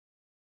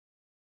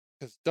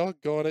 Because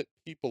doggone it,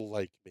 people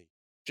like me.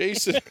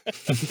 Jason,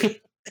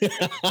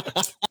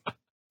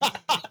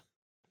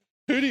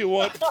 who do you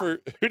want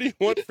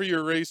for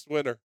your race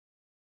winner?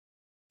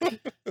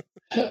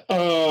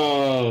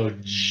 Oh,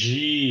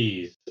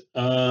 geez.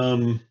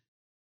 Man,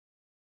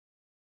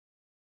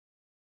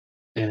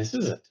 this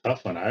is a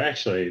tough one. I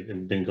actually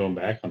have been going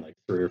back on like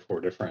 3 or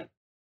 4 different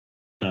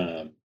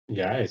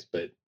guys,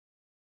 but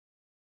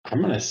I'm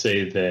going to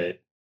say that,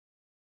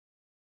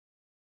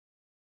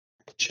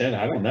 shit,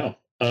 I don't know.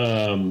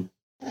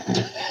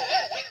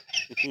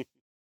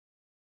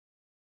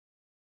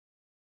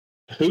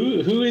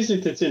 Who is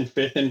it that's in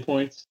fifth in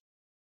points?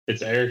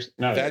 It's Ericsson.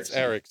 Not That's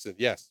Ericsson. Ericsson.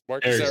 Yes,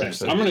 Marcus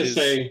Ericsson. I'm going to is-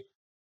 say,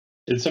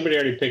 did somebody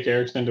already pick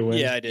Ericsson to win?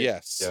 Yeah, I did.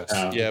 Yes. Yes.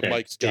 Oh, Yeah, okay.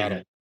 Mike's got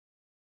Damn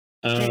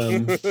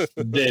him. it.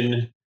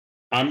 Then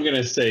I'm going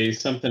to say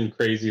something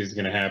crazy is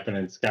going to happen,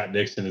 and Scott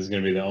Dixon is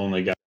going to be the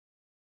only guy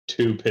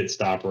 2 pit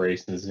stop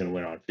race and is going to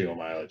win on fuel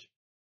mileage.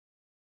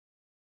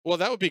 Well,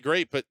 that would be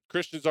great, but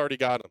Christian's already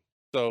got him.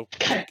 So you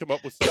can come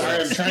up with something Sorry,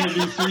 I'm else. trying to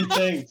do 3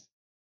 things.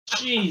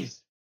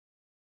 Jeez.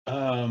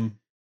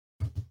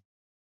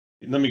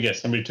 Let me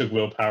guess. Somebody took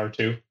willpower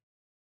too.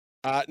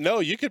 No,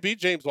 you could be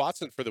James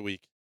Watson for the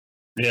week.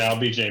 Yeah, I'll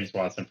be James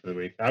Watson for the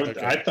week.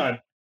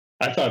 Okay.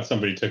 I thought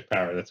somebody took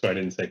power. That's why I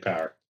didn't say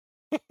power.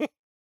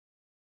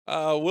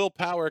 Will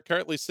Power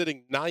currently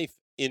sitting 9th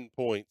in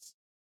points.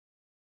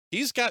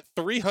 He's got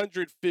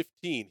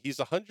 315. He's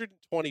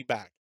 120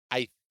 back.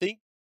 I think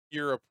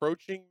you're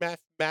approaching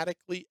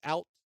mathematically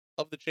out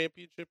of the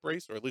championship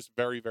race, or at least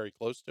very, very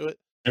close to it.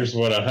 There's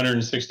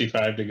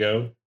 165 to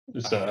go.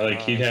 So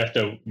he'd have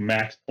to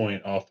max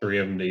point all 3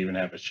 of them to even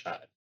have a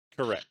shot.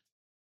 Correct.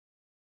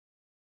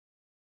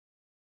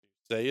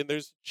 Saying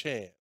there's a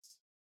chance.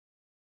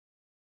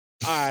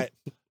 All right.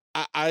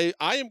 I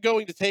am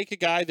going to take a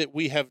guy that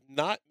we have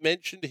not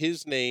mentioned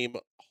his name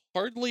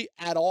hardly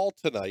at all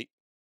tonight,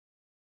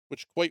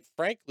 which quite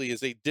frankly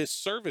is a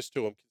disservice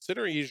to him,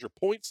 considering he's your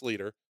points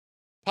leader.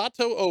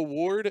 Pato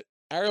O'Ward,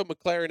 Arrow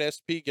McLaren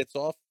SP gets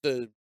off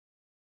the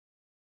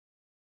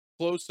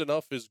close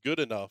enough is good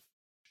enough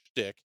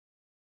shtick.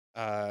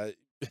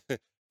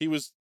 He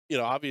was,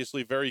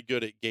 obviously very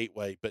good at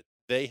Gateway, but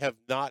they have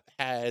not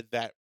had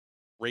that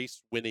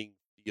race-winning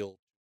field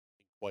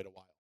in quite a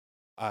while.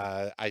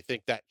 I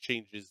think that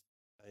changes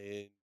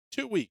in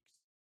 2 weeks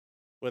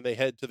when they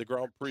head to the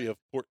Grand Prix of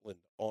Portland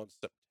on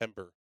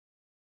September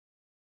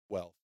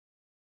 12th.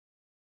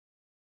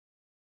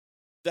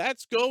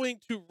 That's going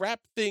to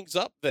wrap things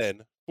up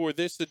then for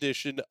this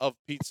edition of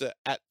Pizza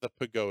at the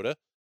Pagoda.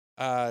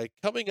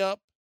 Coming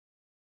up,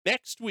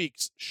 next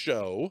week's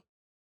show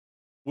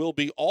will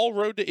be all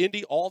road to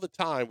Indy all the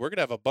time. We're going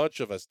to have a bunch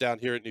of us down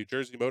here at New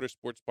Jersey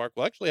Motorsports Park.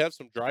 We'll actually have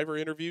some driver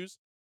interviews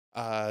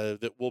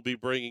that we'll be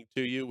bringing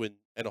to you and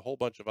a whole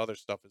bunch of other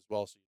stuff as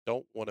well. So you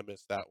don't want to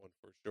miss that one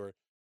for sure.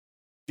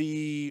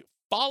 The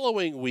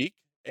following week,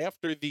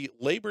 after the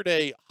Labor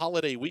Day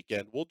holiday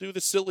weekend, we'll do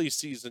the silly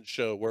season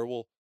show where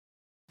we'll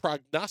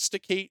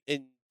prognosticate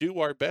and do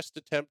our best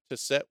attempt to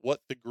set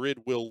what the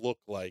grid will look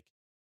like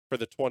for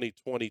the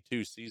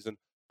 2022 season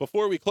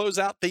before we close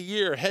out the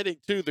year heading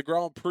to the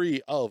Grand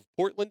Prix of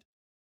Portland.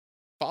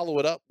 Follow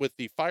it up with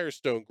the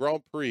Firestone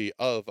Grand Prix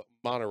of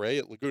Monterey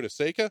at Laguna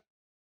Seca.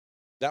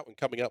 That one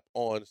coming up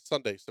on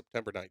Sunday,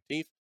 September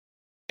 19th.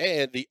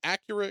 And the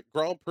Acura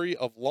Grand Prix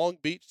of Long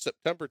Beach,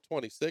 September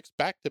 26th,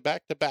 back to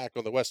back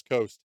on the West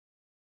Coast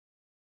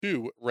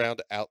to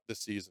round out the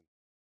season.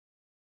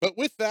 But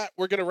with that,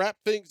 we're going to wrap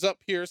things up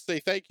here. Say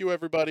thank you,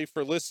 everybody,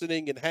 for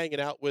listening and hanging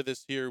out with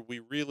us here. We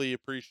really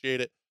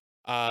appreciate it.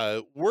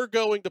 We're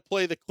going to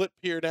play the clip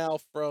here now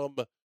from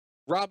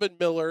Robin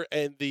Miller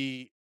and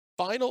the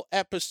final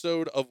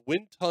episode of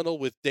Wind Tunnel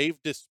with Dave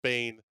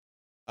Despain.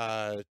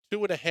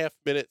 2.5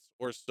 minutes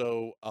or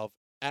so of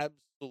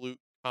absolute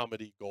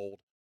comedy gold.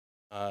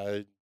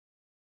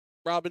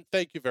 Robin,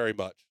 thank you very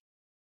much.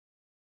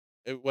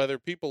 Whether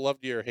people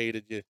loved you or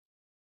hated you,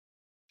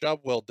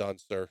 job well done,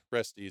 sir.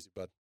 Rest easy,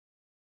 bud.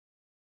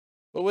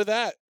 But with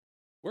that,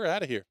 we're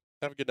out of here.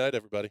 Have a good night,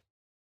 everybody.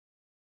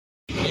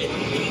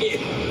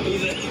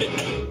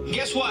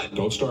 Guess what?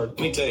 Don't start. Let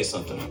me tell you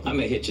something. I'm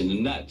gonna hit you in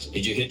the nuts.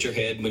 Did you hit your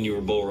head when you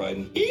were bull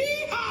riding?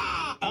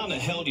 Yeehaw! How in the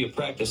hell do you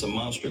practice a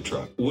monster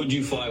truck? Would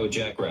you fly with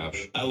Jack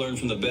Roush? I learned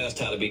from the best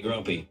how to be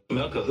grumpy.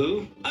 Milka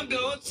who? I'm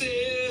going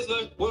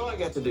Sizzler. What do I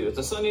got to do? It's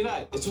a Sunday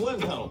night. It's a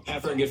wind tunnel.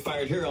 After I get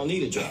fired here, I'll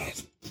need a job.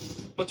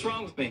 What's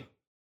wrong with me?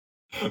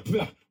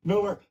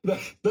 Miller,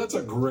 that's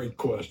a great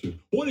question.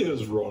 What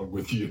is wrong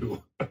with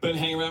you? Been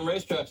hanging around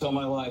racetracks all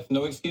my life.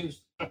 No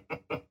excuse.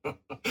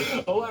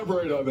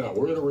 Elaborate on that.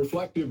 We're in a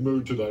reflective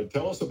mood tonight.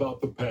 Tell us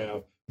about the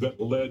path that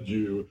led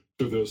you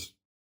to this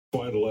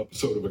final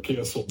episode of a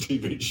canceled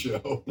TV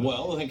show.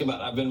 Well, think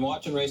about it. I've been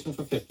watching racing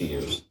for 50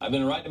 years. I've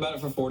been writing about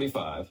it for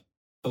 45.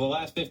 For the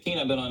last 15,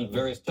 I've been on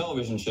various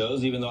television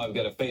shows, even though I've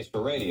got a face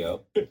for radio.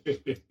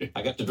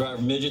 I got to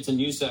drive midgets in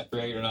USAC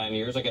for 8 or 9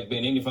 years. I got to be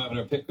an Indy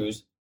 500 pit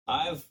crews.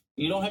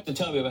 You don't have to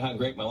tell me about how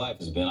great my life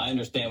has been. I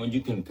understand when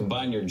you can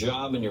combine your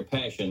job and your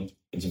passion,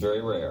 it's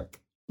very rare.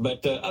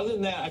 But other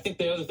than that, I think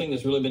the other thing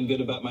that's really been good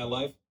about my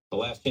life, the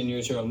last 10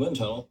 years here on Wind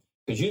Tunnel,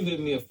 because you've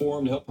given me a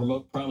forum to help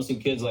promote promising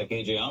kids like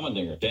A.J.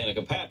 Allmendinger,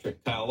 Danica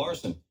Patrick, Kyle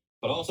Larson,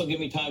 but also give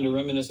me time to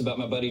reminisce about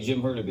my buddy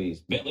Jim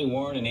Hurtubise, Bentley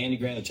Warren, and Andy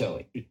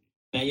Granatelli.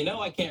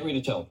 Now, I can't read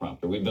a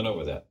teleprompter. We've been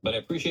over that. But I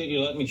appreciate you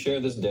letting me share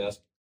this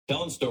desk,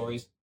 telling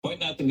stories,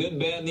 pointing out the good,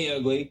 bad, and the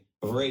ugly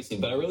of racing.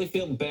 But I really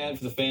feel bad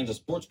for the fans of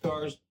sports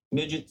cars,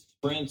 midgets,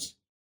 sprints,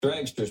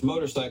 dragsters,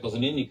 motorcycles,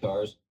 and Indy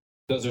cars,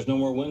 because there's no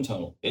more Wind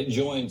Tunnel. It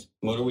joins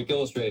Motor Week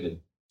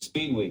Illustrated,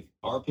 Speed Week,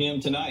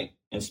 RPM Tonight,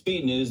 and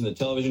speed news in the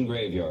television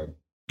graveyard.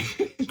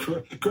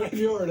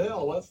 Graveyard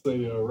Hell, that's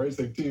the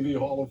Racing TV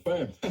Hall of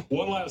Fame.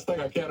 One last thing,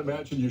 I can't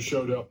imagine you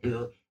showed up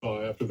here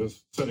after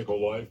this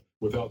cynical life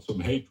without some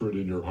hatred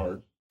in your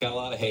heart. Got a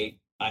lot of hate.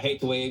 I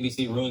hate the way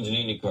ABC ruins an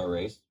IndyCar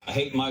race. I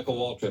hate Michael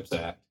Waltrip's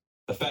act.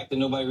 The fact that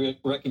nobody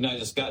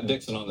recognizes Scott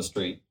Dixon on the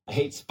street. I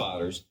hate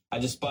spotters. I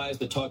despise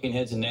the talking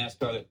heads in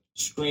NASCAR that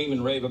scream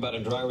and rave about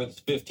a driver that's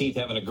 15th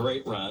having a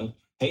great run.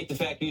 I hate the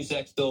fact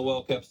USAC's still a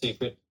well-kept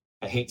secret.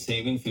 I hate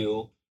saving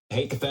fuel. I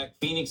hate the fact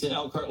Phoenix and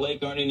Elkhart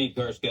Lake aren't in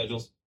IndyCar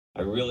schedules.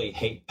 I really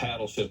hate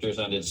paddle shifters.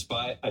 I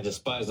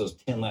despise those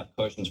 10-lap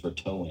cautions for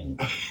toe-in.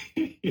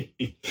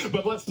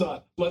 But let's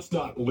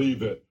not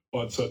leave it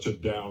on such a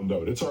down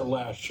note. It's our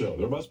last show.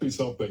 There must be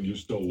something you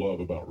still love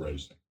about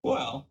racing.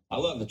 Well, I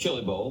love the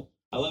Chili Bowl.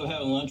 I love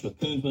having lunch with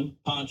Koonsman,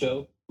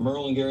 Poncho,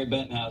 Merle and Gary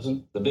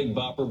Benthausen, the Big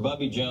Bopper,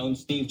 Bubby Jones,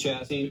 Steve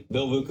Chassie,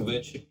 Bill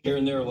Vukovich,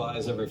 hearing their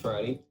lies every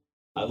Friday.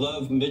 I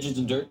love midgets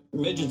and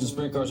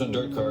sprint cars on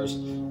dirt cars.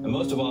 And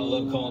most of all, I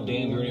love calling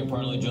Dan Gurney and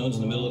Parnelli Jones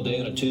in the middle of the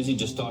day on a Tuesday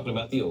just talking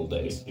about the old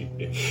days.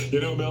 You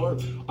know, Miller,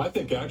 I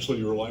think actually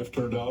your life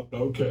turned out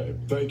okay.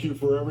 Thank you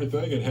for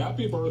everything, and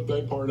happy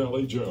birthday,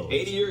 Parnelli Jones.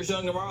 80 years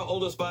young tomorrow,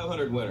 oldest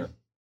 500 winner.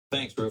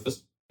 Thanks,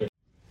 Rufus.